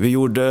 Vi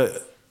gjorde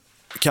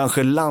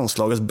kanske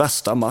landslagets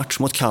bästa match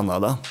mot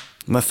Kanada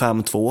med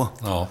 5-2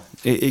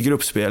 i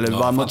gruppspel. Vi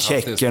vann mot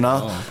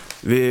tjeckerna. Ja.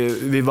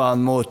 Vi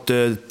vann mot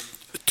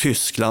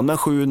Tyskland med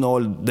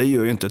 7-0. Det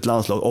gör ju inte ett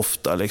landslag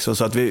ofta. Liksom.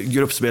 Så att vi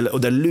gruppspel,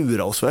 och det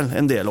lurar oss väl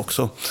en del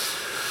också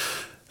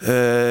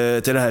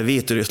till den här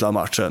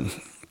Vitryssland-matchen.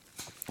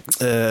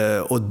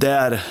 Och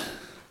där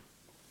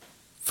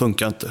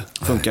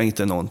funkar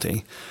inte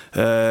någonting.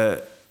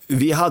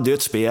 Vi hade ju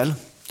ett spel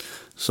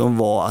som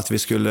var att vi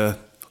skulle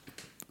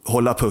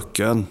hålla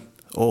pucken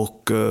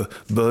och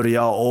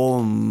börja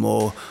om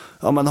och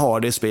ha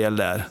det spel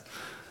där.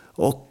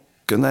 Och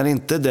när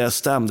inte det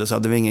stämde så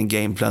hade vi ingen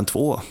gameplan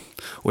 2.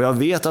 Och jag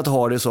vet att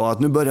Hardy sa att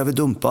nu börjar vi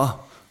dumpa,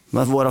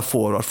 men att våra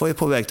forwards var ju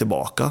på väg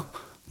tillbaka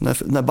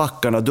när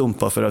backarna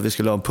dumpade för att vi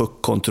skulle ha en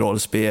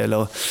puckkontrollspel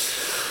och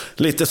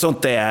lite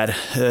sånt där.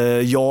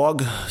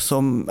 Jag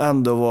som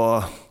ändå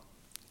var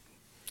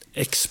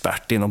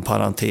expert inom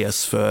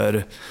parentes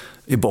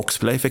i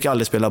boxplay, fick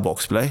aldrig spela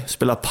boxplay,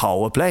 spela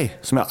powerplay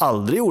som jag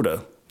aldrig gjorde.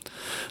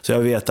 Så jag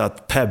vet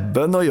att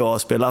Pebben och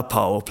jag spelade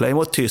powerplay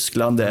mot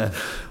Tyskland där.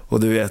 Och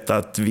du vet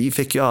att vi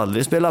fick ju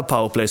aldrig spela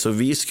powerplay, så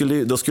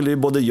då skulle ju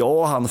både jag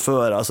och han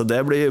föra, så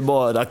det blev ju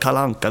bara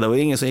kalanka, det var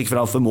ingen som gick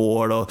framför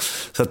mål och,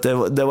 så att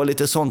det var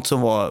lite sånt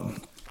som var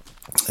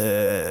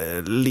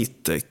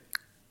lite,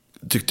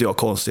 tyckte jag,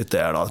 konstigt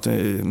där då.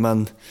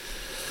 Men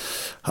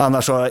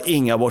annars har jag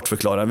inga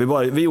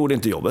bortförklaringar. Vi gjorde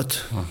inte jobbet.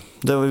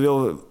 Vi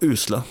var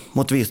usla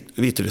mot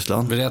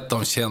Vitryssland. Berätta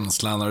om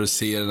känslan när du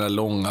ser den där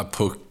långa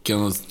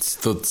pucken och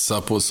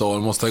studsa på så.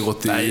 Det måste ha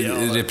gått i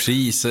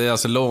repris.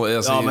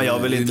 Men jag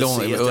vill inte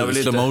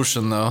se slow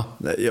motion. Ja.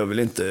 Nej, jag vill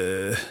inte.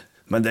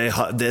 Men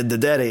det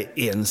där är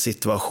en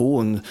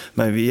situation.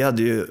 Men vi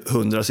hade ju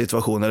 100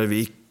 situationer där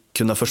vi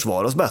kunde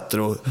försvara oss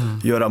bättre och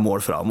göra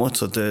mål framåt.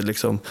 Så att det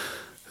liksom...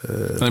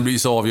 Den blir ju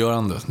så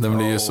avgörande.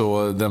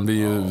 Den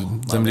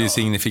blir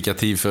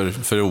signifikativ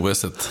för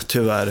OS-et.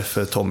 Tyvärr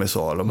för Tommy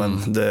Salo,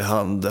 men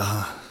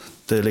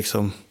det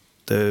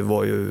det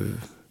var ju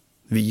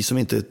vi som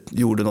inte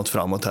gjorde något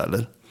framåt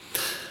heller.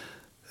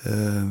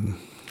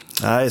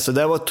 Nej, så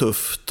det var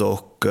tufft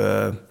och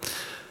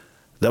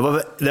det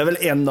är väl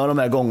en av de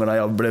här gångerna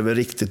jag blev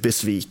riktigt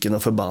besviken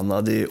och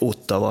förbannad i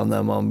Ottawa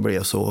när man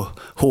blev så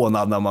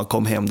hånad när man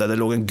kom hem där. Det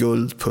låg en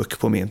guldpuck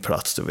på min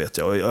plats, det vet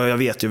jag. Och jag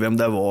vet ju vem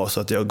det var,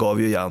 så att jag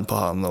gav ju igen på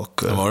han.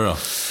 Och, vad var det då?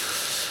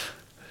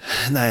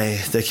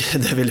 Nej,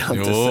 det vill jag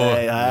inte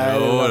säga. Nej,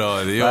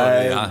 det gör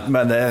det.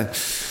 Men det...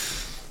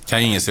 Kan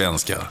ingen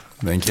svenska.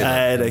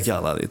 Nej, det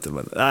kan han inte.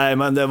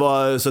 Men det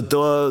var så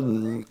då...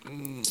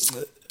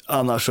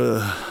 Annars,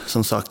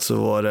 som sagt, så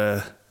var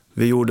det...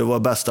 Vi gjorde våra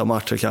bästa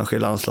matcher kanske i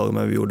landslaget,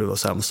 men vi gjorde våra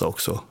sämsta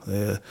också.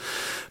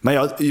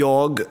 Men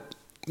jag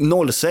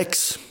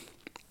 06,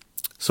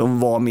 som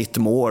var mitt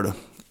mål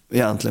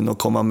egentligen att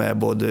komma med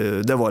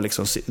både... Det var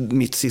liksom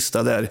mitt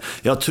sista där.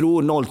 Jag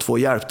tror 02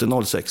 hjälpte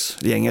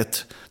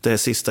 06-gänget. Det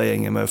sista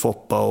gänget med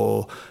Foppa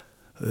och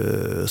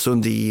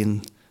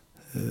Sundin,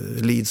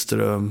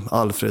 Lidström,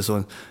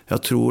 Alfredsson.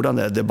 Jag tror den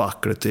där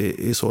debaclet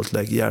i Salt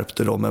Lake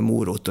hjälpte dem med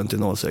moroten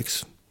till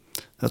 06.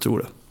 Jag tror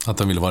det. Att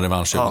de ville vara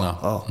revanschsugna?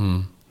 Ja,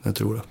 jag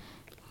tror det.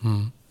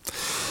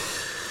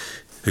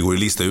 Det går ju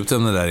lista ut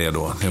vem det där är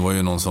då. Det var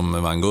ju någon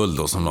som vann guld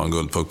då, som var en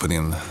guldpuck på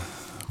din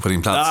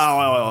plats.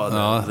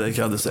 Ja, det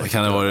kan du säga.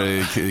 Kan det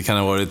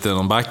ha varit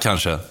någon back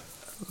kanske?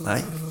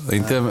 Nej.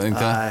 Inte?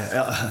 Nej,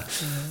 ja.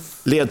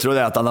 Ledtråd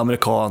är att han är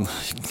amerikan.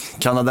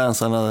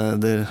 Kanadensarna,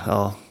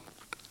 ja.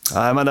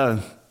 Nej,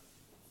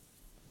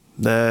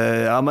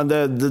 men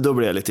då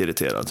blev jag lite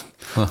irriterad.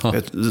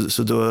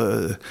 Så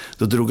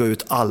då drog jag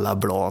ut alla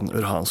blad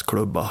ur hans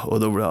klubba. Och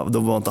då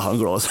var inte han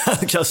glad,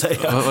 kan jag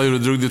säga. Vad gjorde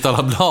du? Drog du ut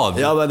alla blad?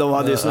 Ja, men de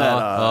hade ju såna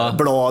här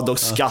blad och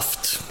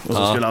skaft. Och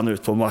så skulle han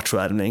ut på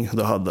matchvärvning.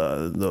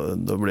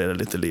 Då blev det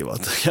lite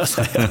livat, kan jag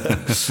säga.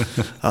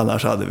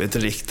 Annars hade vi ett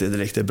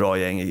riktigt bra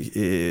gäng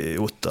i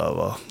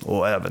Ottawa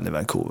och även i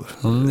Vancouver.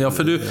 Ja,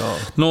 för du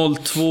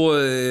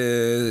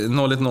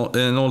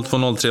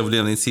 02-03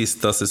 blev din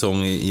sista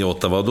säsong i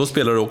Ottawa. Då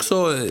spelar du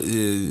också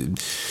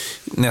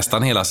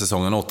nästan hela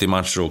säsongen, 80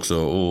 matcher också,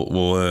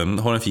 och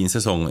har en fin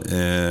säsong.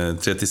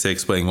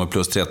 36 poäng och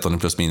plus 13 i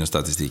plus minus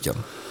statistiken.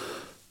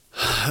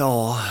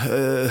 Ja,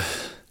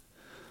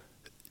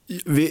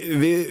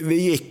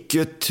 vi gick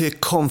ju till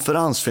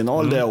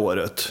konferensfinal det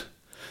året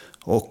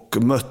och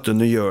mötte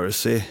New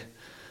Jersey.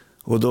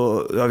 Och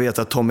då, jag vet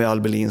att Tommy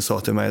Albelin sa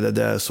till mig, det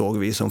där såg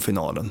vi som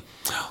finalen.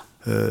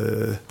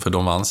 För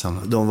de vann sen.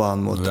 De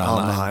vann mot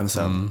Anaheim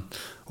sen.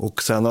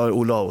 Och sen har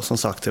Ola Olsson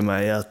sagt till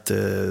mig att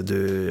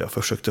jag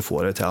försökte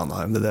få det till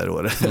Anaheim det där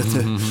året.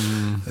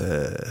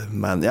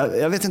 Men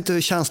jag vet inte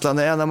hur känslan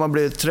är när man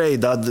blir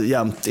tradad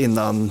jämt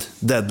innan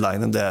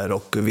deadlinen där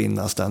och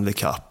vinna Stanley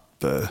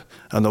Cup.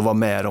 Än att vara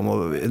med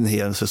om en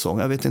hel säsong.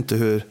 Jag vet inte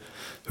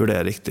hur det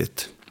är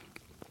riktigt.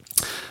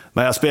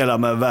 Men jag spelar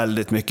med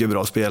väldigt mycket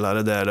bra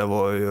spelare där. Det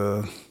var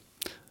ju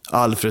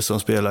Alfredsson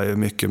spelar ju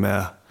mycket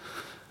med.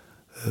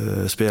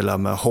 Spela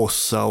med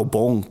Hossa och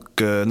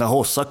Bonk. När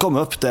Hossa kom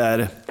upp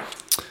där,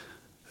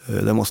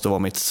 det måste vara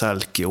mitt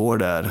Selke-år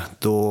där,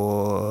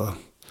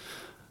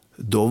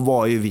 då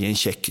var ju vi en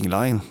checking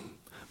line.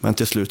 Men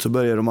till slut så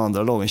började de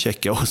andra lagen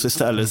checka oss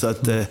istället. Så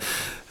att,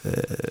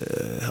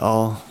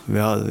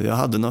 jag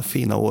hade några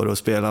fina år att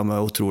spela med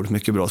otroligt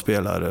mycket bra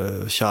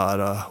spelare.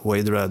 Chara,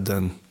 Wade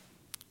Redden,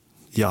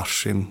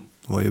 Yashin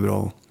var ju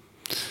bra.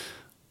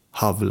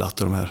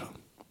 Havlat och de här.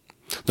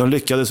 De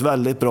lyckades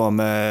väldigt bra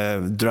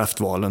med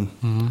draftvalen.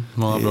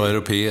 Många bra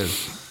europeer.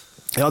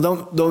 Ja,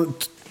 de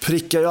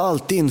prickar ju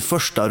alltid in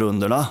första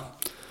rundorna.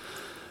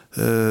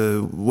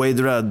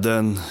 Wade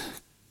Redden,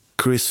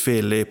 Chris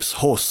Phillips,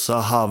 Hossa,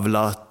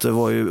 Havlat. Det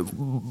var ju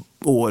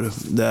år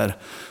där.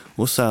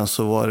 Och sen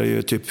så var det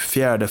ju typ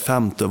 4:e,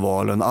 5:e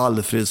valen.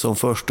 Alfredsson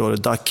första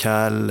året,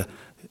 Dakell,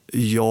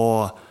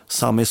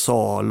 Sami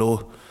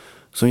Salo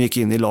som gick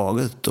in i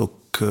laget.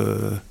 Och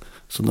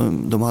så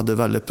de hade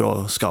väldigt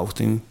bra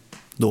scouting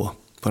då,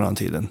 på den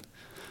tiden.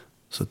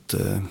 Så att,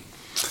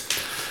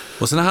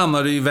 och sen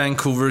hamnade du i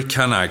Vancouver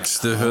Canucks.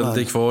 Du höll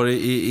dig kvar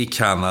i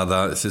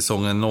Kanada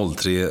säsongen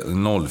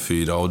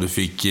 03-04 och du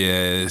fick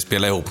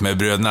spela ihop med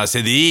bröderna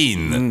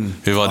Sedin.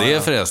 Hur var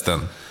det förresten?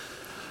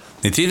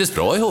 Ni trivdes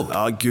bra ihop?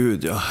 Ja,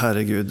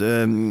 herregud.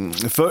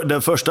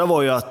 Det första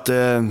var ju att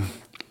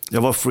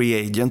jag var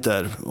free agent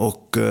där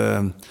och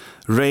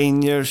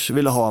Rangers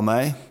ville ha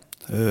mig.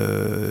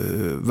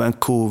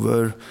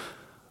 Vancouver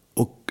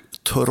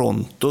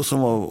Toronto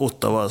som var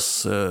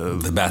Ottawas...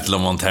 The Battle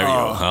of Ontario.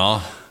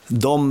 Ja.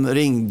 De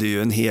ringde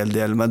ju en hel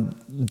del, men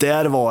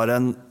där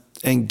var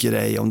en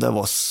grej om det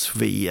var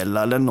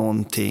Svela eller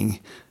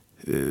någonting.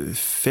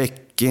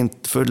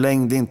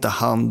 Förlängde inte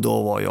han,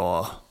 då var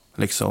jag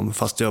liksom,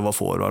 fast jag var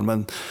forward,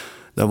 men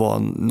det var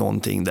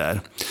någonting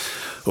där.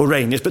 Och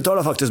Rangers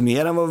betalade faktiskt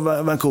mer än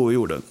vad Vancouver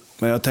gjorde.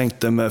 Men jag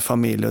tänkte med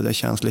familj, och det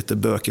känns lite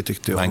bökigt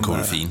tyckte jag. Vancouver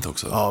är fint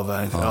också.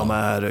 Ja,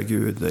 men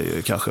herregud, det är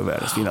ju kanske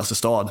världens finaste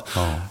stad.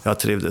 Ja. Jag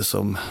trivdes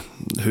som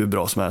hur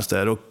bra som helst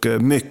där. Och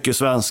mycket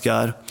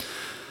svenskar.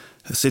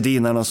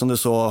 Sedinarna som du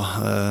sa,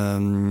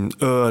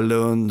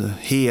 Ölund,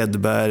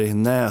 Hedberg,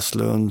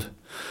 Näslund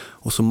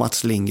och så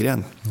Mats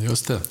Lindgren.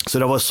 Just det. Så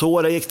det var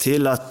så det gick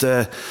till att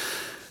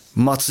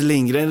Mats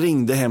Lindgren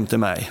ringde hem till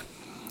mig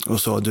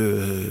och sa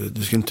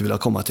du skulle inte vilja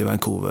komma till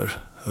Vancouver.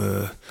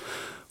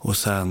 Och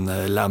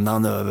sen lämnade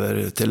han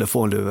över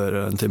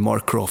telefonluren till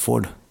Mark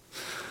Crawford.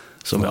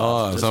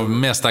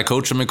 Som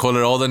mästarcoachen i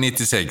Colorado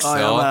 96.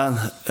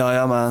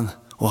 Jajamän.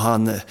 Och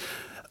han...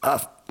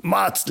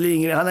 Mats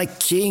Lindgren, han är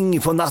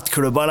king på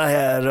nattklubbarna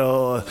här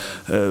och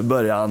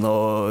början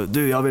och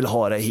du, jag vill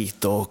ha dig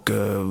hit och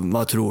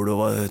vad tror du,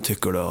 vad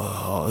tycker du?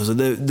 Ja, så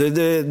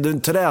det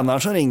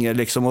tränaren som ringer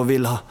liksom och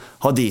vill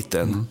ha dit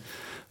en.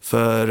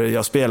 För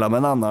jag spelar med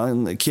en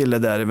annan kille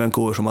där i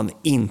Vancouver som man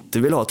inte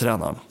vill ha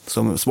tränaren.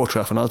 Som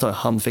sportchefen,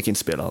 han fick inte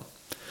spela.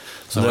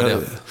 Så det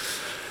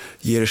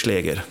Geir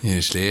Schläger.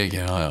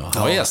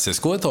 Ja, i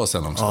SSK ett tag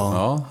sedan också.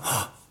 Ja.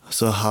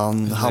 Så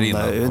han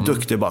hamnade en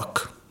duktig back.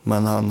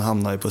 Men han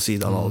hamnade ju på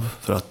sidan av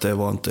för att det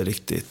var inte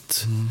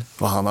riktigt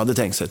vad han hade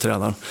tänkt sig,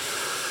 tränaren.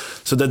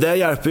 Så det där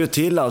hjälper ju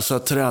till, alltså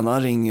att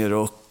tränaren ringer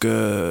och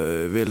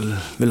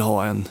vill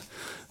ha en.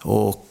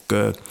 Och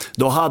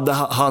då hade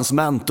hans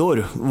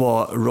mentor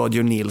var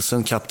Roger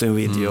Nilsson, Captain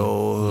Video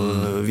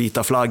och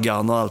Vita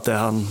flaggan och allt det.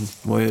 Han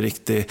var ju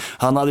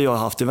han hade jag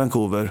haft i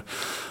Vancouver.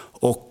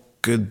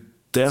 Och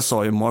det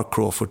sa ju Mark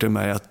Crawford till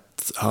mig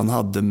att han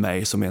hade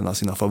mig som en av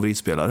sina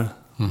favoritspelare.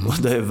 Och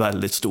det är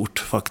väldigt stort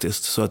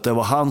faktiskt. Så att det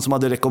var han som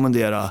hade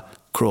rekommenderat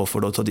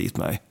Crawford att ta dit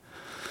mig.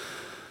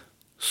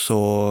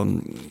 Så,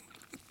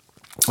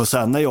 och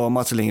sen när jag och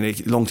Mats Lindgren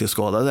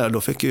långtidsskadade där,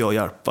 då fick jag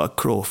hjälpa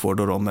Crawford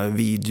och de med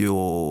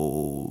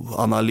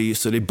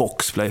videoanalyser i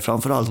boxplay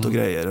framförallt och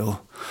grejer.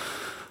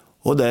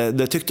 Och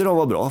det tyckte de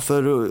var bra,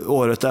 för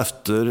året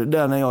efter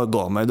där när jag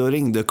gav mig, då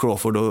ringde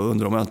Crawford och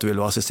undrade om jag inte ville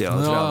vara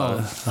assisterande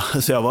tränare.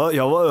 Så jag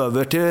var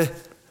över till...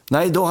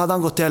 Nej, då hade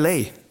han gått till LA.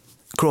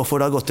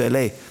 Crawford hade gått till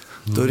LA.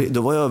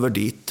 Då var jag över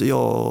dit,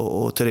 jag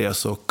och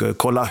Therese, och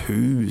kolla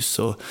hus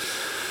och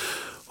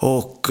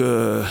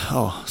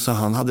så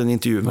han hade en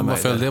intervju med mig. Vad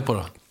följde det på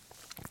då?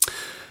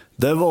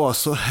 Det var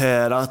så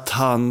här att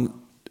han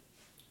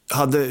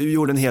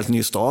gjorde en helt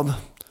ny stab,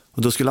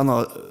 och då skulle han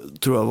ha,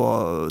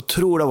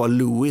 tror det var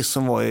Louis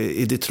som var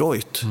i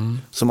Detroit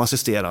som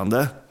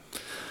assisterande,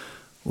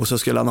 och så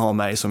skulle han ha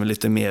mig som en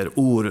lite mer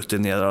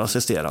orutinerad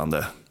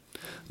assisterande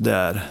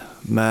där.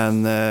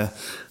 Men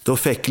då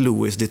fick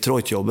Louis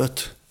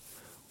Detroit-jobbet.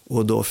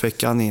 Och då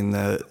fick han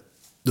in,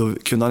 då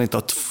kunde han inte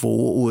ha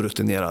 2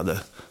 orutinerade.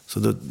 Så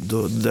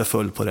då det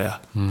föll på det.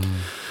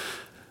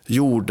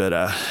 Gjorde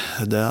det.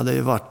 Det hade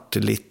ju varit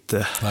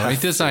lite... Det var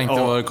intressant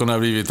vad det kunde ha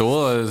blivit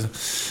då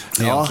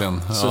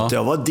egentligen. Ja, så att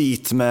jag var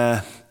dit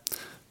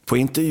på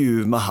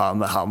intervju med han,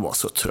 men han var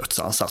så trött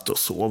så han satt och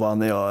sov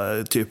när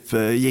jag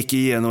gick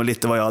igenom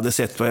lite vad jag hade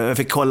sett. Jag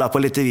fick kolla på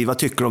lite, vad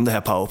tycker du om det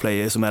här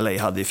powerplay som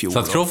LA hade i fjol?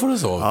 Satt Crawford och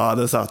sov? Ja,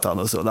 då satt han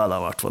och så. Det hade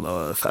varit på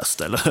någon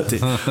fest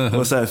eller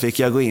och sen fick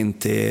jag gå in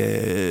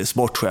till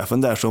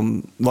sportchefen där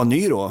som var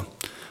ny då,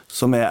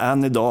 som är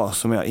än idag,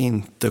 som jag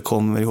inte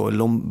kommer ihåg,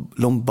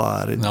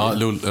 Lombardi. Ja,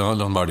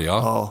 Lombardi,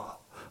 ja.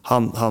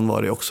 Han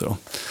var det också då.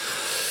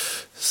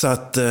 Så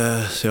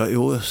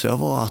jag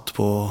var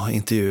på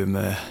intervju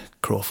med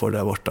Crawford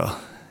där borta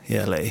i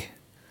LA.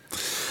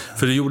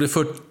 För du gjorde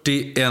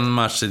 41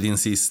 matcher din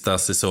sista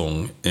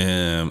säsong,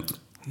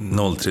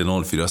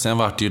 03-04. Sen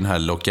var det ju den här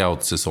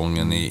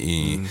lockout-säsongen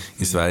i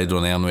Sverige då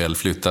när NHL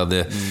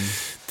flyttade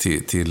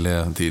till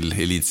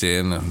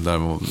elitserien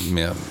där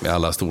med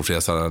alla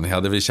storfräsarna. Ni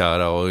hade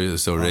Vichara och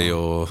Surrey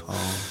och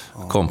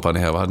company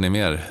här. Vad hade ni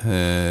mer?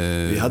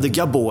 Vi hade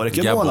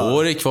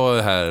Gaborik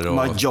var här.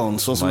 Och Mike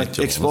Johnson som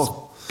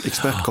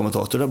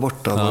expertkommentator där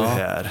borta var ju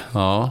här.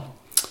 Ja.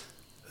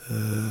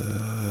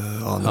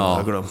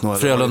 Jag glömt några.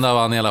 Frölunda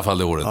vann i alla fall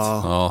det året.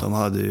 De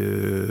hade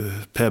ju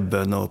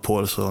Pebben och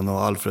Paulsson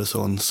och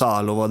Alfredsson.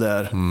 Salo var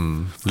där.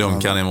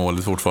 Blomkan i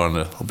målet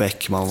fortfarande. Och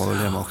Bäckman var väl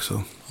hemma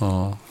också.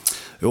 Ja.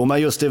 Jo,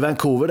 men just i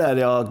Vancouver där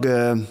jag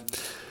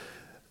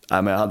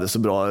hade så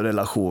bra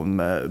relation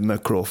med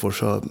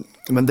Crawford.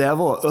 Men det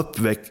var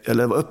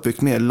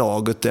uppbyggt med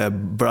laget där.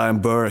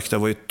 Brian Burke, det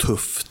var ju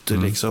tufft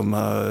liksom.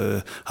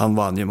 Han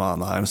vann ju med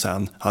Anaheim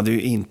sen. Hade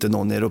ju inte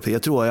någon europé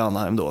tror jag i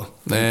Anaheim då.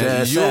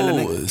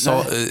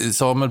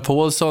 Samuel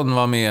Paulsson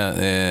var med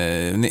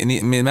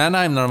med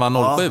Anaheim när de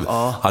var 07.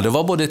 Ja, det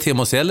var både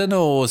Timo Sellen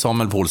och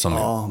Samuel Paulsson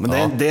med. Ja,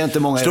 men det är inte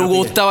många Stod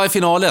Ottawa i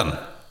finalen.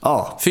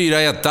 Ja.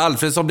 4-1.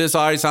 Alfredsson blev så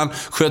arg så han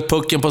sköt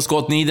pucken på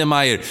Scott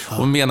Niedermayer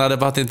och menade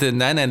på att inte,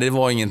 nej, det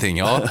var ingenting.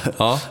 Ja.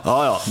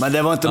 Men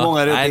det var inte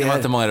många européer. Nej, det var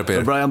inte många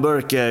européer. Brian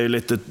Burke är ju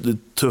lite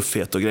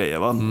tuffhet och grejer,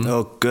 va?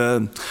 Och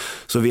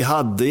så vi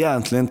hade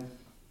egentligen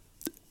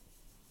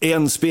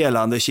en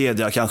spelande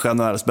kedja, kanske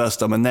NHLs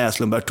bästa, med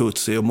Näslund,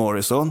 Bertuzzi och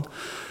Morrison.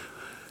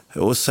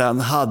 Och sen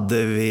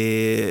hade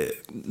vi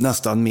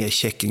nästan mer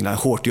checking line,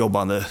 hårt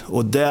jobbande.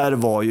 Och där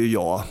var ju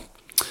jag.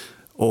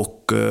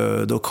 Och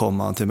då kom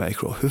han till mig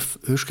och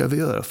hur ska vi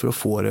göra för att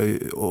få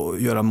det och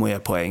göra mer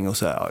poäng? Och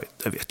så här,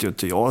 det vet ju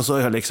inte jag, så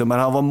jag liksom, men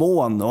han var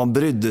mån och han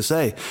brydde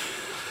sig.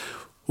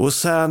 Och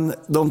sen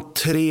de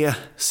 3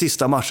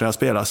 sista matcherna jag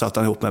spelade satt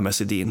han ihop med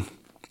Sedin.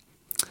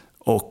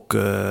 Och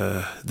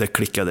det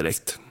klickade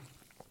direkt.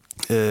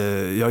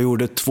 Jag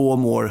gjorde 2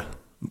 mål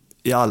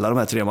i alla de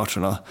här 3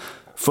 matcherna.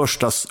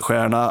 Första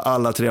stjärna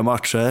alla 3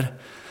 matcher.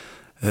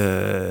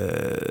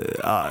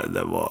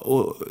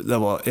 Det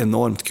var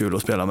enormt kul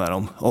att spela med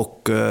dem.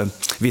 Och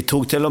vi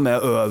tog till och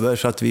med över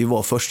så att vi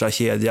var första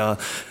kedja,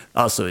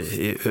 alltså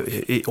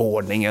i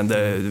ordningen.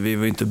 Vi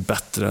var inte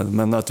bättre,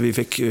 men att vi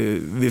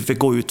fick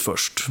gå ut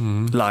först,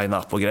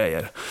 line-up och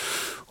grejer.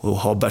 Och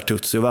ha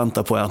Bertuzzi och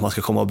vänta på att man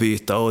ska komma och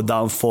byta. Och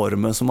den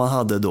formen som man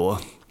hade då,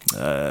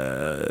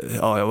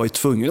 jag var ju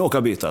tvungen att åka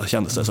och byta,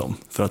 kändes det som,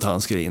 för att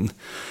han skulle in.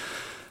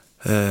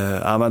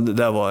 Men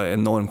det var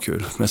enormt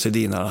kul med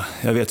Sedinarna.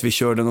 Jag vet, vi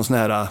körde någon sån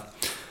här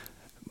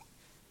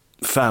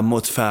 5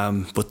 mot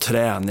 5 på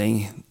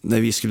träning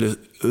när vi skulle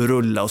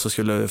rulla och så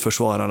skulle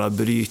försvararna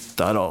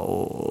bryta då,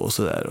 och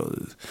sådär.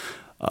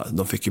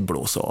 De fick ju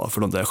blåsa av,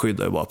 för de där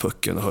skyddade ju bara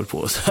pucken och höll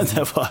på. Så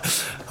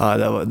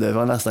det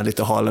var nästan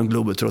lite Harlem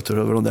Globetrotter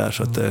över de där.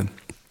 Så att,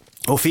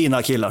 och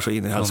fina killar så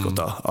in i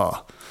helskotta.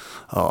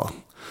 Ja.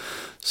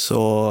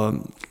 Så...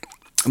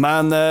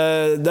 Men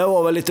det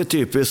var väl lite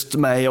typiskt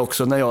mig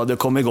också när jag hade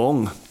kommit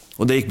igång.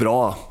 Och det gick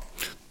bra.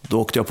 Då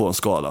åkte jag på en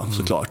skala,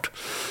 såklart.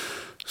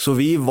 Så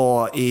vi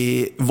var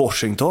i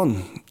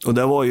Washington. Och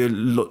det var ju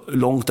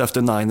långt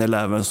efter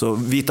 9/11. Så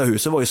Vita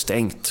huset var ju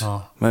stängt.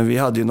 Ja. Men vi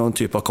hade ju någon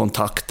typ av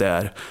kontakt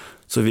där.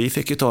 Så vi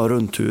fick ju ta en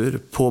rundtur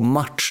på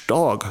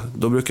matchdag.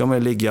 Då brukar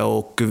man ligga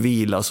och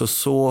vila.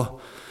 Så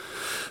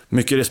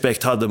mycket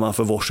respekt hade man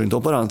för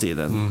Washington på den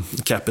tiden.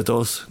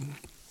 Capitals.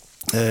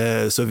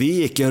 Så vi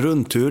gick en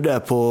rundtur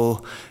där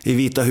i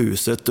Vita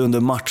huset under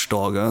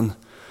matchdagen.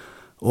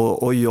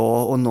 Och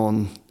jag och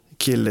någon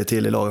kille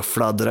till i laget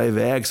fladdrade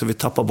iväg, så vi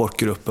tappade bort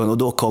gruppen. Och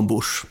då kom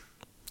Bush.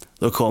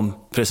 Då kom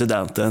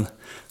presidenten.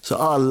 Så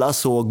alla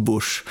såg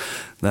Bush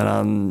när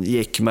han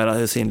gick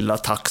med sin lilla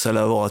tax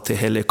eller var till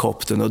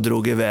helikoptern och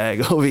drog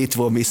iväg, och vi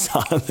 2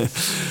 missade.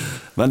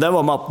 Men det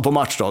var på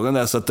matchdagen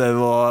där, så att det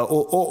var...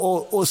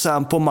 Och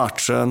sen på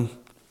matchen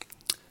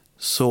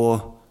så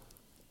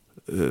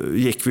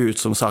gick vi ut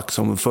som sagt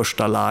som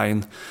första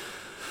line.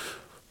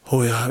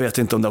 Och jag vet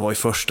inte om det var i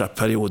första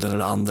perioden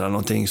eller andra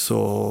någonting,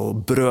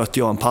 så bröt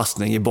jag en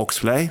passning i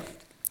boxplay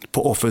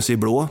på offensiv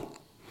blå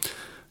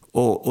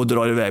och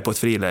drar iväg på ett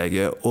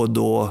friläge, och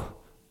då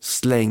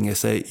slänger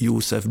sig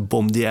Josef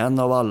Bomdien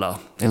av alla,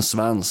 en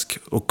svensk,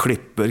 och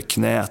klipper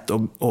knät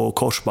och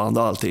korsband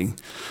och allting.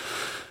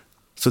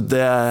 Så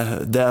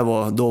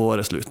då var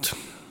det slut.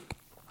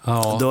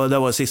 Ja. Det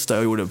var det sista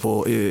jag gjorde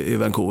i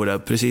Vancouver.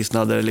 Precis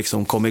när det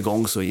liksom kom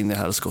igång så in i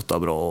helskotta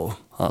bra och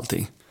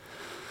allting.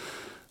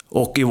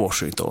 Och i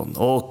Washington.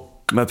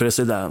 Och med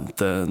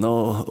presidenten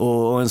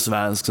och en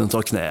svensk som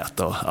tar knät.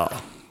 Och,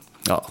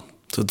 ja.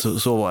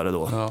 Så var det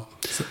då. Ja.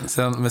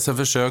 Sen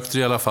försökte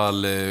du i alla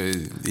fall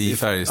i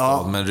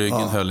Färjestad, men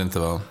ryggen höll inte,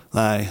 va?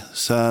 Nej,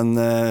 sen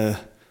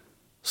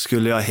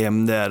skulle jag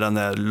hem där den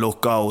där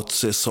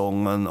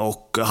lockout-säsongen.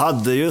 Och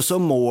hade ju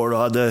som mål och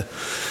hade...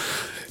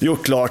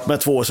 gjort klart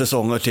med 2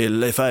 säsonger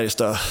till i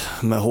Färjestad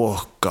med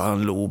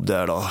Håkan Loob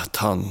där då, ett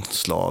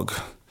handslag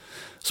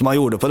som man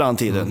gjorde på den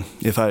tiden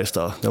i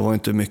Färjestad. Det var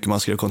inte mycket man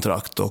skrev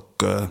kontrakt,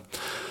 och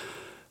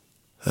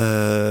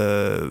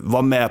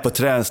var med på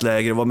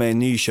träningsläger, var med i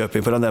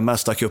Nyköping på den där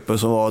mästarkuppen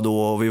som var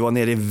då, och vi var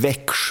nere i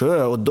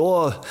Växjö, och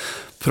då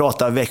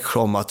pratade Växjö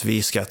om att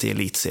vi ska till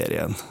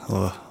elitserien,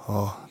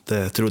 och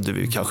det trodde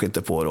vi kanske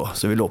inte på då,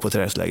 så vi låg på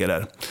träningsläger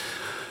där.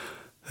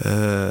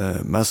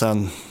 Men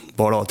sen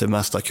bara till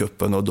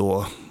mästarkuppen, och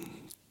då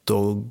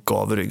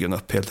gav ryggen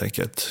upp helt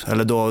enkelt.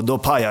 Eller då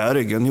pajade jag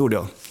ryggen, gjorde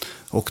jag.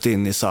 Åkte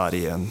in i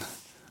sargen.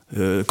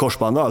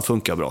 Korsband och allt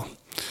funkar bra.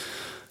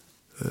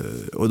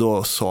 Och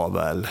då sa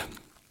väl,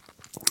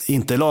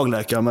 inte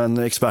lagläkaren men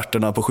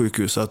experterna på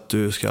sjukhuset, att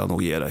du ska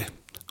nog ge dig.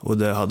 Och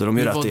det hade de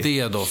ju rätt i. Vad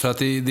det då? För att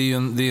det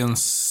är en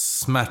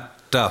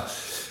smärta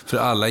för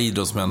alla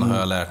idrottsmän, har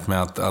jag lärt mig,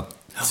 att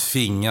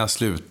tvinga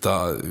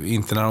sluta.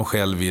 Inte när de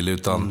själv vill,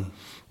 utan...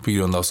 på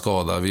grund av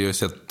skada. Vi har ju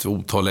sett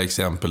otaliga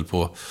exempel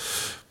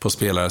på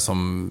spelare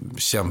som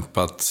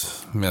kämpat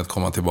med att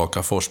komma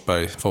tillbaka. Foppa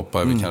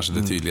är väl kanske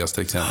det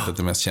tydligaste exemplet,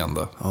 det mest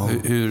kända. Ja.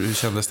 Hur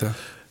kändes det?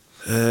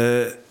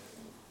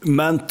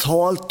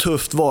 Mentalt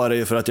tufft var det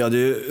ju, för att jag hade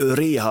ju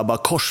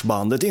rehabat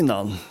korsbandet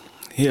innan.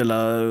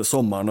 Hela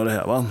sommaren och det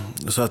här, va?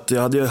 Så att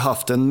jag hade ju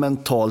haft en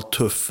mentalt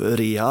tuff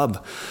rehab.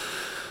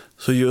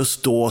 Så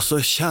just då så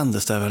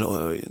kändes det väl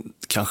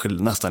kanske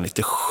nästan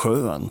lite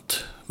skönt.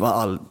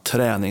 All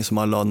träning som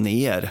man la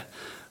ner.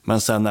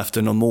 Men sen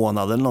efter någon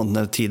månad eller något,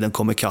 när tiden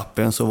kom i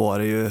kappen, så var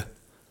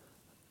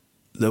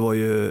det var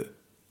ju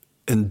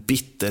en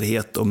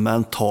bitterhet och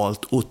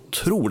mentalt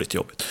otroligt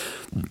jobbigt.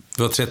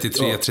 Du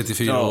var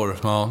 34 år.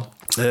 Ja.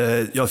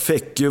 Jag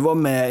fick ju vara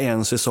med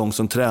en säsong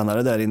som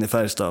tränare där inne i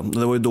Färjestad.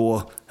 Det var ju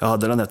då jag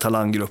hade den här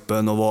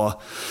talanggruppen och var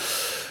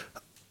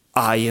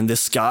eye in the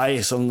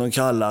sky, som de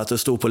kallar, att jag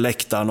stod på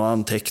läktaren och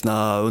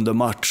antecknade under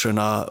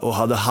matcherna och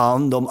hade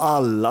hand om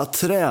alla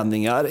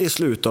träningar i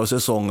slutet av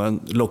säsongen,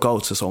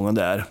 lockout-säsongen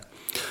där.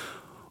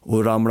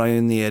 och ramlade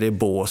ju ner i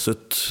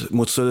båset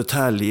mot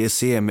Södertälje i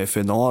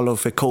semifinal och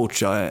fick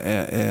coacha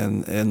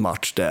en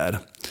match där.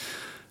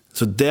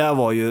 Så det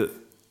var ju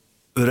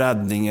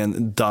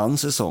räddningen den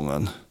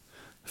säsongen.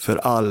 För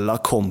alla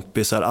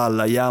kompisar,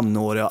 alla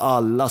jämnåriga,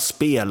 alla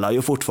spelar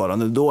ju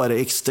fortfarande. Då är det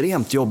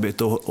extremt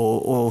jobbigt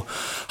att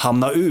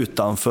hamna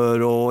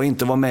utanför och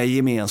inte vara med i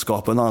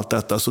gemenskapen och allt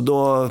detta. Så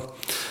då,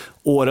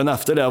 åren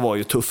efter det var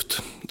ju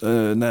tufft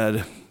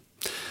när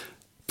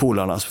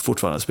polarna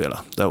fortfarande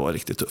spelade. Det var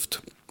riktigt tufft.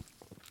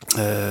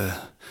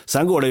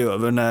 Sen går det ju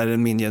över när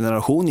min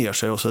generation ger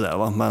sig och sådär,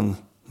 va?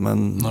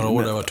 Men några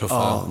år det var tuffa.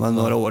 Ja, men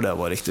några år det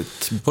var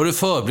riktigt. Var du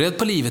förberedd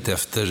på livet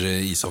efter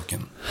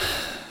ishockeyn?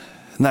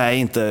 Nej,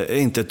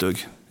 inte ett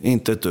dugg.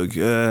 Inte ett dugg.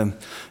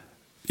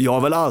 Jag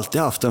har väl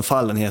alltid haft en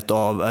fallenhet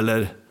av,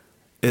 eller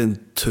en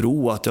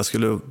tro att jag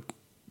skulle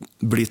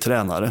bli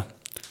tränare.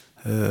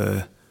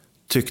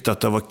 Tyckte att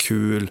det var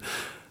kul.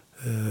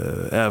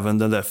 Även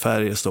den där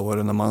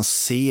Färjestad, när man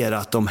ser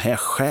att de här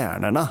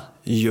stjärnorna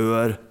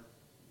gör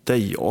det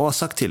jag har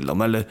sagt till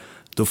dem. Eller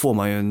då får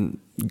man ju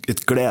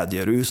ett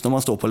glädjerus när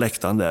man står på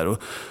läktaren där.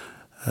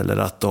 Eller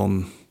att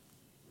de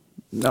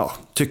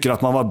tycker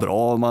att man var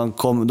bra.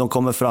 De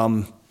kommer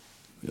fram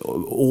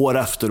år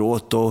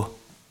efteråt och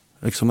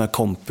liksom är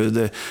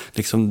kompis.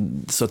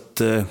 Så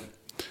att,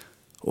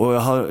 och jag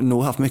har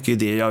nog haft mycket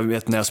idéer. Jag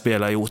vet när jag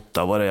spelade i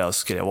Ottawa, jag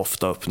skrev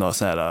ofta upp några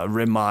sådana här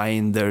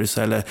reminders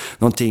eller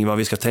någonting vad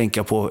vi ska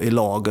tänka på i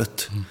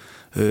laget.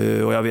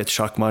 Och jag vet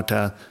Jacques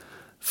Martin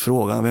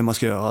frågan vem man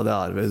ska göra det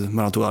Arvid, men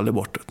han tog aldrig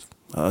bort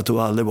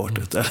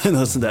det. Eller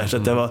något sånt där. Så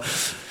att det var,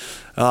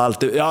 jag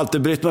har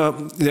alltid brytt mig.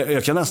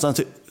 Jag kan nästan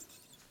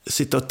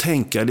sitta och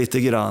tänka lite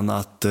grann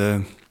att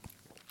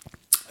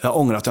jag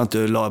ångrar att jag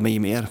inte la mig i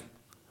mer.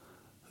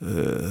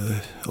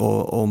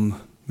 Och om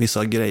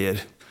vissa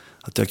grejer.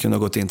 Att jag kunde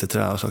ha gått in till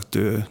tränaren och sagt,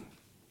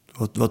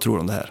 vad tror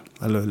du om det här?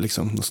 Eller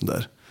liksom något sånt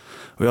där.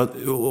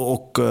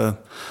 Och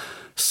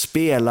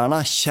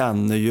spelarna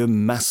känner ju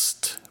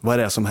mest vad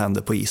det är som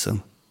händer på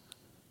isen.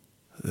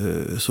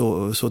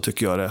 Så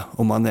tycker jag det.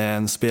 Om man är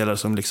en spelare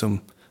som liksom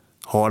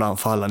har den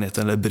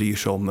fallenheten eller bryr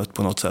sig om det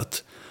på något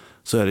sätt,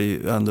 så är det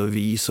ju ändå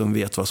vi som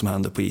vet vad som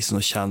händer på isen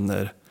och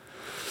känner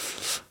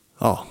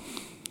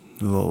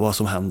vad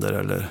som händer.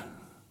 Eller.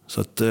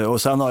 Så att,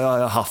 och sen har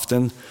jag haft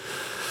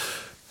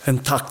en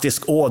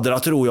taktisk ådra,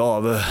 tror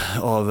jag,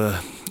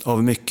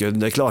 av mycket.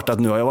 Det är klart att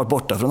nu har jag varit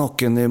borta från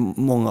hockeyn i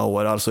många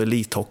år, alltså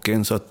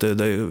elithockeyn, så att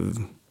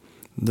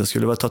det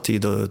skulle väl ta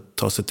tid att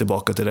ta sig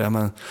tillbaka till det.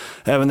 Men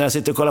även när jag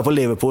sitter och kollar på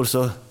Liverpool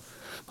så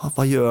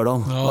vad gör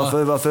de?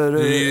 Ja, varför, det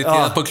är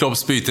irriterat på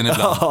kroppsbyten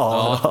ibland.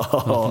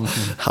 Ja.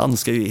 Han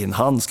ska ju in,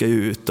 han ska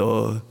ju ut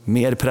och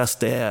mer press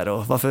där.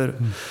 Och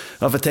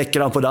varför täcker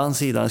han på den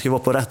sidan? Han ska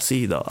vara på rätt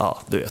sida.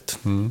 Ja, du vet.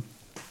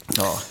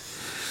 Ja.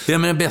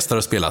 Vem är den bästa du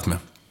har spelat med?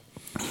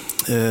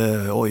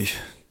 Oj.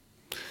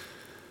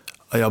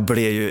 Jag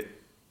blev ju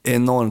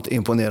enormt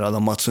imponerad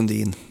av Mats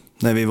Sundin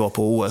när vi var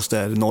på OS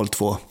där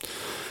 02.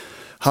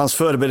 Hans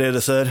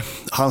förberedelser,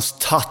 hans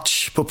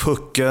touch på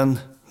pucken.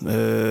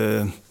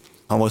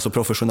 Han var så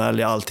professionell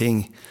i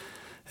allting.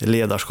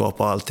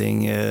 Ledarskap och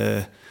allting.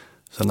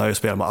 Sen har jag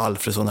spelat med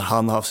Alfredsson när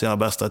han har haft sina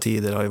bästa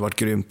tider. Det har ju varit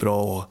grymt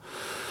bra. Och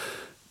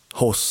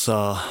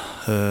Hossa.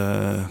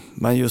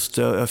 Men just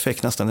jag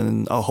fick nästan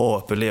en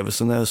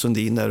aha-upplevelse när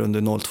Sundin där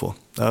under 02.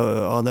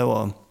 Ja, det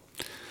var...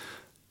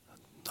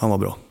 Han var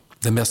bra.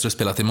 Den bästa du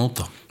spelat emot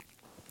då?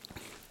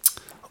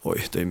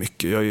 Oj, det är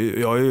mycket.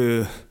 Jag har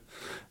ju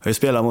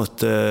spelat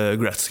mot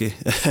Gretzky.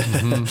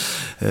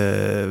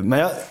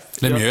 Men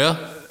Lemieux?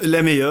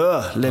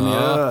 Lemieux.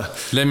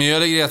 Lemieux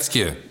eller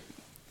Gretzky?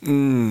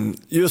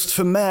 Just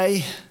för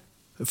mig,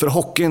 för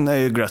hockeyn är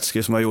ju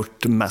Gretzky som har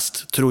gjort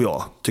mest,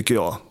 tycker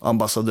jag.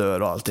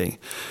 Ambassadör och allting.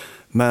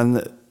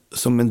 Men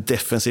som en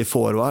defensiv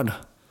forward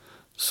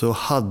så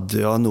hade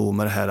jag nog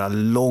med det här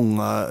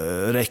långa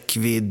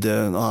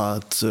räckvidden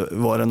att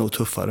var det nog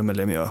tuffare med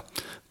Lemieux,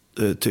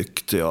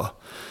 tyckte jag.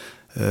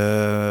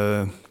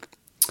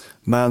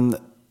 Men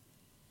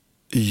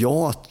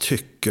jag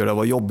tycker det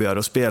var jobbigare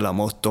att spela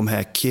mot de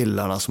här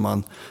killarna som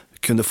man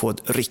kunde få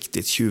ett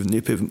riktigt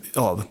tjuvnyp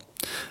av.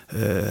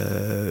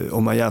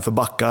 Om man jämför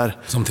backar.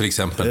 Som till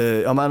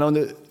exempel? Ja, men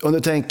om du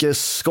tänker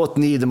Scott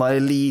Niedermayer,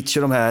 Leach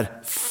och de här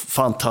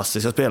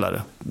fantastiska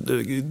spelare.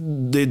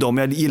 Det är de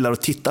jag gillar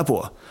att titta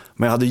på.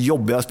 Men jag hade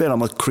jobbiga att spela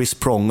mot Chris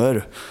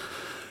Pronger,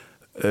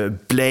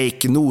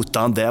 Blake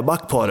Notan, det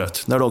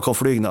backparet, när de kom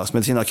flygnas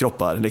med sina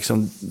kroppar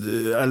liksom,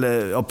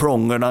 eller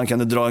Pronger när han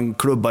kunde dra en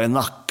klubba i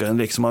nacken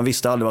liksom, man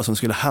visste aldrig vad som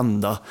skulle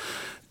hända.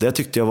 Det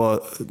tyckte jag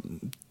var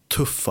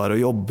tuffare och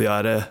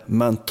jobbigare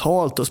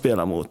mentalt att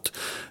spela mot.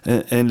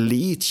 En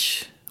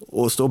Leach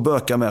och stå och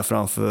böka med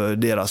framför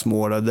deras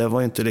mål, det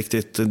var inte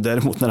riktigt,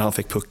 däremot när han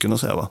fick pucken och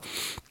så här, va.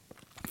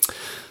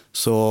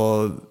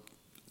 Så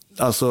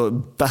alltså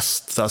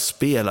bästa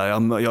spelare,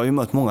 jag har ju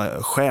mött många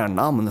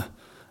stjärnnamn.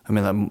 Jag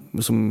menar,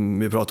 som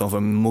vi pratade om för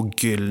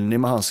Mogylny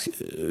med hans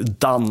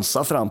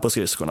dansa fram på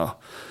skridskorna.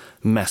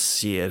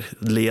 Messier,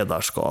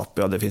 ledarskap,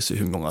 ja det finns ju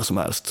hur många som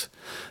helst.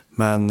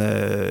 Men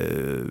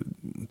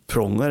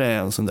Pronger är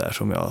en sån där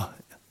som jag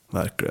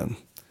verkligen.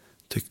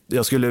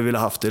 Jag skulle vilja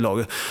haft det i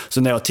laget.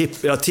 Så när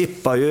jag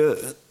tippar ju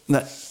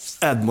när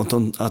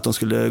Edmonton att de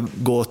skulle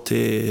gå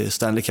till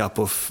Stanley Cup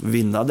och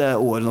vinna det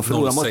året. De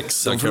förlorade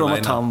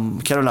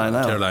mot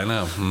Carolina.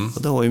 Carolina.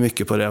 Och det var ju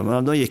mycket på det,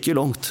 men de gick ju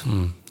långt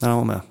när de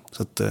var med.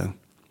 Så att,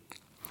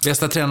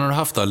 bästa tränare du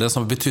haft då? Eller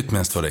som har betytt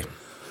mest för dig?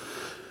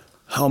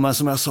 Ja, men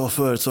som jag sa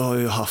förut så har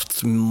jag ju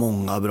haft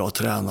många bra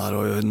tränare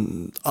och jag har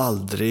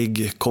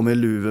aldrig kommit i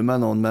luven med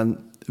någon, men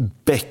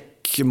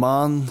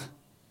Beckman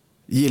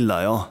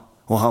gillar jag.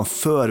 Och han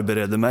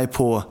förberedde mig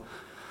på,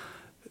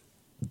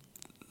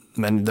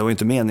 men det var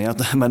inte meningen,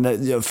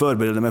 men jag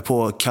förberedde mig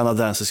på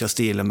kanadensiska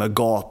stilen med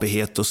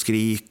gapighet och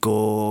skrik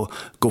och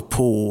gå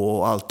på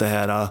och allt det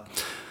här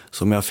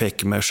som jag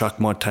fick med Jacques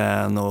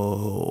Martin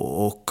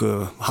och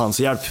hans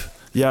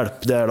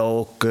hjälp där då,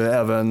 och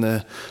även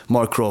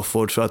Mark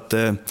Crawford. Så att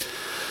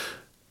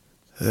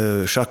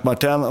Jacques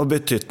Martin har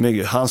betytt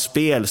mycket. Hans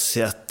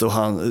spelsätt och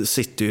han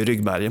sitter ju i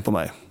ryggmärgen på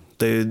mig.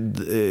 Det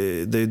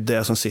är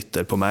det som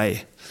sitter på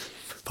mig.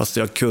 Fast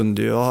jag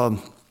kunde ju ha...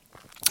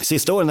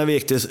 Sista året när vi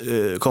gick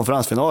till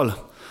konferensfinal,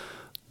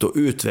 då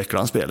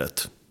utvecklade han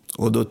spelet.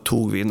 Och då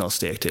tog vi några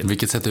steg till.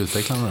 Vilket sätt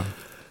utvecklade han då?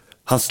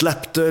 Han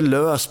släppte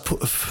lös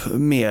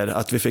mer,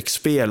 att vi fick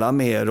spela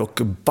mer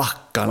och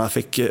backarna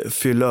fick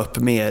fylla upp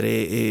mer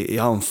i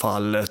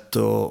anfallet.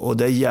 Och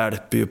det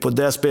hjälper ju på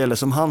det spelet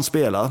som han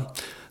spelade,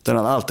 där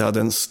han alltid hade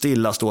en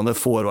stillastående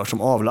forward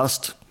som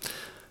avlast.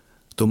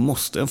 Då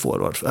måste en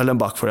forward eller en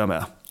back följa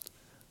med.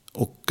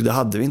 Och det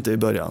hade vi inte i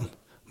början.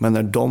 Men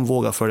när de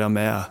vågade följa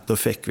med, då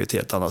fick vi ett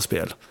helt annat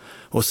spel.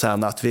 Och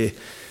sen att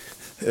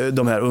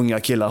de här unga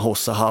killarna,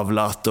 Hossa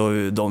Havlat,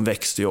 och de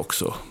växte ju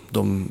också.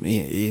 De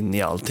in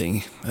i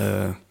allting.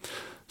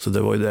 Så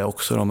det var ju det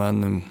också.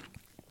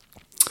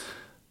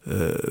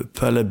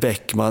 Pelle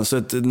Bäckman.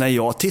 Så när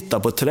jag tittar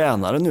på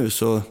tränare nu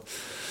så...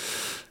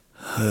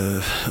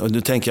 Och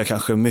nu tänker jag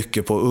kanske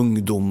mycket på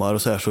ungdomar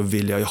och så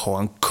vill jag ju ha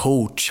en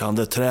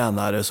coachande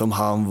tränare som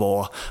han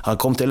var. Han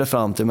kom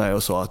fram till mig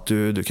och sa att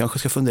du kanske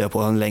ska fundera på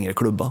en längre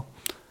klubba.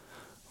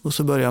 Och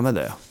så började jag med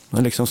det.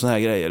 Men liksom såna här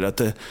grejer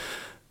att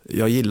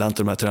jag gillar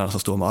inte de här tränarna som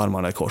står med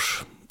armarna i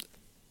kors.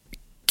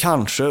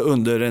 Kanske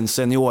under en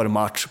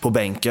seniormatch på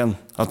bänken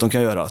att de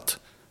kan göra det.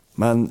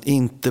 Men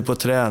inte på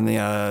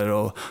träningar,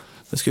 och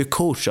det ska ju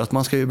coacha, att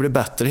man ska ju bli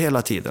bättre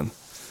hela tiden.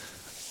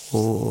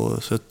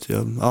 Och så att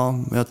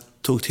jag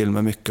tog till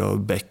mig mycket av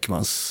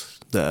Beckmans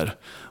där.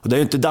 Och det är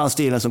ju inte den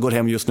stilen som går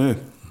hem just nu.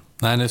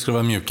 Nej, nu ska det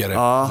vara mjukare.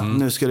 Ja,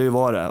 nu ska det ju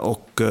vara det.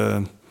 Och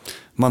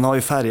man har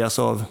ju färgats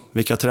av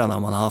vilka tränare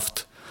man har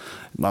haft.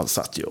 Man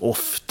satt ju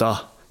ofta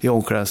i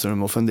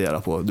omklädningsrum och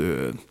funderade på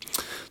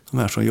de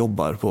här som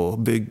jobbar på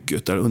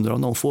bygget, där undrar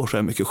om de får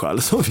så mycket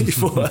skäll som vi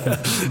får.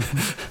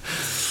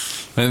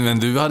 Men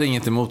du hade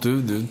inget emot,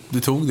 du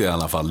tog det i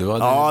alla fall. Det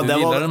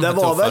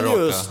var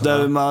väl just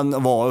där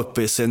man var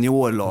uppe i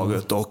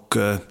seniorlaget och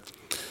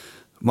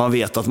man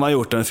vet att man har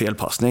gjort en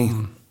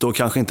felpassning. Då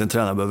kanske inte en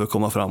tränare behöver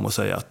komma fram och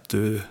säga att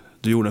du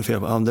gjorde en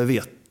felpassning.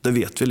 Ja, det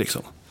vet vi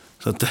liksom.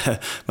 Så att,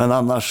 men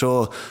annars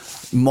så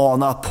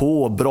mana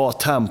på, bra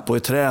tempo i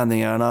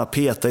träningarna,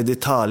 peta i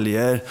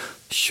detaljer,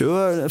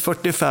 kör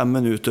 45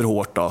 minuter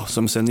hårt då,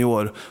 som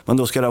senior, men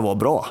då ska det vara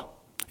bra.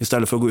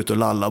 Istället för att gå ut och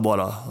lalla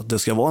bara, att det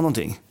ska vara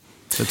någonting.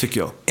 Det tycker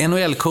jag.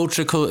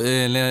 NHL-coacher,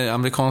 eller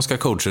amerikanska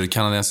coacher,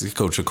 kanadensiska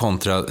coacher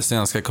kontra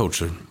svenska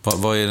coacher.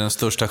 Vad är den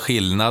största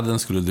skillnaden,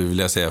 skulle du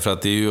vilja säga? För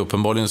att det är ju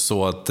uppenbarligen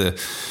så att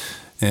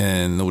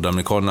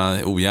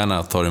nordamerikanerna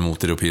ogärna tar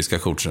emot europeiska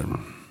coacher.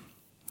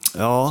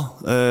 Ja,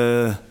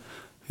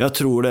 jag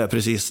tror det är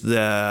precis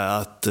det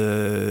att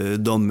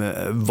de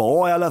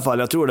var i alla fall.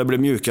 Jag tror det blir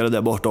mjukare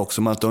där borta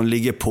också, men att de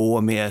ligger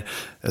på mer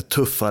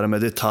tuffare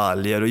med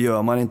detaljer. Och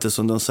gör man inte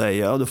som de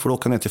säger, ja, då får du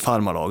åka ner till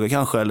farmarlaget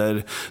kanske,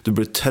 eller du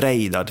blir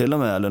tradad till och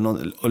med, eller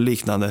något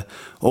liknande.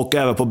 Och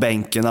även på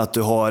bänken att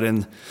du har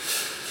en...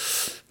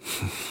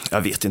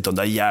 Jag vet inte om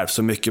det hjälp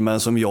så mycket, men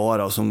som jag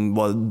då, som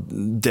var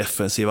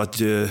defensiv,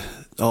 att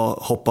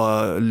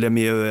hoppa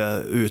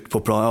Lemieux ut på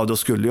plan, ja, då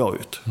skulle jag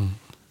ut.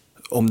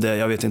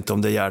 Jag vet inte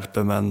om det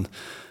hjälper, men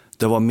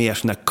det var mer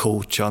såna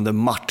coachande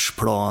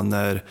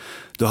matchplaner.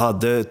 Du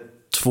hade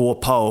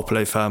 2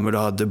 powerplay-5, du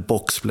hade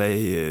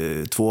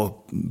boxplay, 2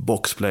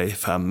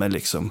 boxplay-5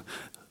 liksom.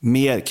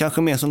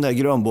 Kanske mer som där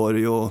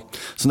Grönborg, och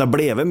så där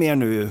blev det mer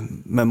nu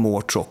med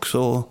Mårts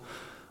också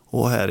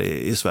och här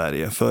i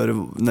Sverige.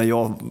 För när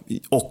jag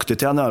åkte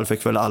till NHL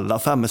fick väl alla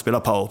 5 spela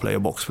powerplay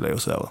och boxplay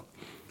och sådär.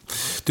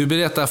 Du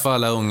berättar för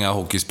alla unga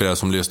hockeyspelare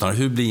som lyssnar,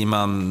 hur blir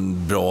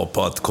man bra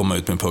på att komma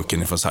ut med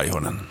pucken ifrån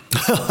sarghörnen?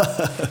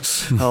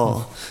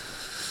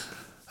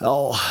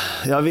 Ja,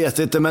 jag vet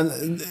inte, men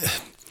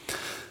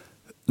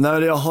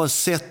när jag har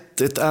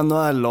sett ett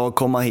NHL-lag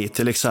komma hit,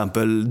 till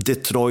exempel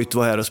Detroit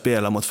var här och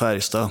spelade mot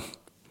Färjestad.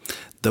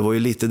 Det var ju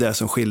lite det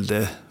som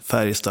skilde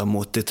Färjestad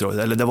mot Detroit,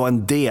 eller det var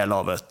en del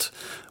av det, att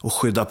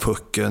skydda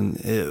pucken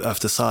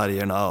efter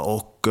sargerna,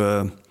 och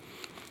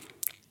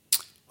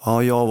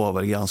ja, jag var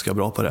väl ganska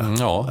bra på det.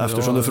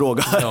 Eftersom du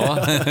frågar.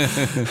 Ja.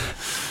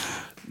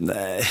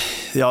 Nej,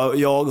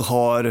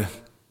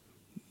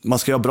 man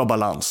ska ha bra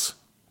balans.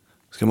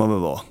 ska man väl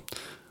vara.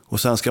 Och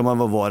sen ska man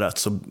väl vara rätt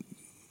så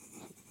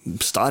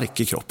stark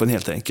i kroppen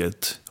helt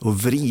enkelt. Och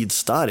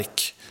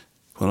vridstark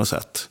på något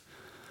sätt.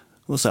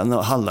 Och sen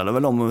handlar det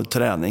väl om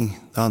träning.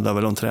 Det handlar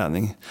väl om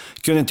träning.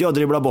 Kunde inte jag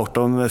dribbla bort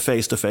dem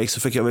face to face så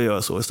fick jag väl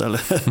göra så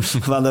istället.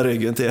 Vända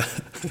ryggen till.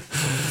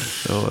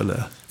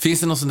 Finns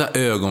det någon sån där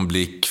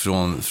ögonblick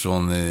från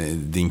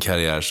din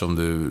karriär som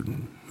du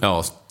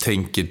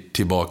tänker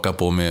tillbaka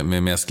på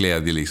med mest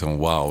glädje? Liksom,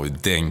 wow,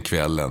 den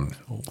kvällen.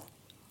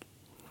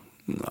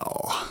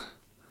 Ja,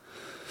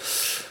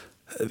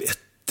 jag vet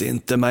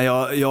inte, men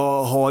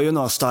jag har ju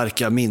några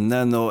starka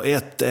minnen. Och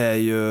ett är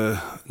ju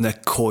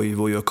när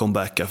Koivu gör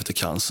comeback efter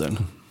cancern.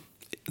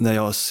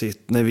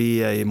 När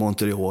vi är i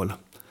Montreal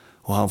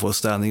och han får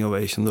standing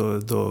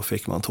ovation, då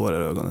fick man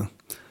tårar i ögonen.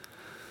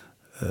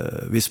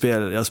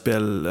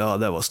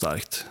 Det var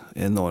starkt,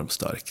 enormt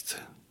starkt.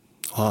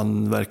 Och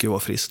han verkar ju vara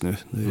frisk nu,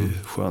 det är ju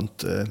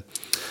skönt.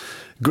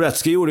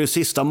 Gretzky gjorde ju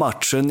sista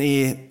matchen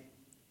i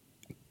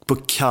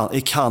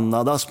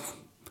Kanada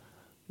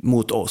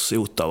mot oss i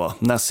Ottawa.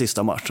 Näst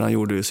sista matchen, han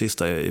gjorde ju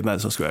sista i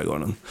Madison Square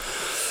Garden.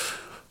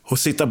 Och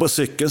sitta på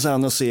cykeln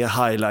sen och se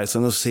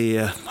highlightsen och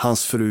se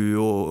hans fru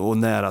och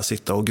nära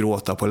sitta och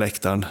gråta på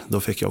läktaren, då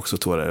fick jag också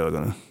tårar i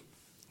ögonen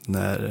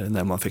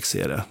när man fick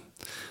se det.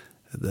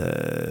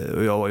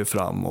 Och jag var ju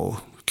fram och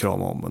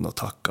kramade om och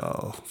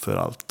tackade för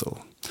allt.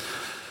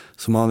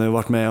 Så man har ju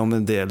varit med om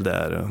en del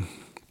där.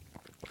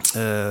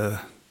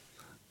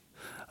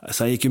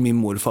 Sen gick ju min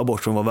morfar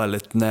bort som var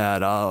väldigt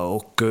nära.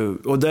 Och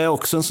det är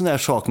också en sån här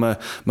sak med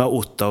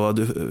Ottawa.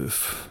 Du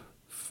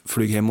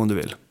flyg hem om du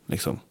vill.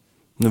 Liksom.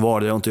 Nu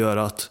var det jag inte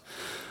göra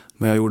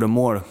men jag gjorde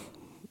mål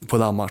på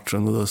den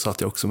matchen. Och då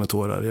satt jag också med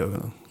tårar i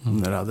ögonen.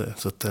 När jag hade,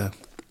 så att,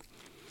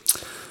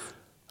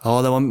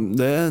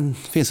 det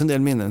finns en del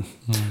minnen.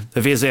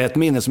 Det finns ett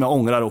minne som jag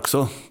ångrar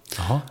också.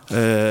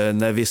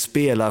 När vi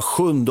spelar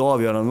 7:e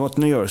avgörande mot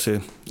New Jersey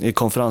i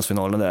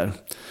konferensfinalen där.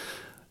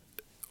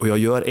 Och jag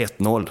gör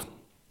 1-0.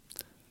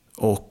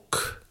 Och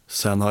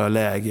sen har jag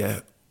läge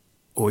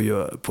och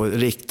gör på ett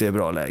riktigt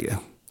bra läge.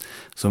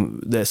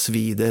 Som det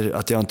svider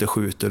att jag inte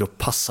skjuter, då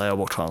passar jag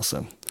bort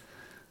chansen.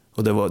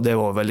 Och det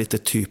var väl lite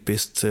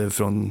typiskt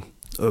från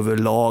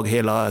överlag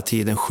hela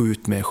tiden,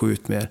 skjut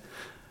mer.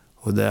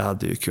 Och det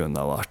hade ju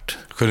kunnat varit.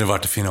 Kunde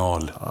varit i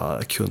final. Ja,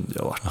 det kunde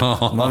jag varit.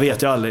 Man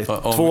vet ju aldrig.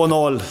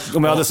 2-0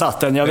 om jag hade satt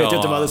den. Jag vet ju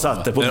inte om jag hade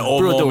satt det på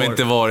om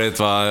inte varit,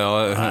 va?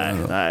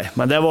 Nej.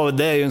 Men det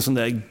är ju en sån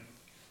där.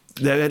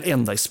 Det är väl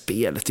enda i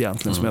spelet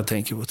egentligen som jag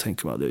tänker på.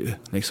 Det är ju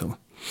liksom.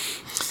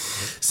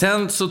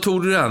 Sen så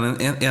tog du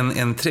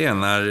en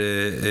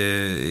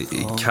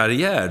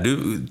tränarkarriär.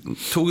 Du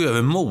tog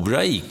över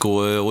Mora IK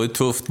och ett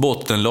tufft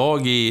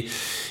bottenlag i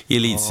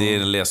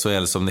elitserien, eller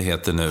SHL som det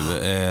heter nu.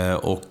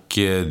 Och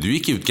du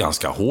gick ut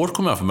ganska hårt,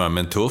 kommer jag för mig,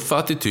 med en tuff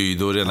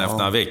attityd. Och redan efter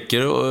några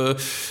veckor och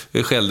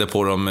skällde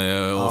på dem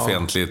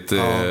offentligt.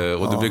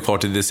 Och du blev kvar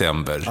till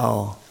december.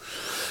 Ja.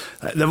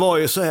 Det var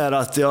ju så här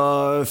att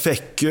jag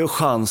fick ju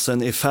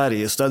chansen i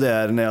Färjestad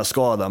där när jag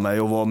skadade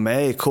mig och var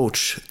med i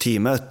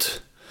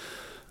coachteamet.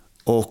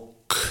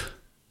 Och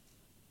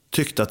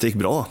tyckte att det gick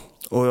bra.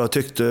 Och jag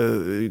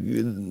tyckte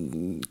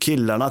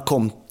killarna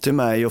kom till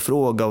mig och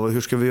frågade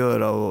hur ska vi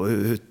göra och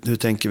hur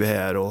tänker vi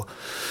här. Och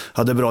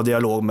hade bra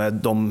dialog med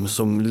de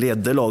som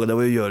ledde laget. Det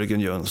var ju Jörgen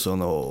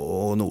Jönsson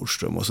och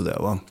Nordström och sådär,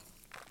 va.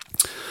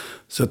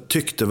 Så jag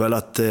tyckte väl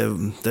att det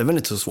är väl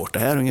inte så svårt det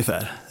här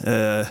ungefär.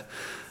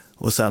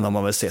 Och sen har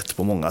man väl sett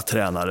på många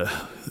tränare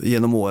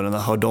genom åren,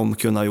 har de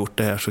kunnat gjort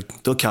det här så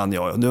då kan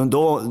jag.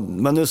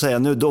 Men nu säger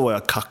jag, då var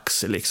jag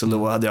kaxig liksom,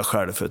 då hade jag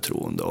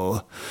självförtroende.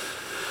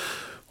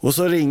 Och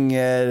så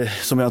ringer,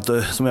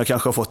 som jag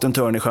kanske har fått en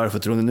törn i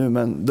självförtroende nu,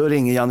 men då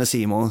ringer Janne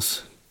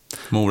Simons.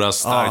 Moras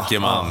starke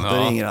man. Då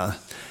ringer han.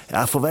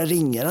 Jag får väl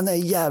ringa den där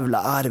jävla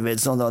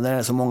Arvidsson då, när det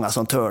är så många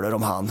som törler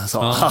om han,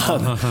 sa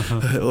han.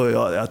 Och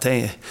jag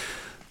tänkte...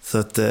 Så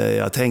att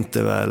jag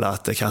tänkte väl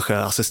att det kanske är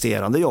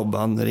assisterande jobb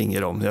han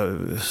ringer om.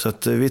 Så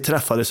att vi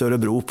träffades i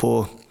Örebro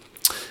på,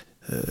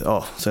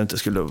 så det inte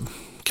skulle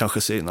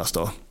kanske synas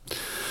då.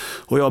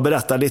 Och jag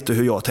berättade lite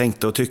hur jag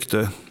tänkte och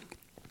tyckte.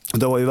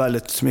 Det var ju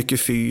väldigt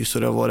mycket fys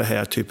och det var det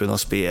här typen av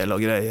spel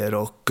och grejer.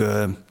 Och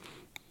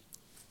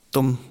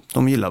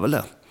de gillar väl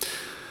det.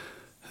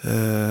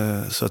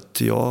 Så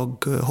att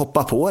jag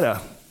hoppar på det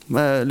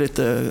med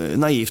lite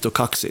naivt och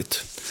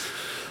kaxigt.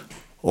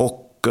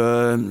 Och...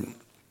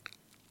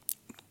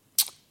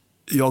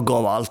 jag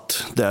gav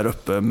allt där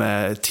uppe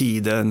med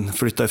tiden,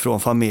 flytta ifrån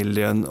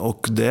familjen,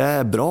 och det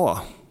är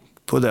bra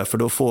på det, för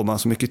då får man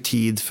så mycket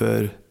tid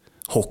för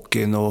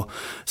hockeyn och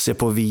se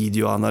på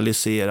video och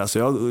analysera. Så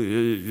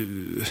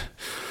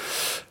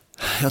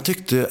jag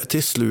tyckte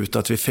till slut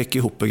att vi fick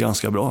ihop det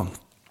ganska bra.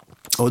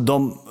 Och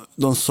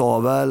de sa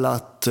väl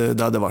att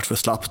det hade varit för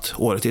slappt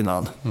året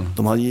innan.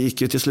 De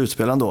gick ju till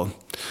slutspelen då.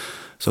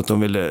 Så att de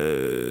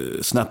ville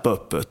snappa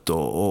upp det.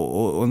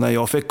 Och när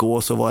jag fick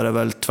gå så var det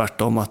väl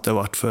tvärtom, att det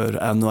var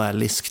för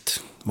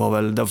NHL-iskt.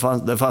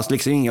 Det fanns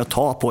liksom inget att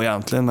ta på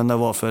egentligen, men det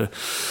var för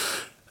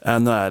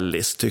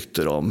NHL-iskt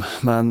tyckte de.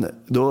 Men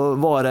då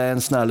var det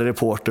en snäll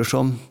reporter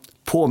som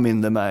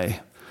påminde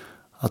mig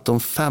att de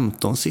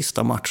 15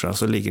 sista matcherna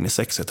så ligger ni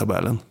 6 i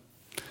tabellen.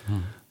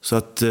 Så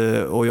att,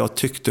 och jag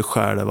tyckte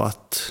själv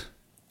att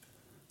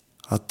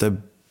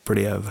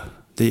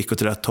det gick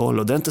åt rätt håll.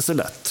 Och det är inte så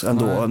lätt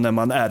ändå när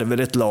man ärver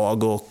ett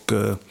lag och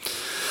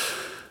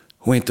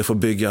och inte får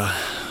bygga.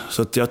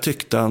 Så att jag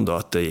tyckte ändå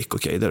att det gick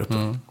okej där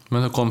uppe.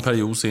 Men då kom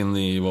perios in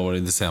i, vad var det,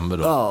 i december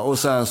då? Ja, och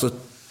sen så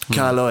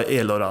Kalle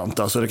Elorant.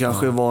 Alltså det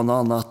kanske var något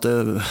annat.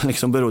 Det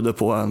liksom berodde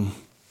på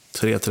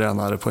 3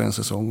 tränare på en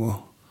säsong. Och,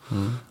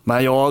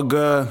 men jag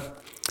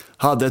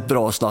hade ett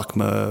bra snack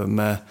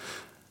med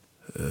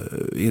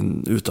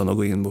utan att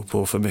gå in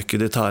på för mycket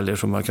detaljer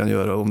som man kan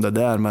göra om det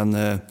där.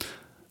 Men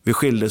vi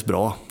skildes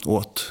bra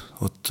åt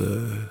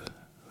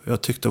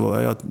jag tyckte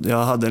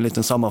jag hade en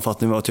liten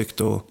sammanfattning vad jag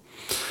tyckte och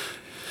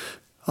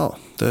ja,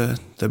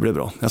 det blev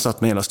bra. Jag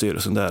satt med hela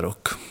styrelsen där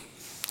och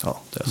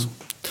ja,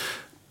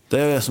 det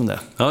är som det.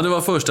 Ja, det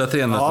var första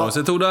tränarskapet.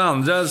 Så tog du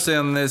andra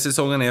sen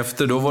säsongen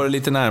efter, då var det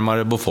lite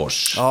närmare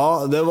Bofors.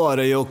 Ja, det var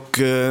det, och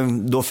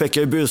då fick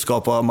jag ju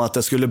budskap om att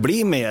det skulle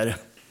bli mer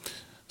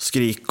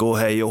skrik och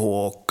hej och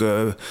hå, och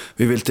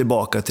vi vill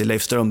tillbaka till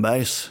Leif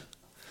Strömbergs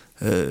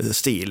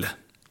stil.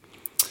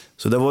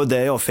 Så det var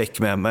det jag fick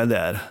med mig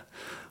där.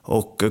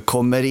 Och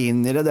kommer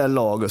in i det där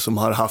laget som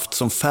har haft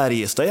som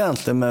Färjestad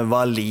egentligen med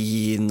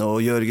Wallin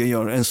och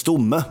Jörgen en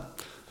stomme.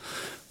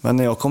 Men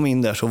när jag kom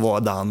in där så var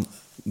Dan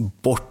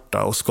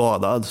borta och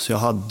skadad, så jag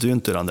hade ju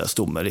inte den där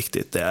stommen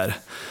riktigt där.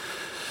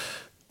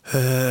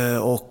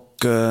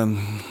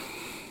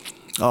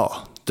 Ja,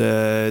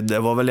 det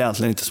var väl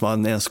egentligen inte som att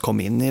man ens kom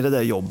in i det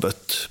där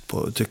jobbet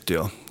tyckte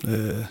jag.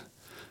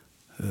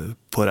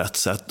 På rätt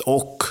sätt.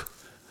 Och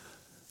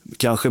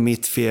kanske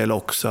mitt fel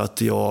också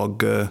att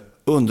jag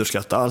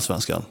underskattade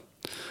allsvenskan.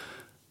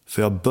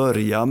 För jag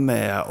började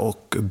med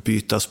att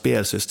byta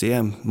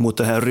spelsystem mot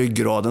den här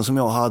ryggraden som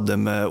jag hade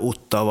med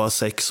Ottawa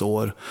 6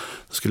 år.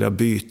 Då skulle jag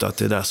byta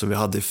till det som vi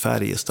hade i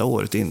Färjestad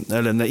året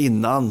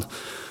innan.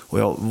 Och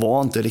jag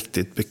var inte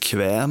riktigt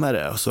bekväm med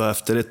det. Så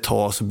efter ett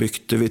tag så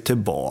byggde vi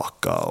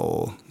tillbaka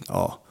och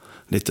ja,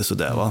 lite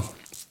sådär va.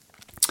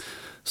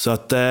 Så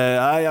att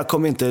jag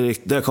kom inte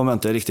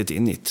riktigt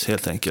in i det,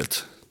 helt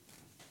enkelt.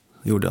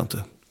 Det gjorde jag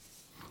inte.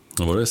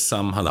 Då var det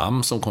Sam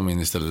Hallam som kom in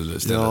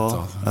istället.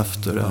 Ja,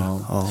 efter det.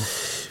 Ja.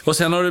 Och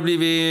sen har det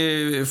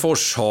blivit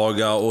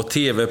Forshaga, och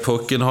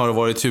TV-pucken har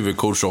varit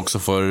huvudkurs också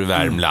för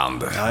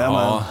Värmland.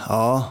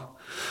 Ja.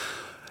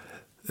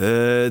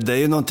 Det är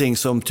ju någonting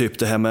som typ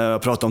det här med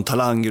att prata om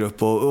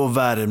talanggrupp och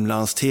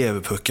Värmlands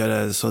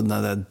TV-puckare,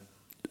 sådana där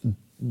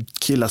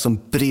killar som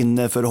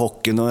brinner för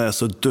hockeyn och är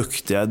så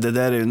duktiga. Det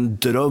där är en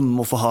dröm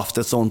att få haft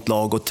ett sånt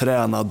lag och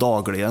träna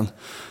dagligen.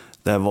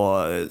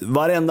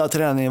 Varenda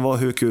träning var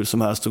hur kul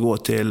som helst att gå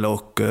till,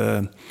 och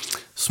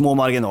små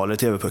marginaler i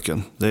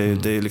TV-pucken. Det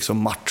är liksom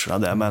matcherna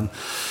där.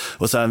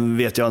 Och sen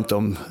vet jag inte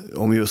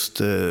om just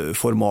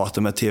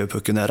formatet med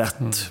TV-pucken är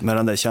rätt med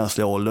den där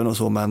känsliga åldern och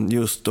så, men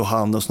just då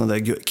han och såna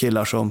där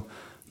killar som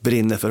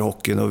brinner för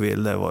hockeyn och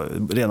vill, det var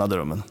rena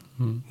drömmen.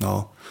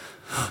 Ja.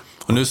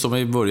 Och nu som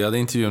vi började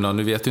intervjun,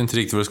 nu vet du inte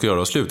riktigt vad du ska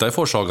göra och sluta i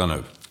Forshaga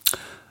nu.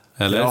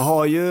 Eller? Jag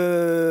har ju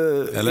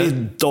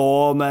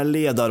idag med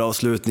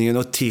ledaravslutningen,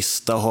 och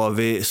tisdag har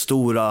vi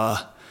stora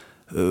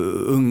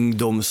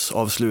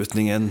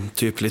ungdomsavslutningen,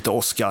 typ lite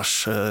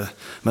Oscars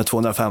med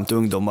 250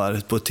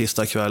 ungdomar på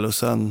tisdag kväll, och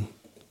sen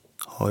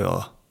har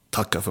jag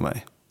tackat för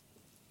mig.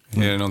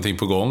 Är det någonting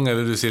på gång,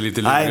 eller du ser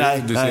lite lurig?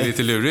 Nej. Ser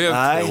lite lurig ut?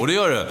 Jo, det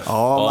gör du.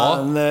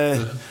 Ja. Men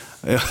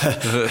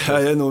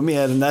jag är nog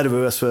mer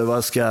nervös för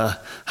vad ska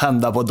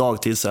hända på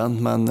dagtid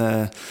sen,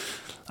 men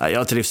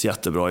jag trivs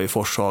jättebra i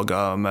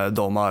Forshaga med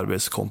de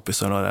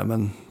arbetskompisarna där,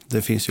 men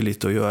det finns ju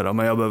lite att göra,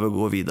 men jag behöver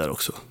gå vidare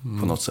också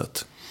på något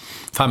sätt.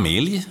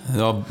 Familj,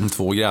 jag har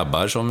 2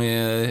 grabbar som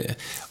är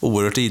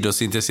oerhört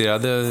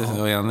idrottsintresserade,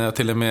 och en är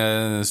till och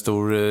med en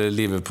stor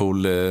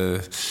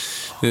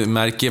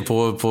Liverpool-märke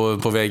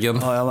på väggen.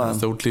 Ja,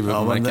 stort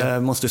Liverpool-märke. Ja, men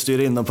det måste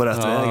styra in dem på rätt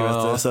väg,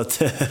 vet du, så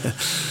att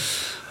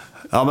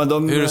ja,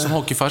 men hur är det som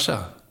hockeyfarsa?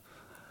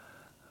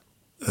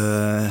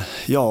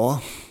 Jag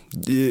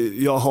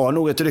har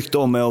nog ett rykte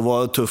om mig att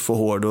vara tuff och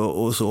hård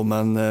och så,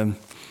 men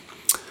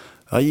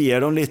jag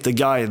ger dem lite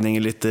guidning,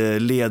 lite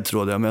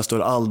ledtrådar, men jag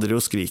står aldrig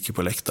och skriker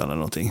på läktaren eller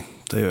någonting.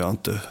 Det gör jag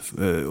inte.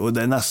 Och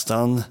det är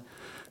nästan,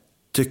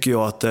 tycker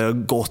jag, att det har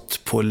gått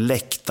på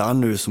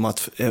läktaren nu som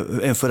att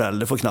en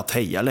förälder får knappt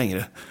heja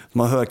längre.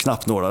 Man hör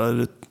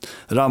knappnålar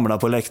ramla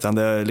på läktaren,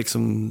 det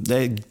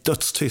är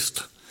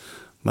dödstyst.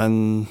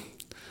 Men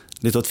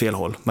lite åt fel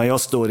håll. Men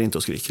jag står inte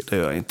och skriker, det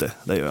gör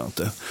jag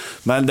inte.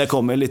 Men det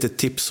kommer lite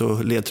tips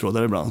och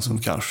ledtrådar ibland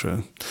som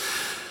kanske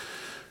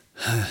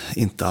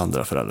inte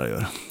andra föräldrar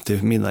gör. Det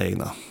är mina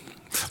egna.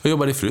 Vad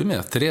jobbar din fru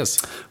med,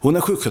 Therese? Hon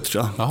är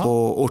sjuksköterska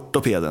på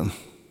ortopeden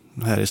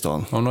här i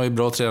stan. Hon har ju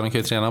bra tränare,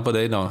 kan ju träna på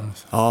dig då.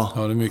 Ja.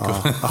 Ja, det är mycket.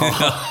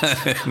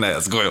 Nej,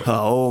 jag skojar.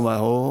 Ja,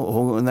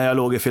 och när jag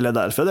låg i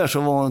Philadelphia där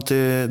så var hon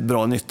till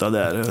bra nytta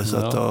där. Så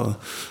att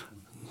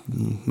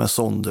med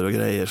sonder och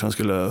grejer som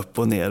skulle upp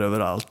och ner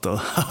överallt. Och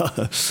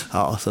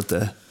ja, så att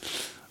det...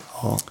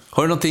 Ja.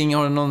 Har du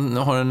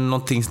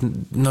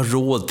någon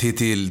råd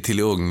till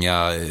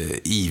unga,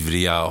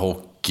 ivriga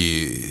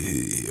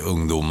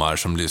hockeyungdomar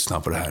som lyssnar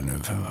på det här nu?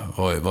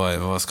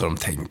 Vad ska de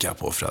tänka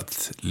på för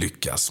att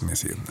lyckas med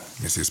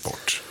sin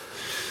sport?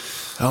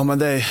 Ja, men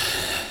det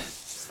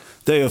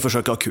är ju att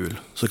försöka ha kul,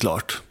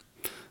 såklart.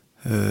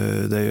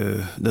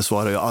 Det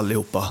svarar ju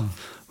allihopa.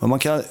 Men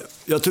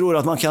jag tror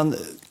att man kan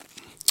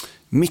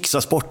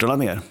mixa sporterna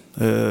mer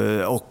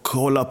och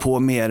hålla på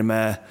mer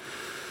med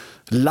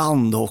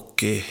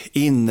landhockey,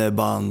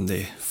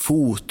 innebandy,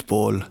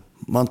 fotboll.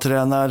 Man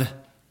tränar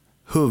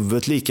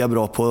huvudet lika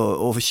bra på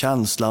och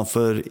känslan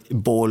för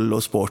boll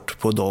och sport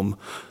på dem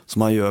som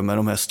man gör med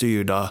de här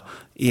styrda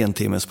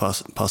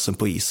entimmespassen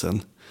på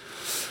isen.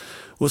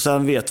 Och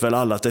sen vet väl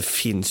alla att det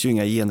finns ju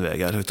inga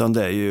genvägar, utan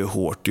det är ju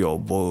hårt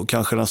jobb, och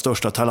kanske den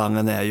största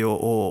talangen är ju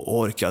att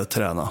orka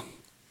träna.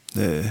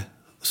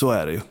 Så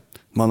är det ju.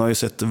 Man har ju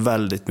sett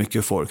väldigt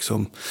mycket folk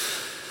som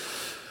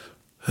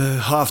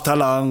har haft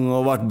talang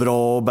och varit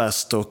bra och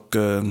bäst,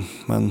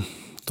 men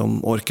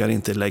de orkar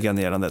inte lägga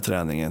ner den där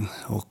träningen.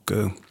 Och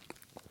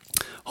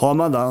har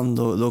man den,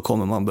 då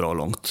kommer man bra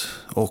långt,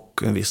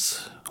 och en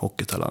viss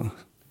hockeytalang.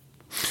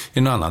 Är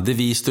det någon annan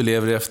devis du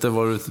lever efter?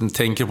 Vad du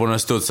tänker på när du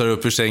studsar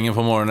upp ur sängen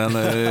på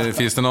morgonen?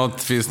 Finns det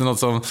något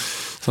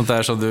sånt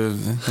där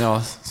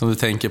som du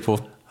tänker på?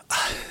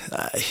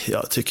 Nej,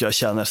 jag tycker jag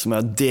känner som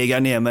jag degar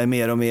ner mig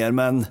mer och mer.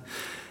 Men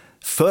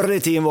förr i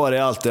tiden var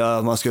det alltid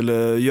att man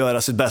skulle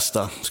göra sitt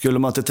bästa. Skulle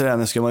man till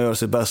träning ska man göra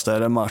sitt bästa. Är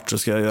det match så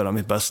ska jag göra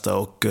mitt bästa.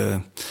 Och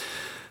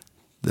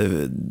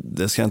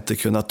det ska inte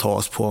kunna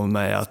tas på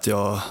mig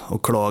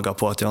och klaga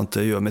på att jag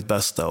inte gör mitt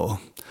bästa. Och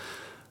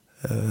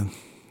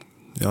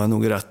jag är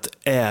nog rätt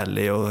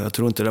ärlig, och jag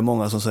tror inte det är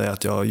många som säger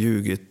att jag har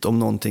ljugit om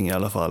någonting i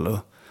alla fall. Och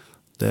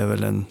det är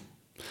väl en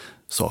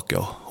sak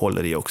jag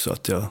håller i också,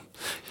 att jag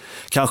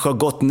kanske har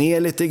gått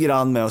ner lite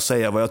grann med att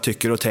säga vad jag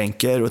tycker och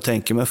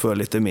tänker mig för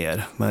lite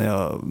mer.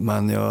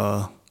 Men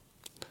jag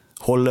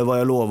håller vad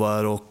jag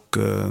lovar, och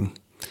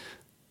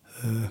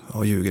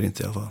jag ljuger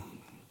inte i alla fall.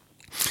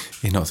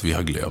 Är det något vi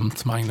har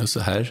glömt, Magnus, så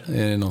här?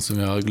 Är det något som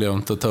jag har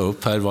glömt att ta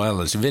upp här? Det var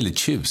annars en väldigt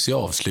tjusig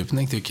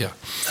avslutning, tycker jag.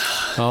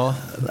 Ja.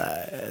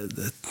 Nej,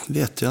 det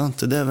vet jag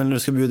inte. Det är väl när du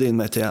ska bjuda in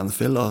mig till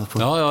Anfield då, på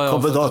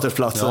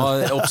kommentatorsplats.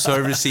 Ja,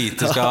 observer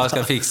seat. Jag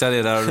ska fixa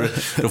det där.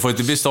 Du får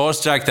inte bli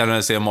starstruck där när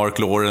du ser Mark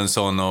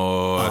Lawrenson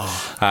och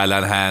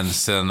Alan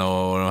Hansen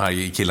och de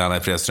här killarna i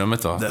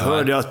pressrummet då. Det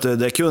hörde jag att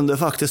det kunde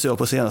faktiskt jag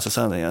på senaste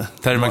sändningen.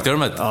 Terry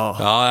McDermott? Ja,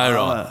 det är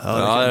bra.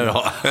 Ja, det är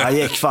bra. Jag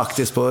gick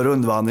faktiskt på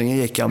rundvandringen,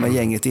 gick jag med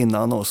gänget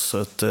innan oss. Så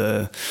att,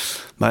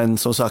 men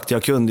som sagt,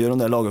 jag kunde ju de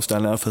där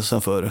laguppställningarna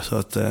sen förr. Så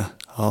att,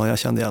 ja, jag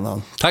kände igen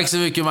han. Tack så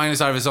mycket,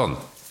 Magnus Arvidsson.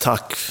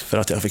 Tack för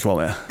att jag fick vara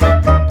med.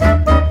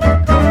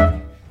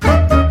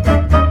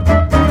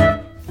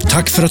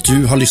 Tack för att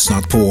du har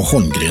lyssnat på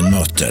Holmgren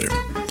möter.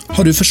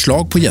 Har du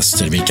förslag på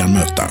gäster vi kan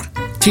möta?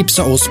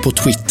 Tipsa oss på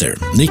Twitter,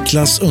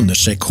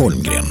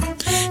 Niklas_Holmgren.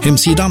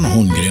 Hemsidan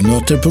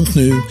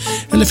holmgrenmöter.nu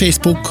eller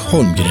Facebook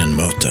Holmgren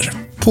möter.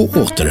 På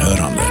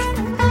återhörande.